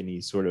on like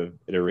any sort of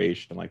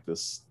iteration like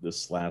this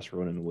Last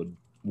Ronin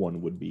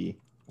would be.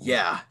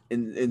 Yeah,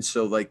 and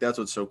so like that's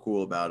what's so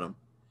cool about them.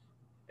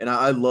 And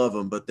I love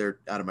them, but they're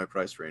out of my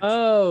price range.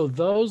 Oh,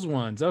 those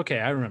ones. Okay,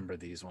 I remember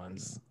these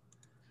ones.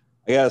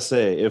 I gotta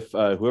say, if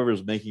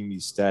whoever's making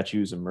these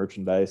statues and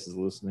merchandise is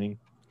listening,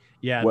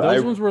 yeah,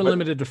 those ones were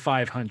limited to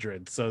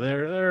 500, so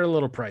they're a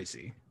little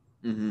pricey.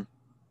 Mm-hmm.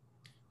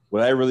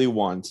 What I really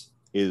want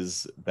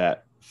is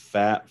that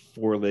fat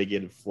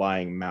 4-legged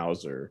flying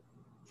Mauser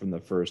from the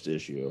first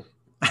issue.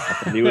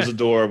 He was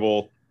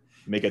adorable.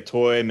 Make a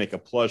toy, make a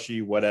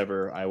plushie,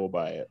 whatever. I will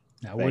buy it.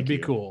 That would be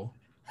cool.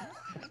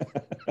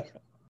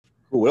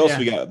 What else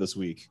we got this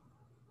week?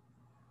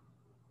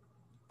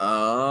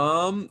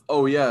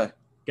 Oh yeah.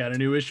 Got a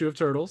new issue of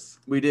Turtles.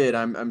 We did.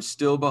 I'm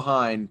still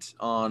behind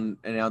on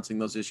announcing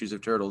those issues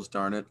of Turtles.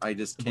 Darn it! I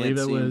just can't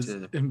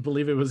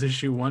believe it was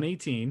issue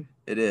 118.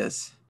 It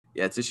is.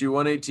 Yeah, it's issue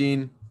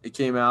 118. It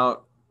came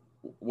out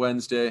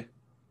Wednesday,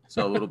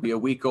 so it'll be a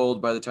week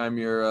old by the time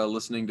you're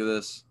listening to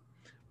this.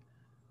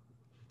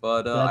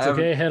 But that's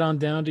okay. Head on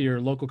down to your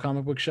local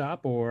comic book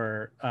shop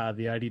or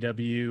the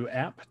IDW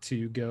app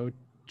to go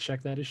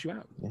check that issue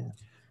out. Yeah.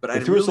 But they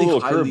threw us a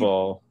little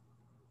curveball.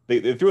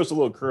 They threw us a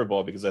little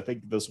curveball because I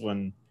think this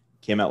one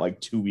came out like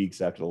 2 weeks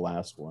after the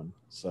last one.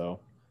 So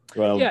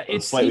well, Yeah, a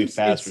it slightly seems-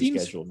 faster it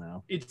seems- schedule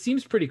now. It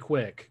seems pretty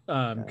quick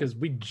because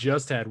we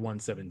just had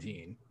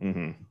 117.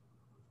 Mm-hmm.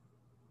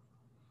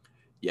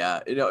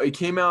 Yeah, it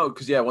came out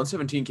because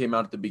 117 came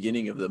out at the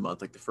beginning of the month,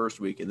 like the first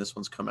week, and this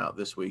one's come out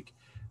this week,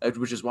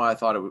 which is why I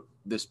thought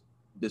this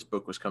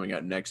book was coming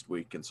out next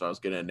week, and so I was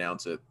going to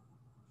announce it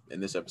in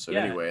this episode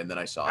Yeah. anyway, and then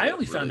I saw. I that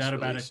only found out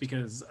about it released.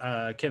 because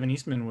Kevin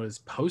Eastman was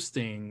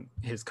posting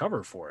his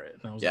cover for it,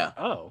 and I was like,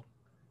 oh,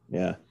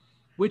 Yeah.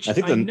 which I I,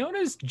 think the-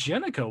 noticed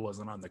Jenica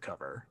wasn't on the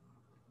cover.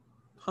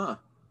 Huh?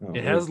 Oh,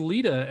 It has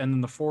Lita and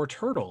then the 4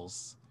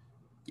 turtles.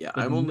 Yeah,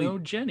 But I'm no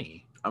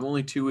Jenny.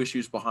 only 2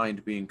 issues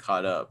behind being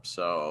caught up,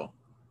 so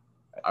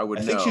I would.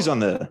 I think know.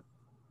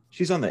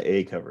 she's on the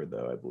A cover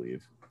though, I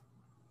believe.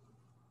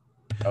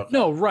 Okay.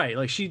 No, right.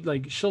 Like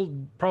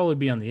she'll probably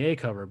be on the A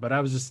cover, but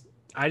I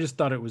just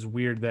thought it was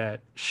weird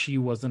that she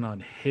wasn't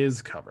on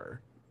his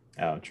cover.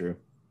 Oh, true.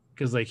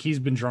 Because like he's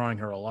been drawing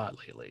her a lot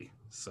lately.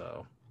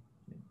 So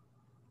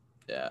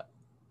Yeah.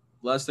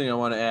 Last thing I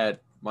want to add,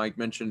 Mike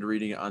mentioned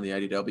reading it on the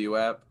IDW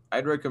app.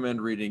 I'd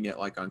recommend reading it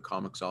like on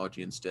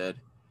Comixology instead.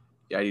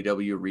 The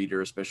IDW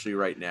reader, especially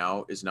right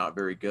now, is not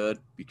very good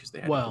because they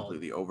had to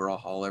completely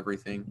overhaul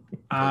everything.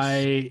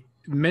 I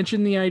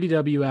mentioned the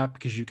IDW app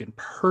because you can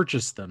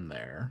purchase them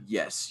there.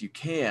 Yes, you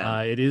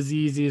can. It is the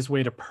easiest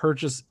way to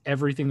purchase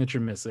everything that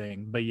you're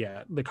missing. But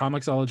yeah, the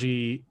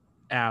Comixology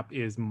app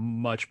is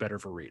much better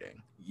for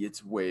reading.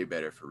 It's way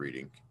better for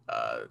reading.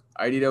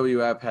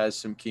 IDW app has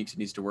some kinks it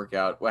needs to work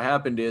out. What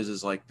happened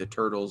is like the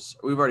Turtles,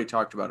 we've already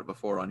talked about it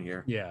before on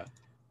here. Yeah.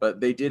 But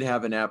they did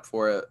have an app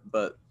for it,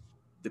 but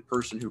the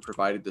person who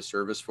provided the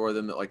service for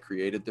them that like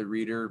created the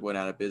reader went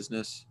out of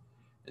business.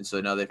 And so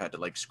now they've had to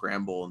like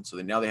scramble. And so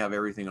now they have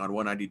everything on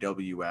one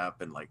IDW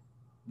app. And like,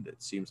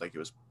 it seems like it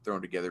was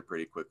thrown together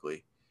pretty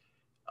quickly.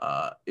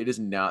 It is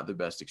not the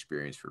best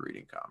experience for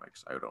reading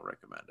comics. I don't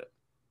recommend it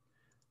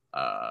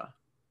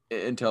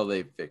until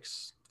they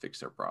fix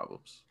their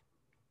problems.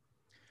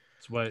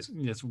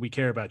 Yes, we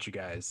care about you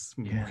guys.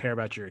 We Yeah. care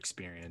about your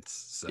experience.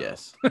 So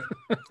Yes.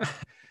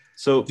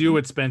 So do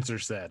what Spencer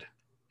said.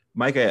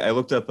 Mike, I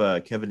looked up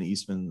Kevin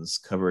Eastman's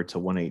cover to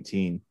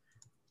 118.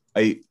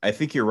 I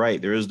think you're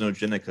right. There is no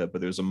Jenica,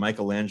 but there's a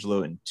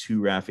Michelangelo and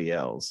 2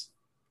 Raphaels.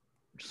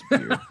 Which is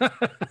weird.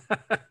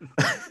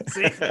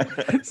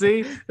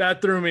 See,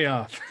 that threw me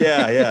off.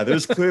 yeah.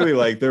 There's clearly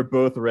like they're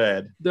both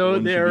red. Though One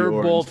should be they're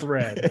orange. both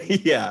red.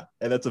 Yeah,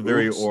 and that's a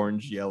very Oops.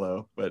 orange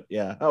yellow. But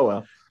yeah, oh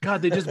well.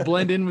 God, they just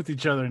blend in with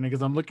each other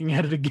because I'm looking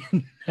at it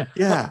again now.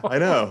 Yeah, I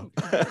know.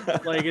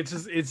 Like it's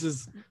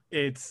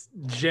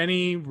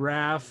Jenny,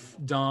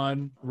 Raph,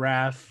 Dawn,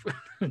 Raph.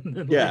 and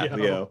then Yeah,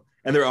 Leo.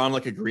 And they're on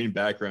like a green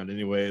background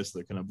anyway, so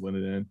they're kind of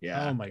blended in.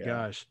 Yeah. Oh my yeah.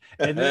 gosh.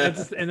 And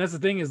that's the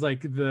thing is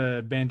like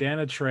the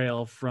bandana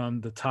trail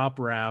from the top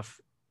Raph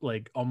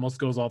like almost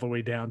goes all the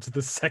way down to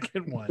the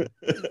second one.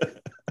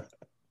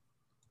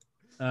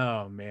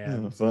 Oh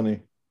man. Yeah,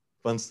 funny.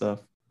 Fun stuff.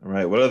 All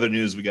right. What other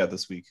news we got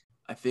this week?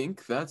 I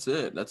think that's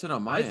it. That's it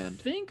on my I end.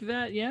 think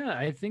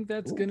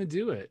that's gonna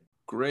do it.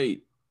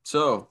 Great.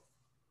 So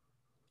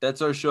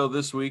that's our show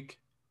this week.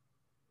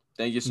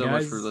 Thank you so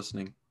much for Guys,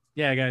 listening.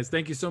 Yeah, guys,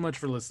 thank you so much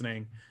for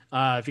listening.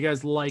 If you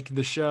guys like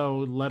the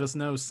show, let us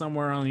know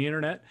somewhere on the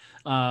internet.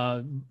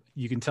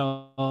 You can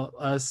tell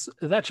us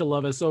that you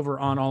love us over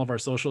on all of our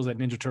socials at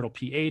Ninja Turtle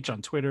PH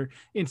on Twitter,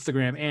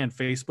 Instagram, and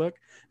Facebook.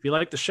 If you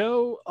like the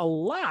show a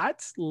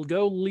lot,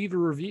 go leave a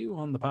review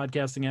on the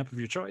podcasting app of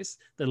your choice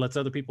that lets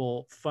other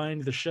people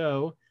find the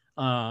show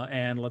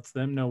and lets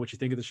them know what you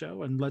think of the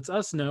show and lets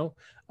us know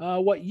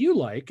what you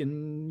like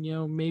and,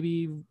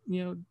 maybe,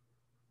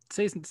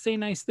 say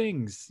nice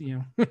things,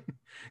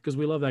 because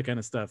we love that kind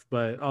of stuff,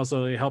 but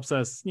also it helps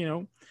us,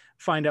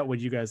 find out what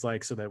you guys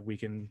like so that we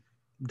can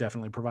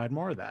definitely provide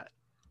more of that.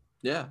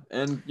 Yeah.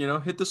 And,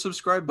 hit the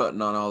subscribe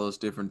button on all those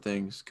different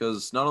things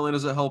because not only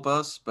does it help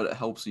us, but it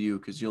helps you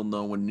because you'll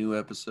know when new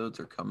episodes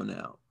are coming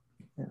out.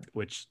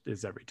 Which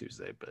is every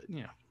Tuesday, but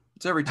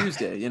It's every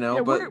Tuesday,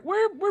 yeah, but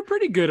we're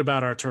pretty good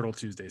about our Turtle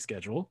Tuesday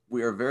schedule.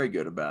 we are very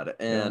good about it.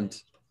 And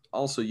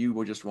also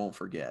you just won't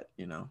forget,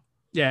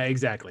 Yeah,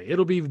 exactly.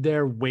 It'll be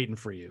there waiting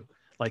for you.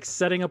 Like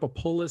setting up a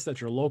pull list at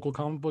your local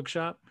comic book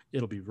shop,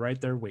 it'll be right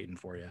there waiting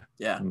for you.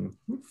 Yeah.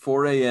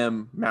 4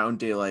 a.m. Mountain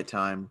Daylight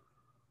Time.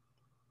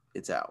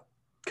 It's out.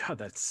 God,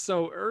 that's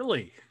so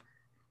early.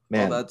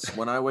 Man, Well, that's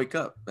when I wake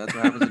up. That's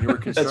what happens in your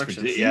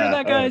construction. ridiculous. You hear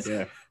that, guys?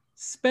 yeah.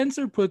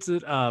 Spencer puts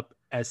it up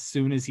as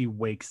soon as he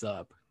wakes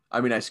up.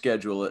 I mean, I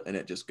schedule it and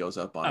it just goes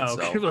up on Oh,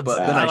 itself. okay. But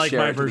I then I like share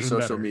my it to the version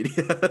social better.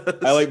 media.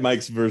 I like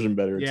Mike's version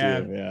better Yeah.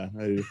 too. Yeah.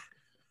 I do.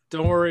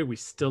 Don't worry, we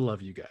still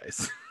love you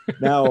guys.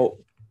 Now,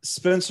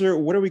 Spencer,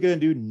 what are we going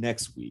to do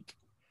next week?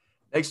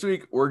 Next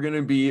week, we're going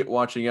to be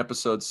watching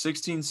episodes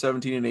 16,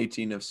 17, and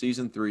 18 of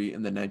season 3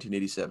 in the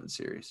 1987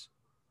 series.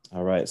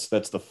 All right. So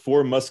that's the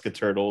 4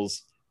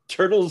 Musketurtles,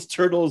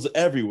 Turtles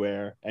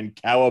everywhere, and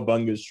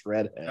Cowabunga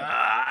Shredhead.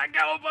 I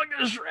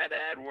Cowabunga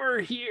Shredhead, we're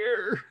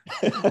here.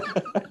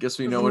 I guess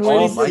we know Been what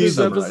waiting all for this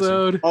season,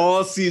 episode.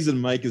 All season,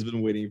 Mike has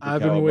been waiting for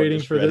I've been Cowabunga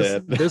waiting for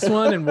Shredhead. this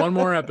one and one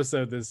more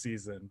episode this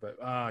season. But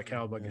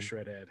Cowabunga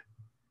Shredhead.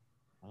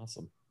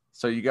 Awesome.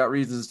 So you got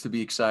reasons to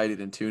be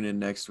excited and tune in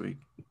next week.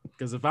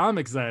 Because if I'm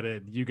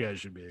excited, you guys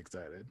should be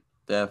excited.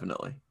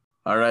 Definitely.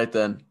 All right,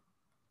 then.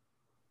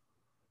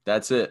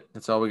 That's it.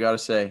 That's all we got to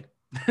say.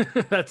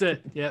 That's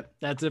it. Yep,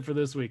 that's it for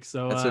this week.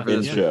 So That's it for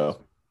this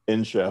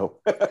In show.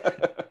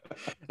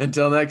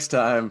 Until next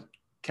time,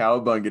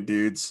 Cowabunga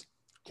dudes.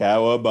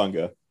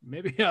 Cowabunga.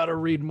 Maybe I ought to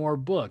read more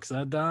books,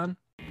 huh, Don?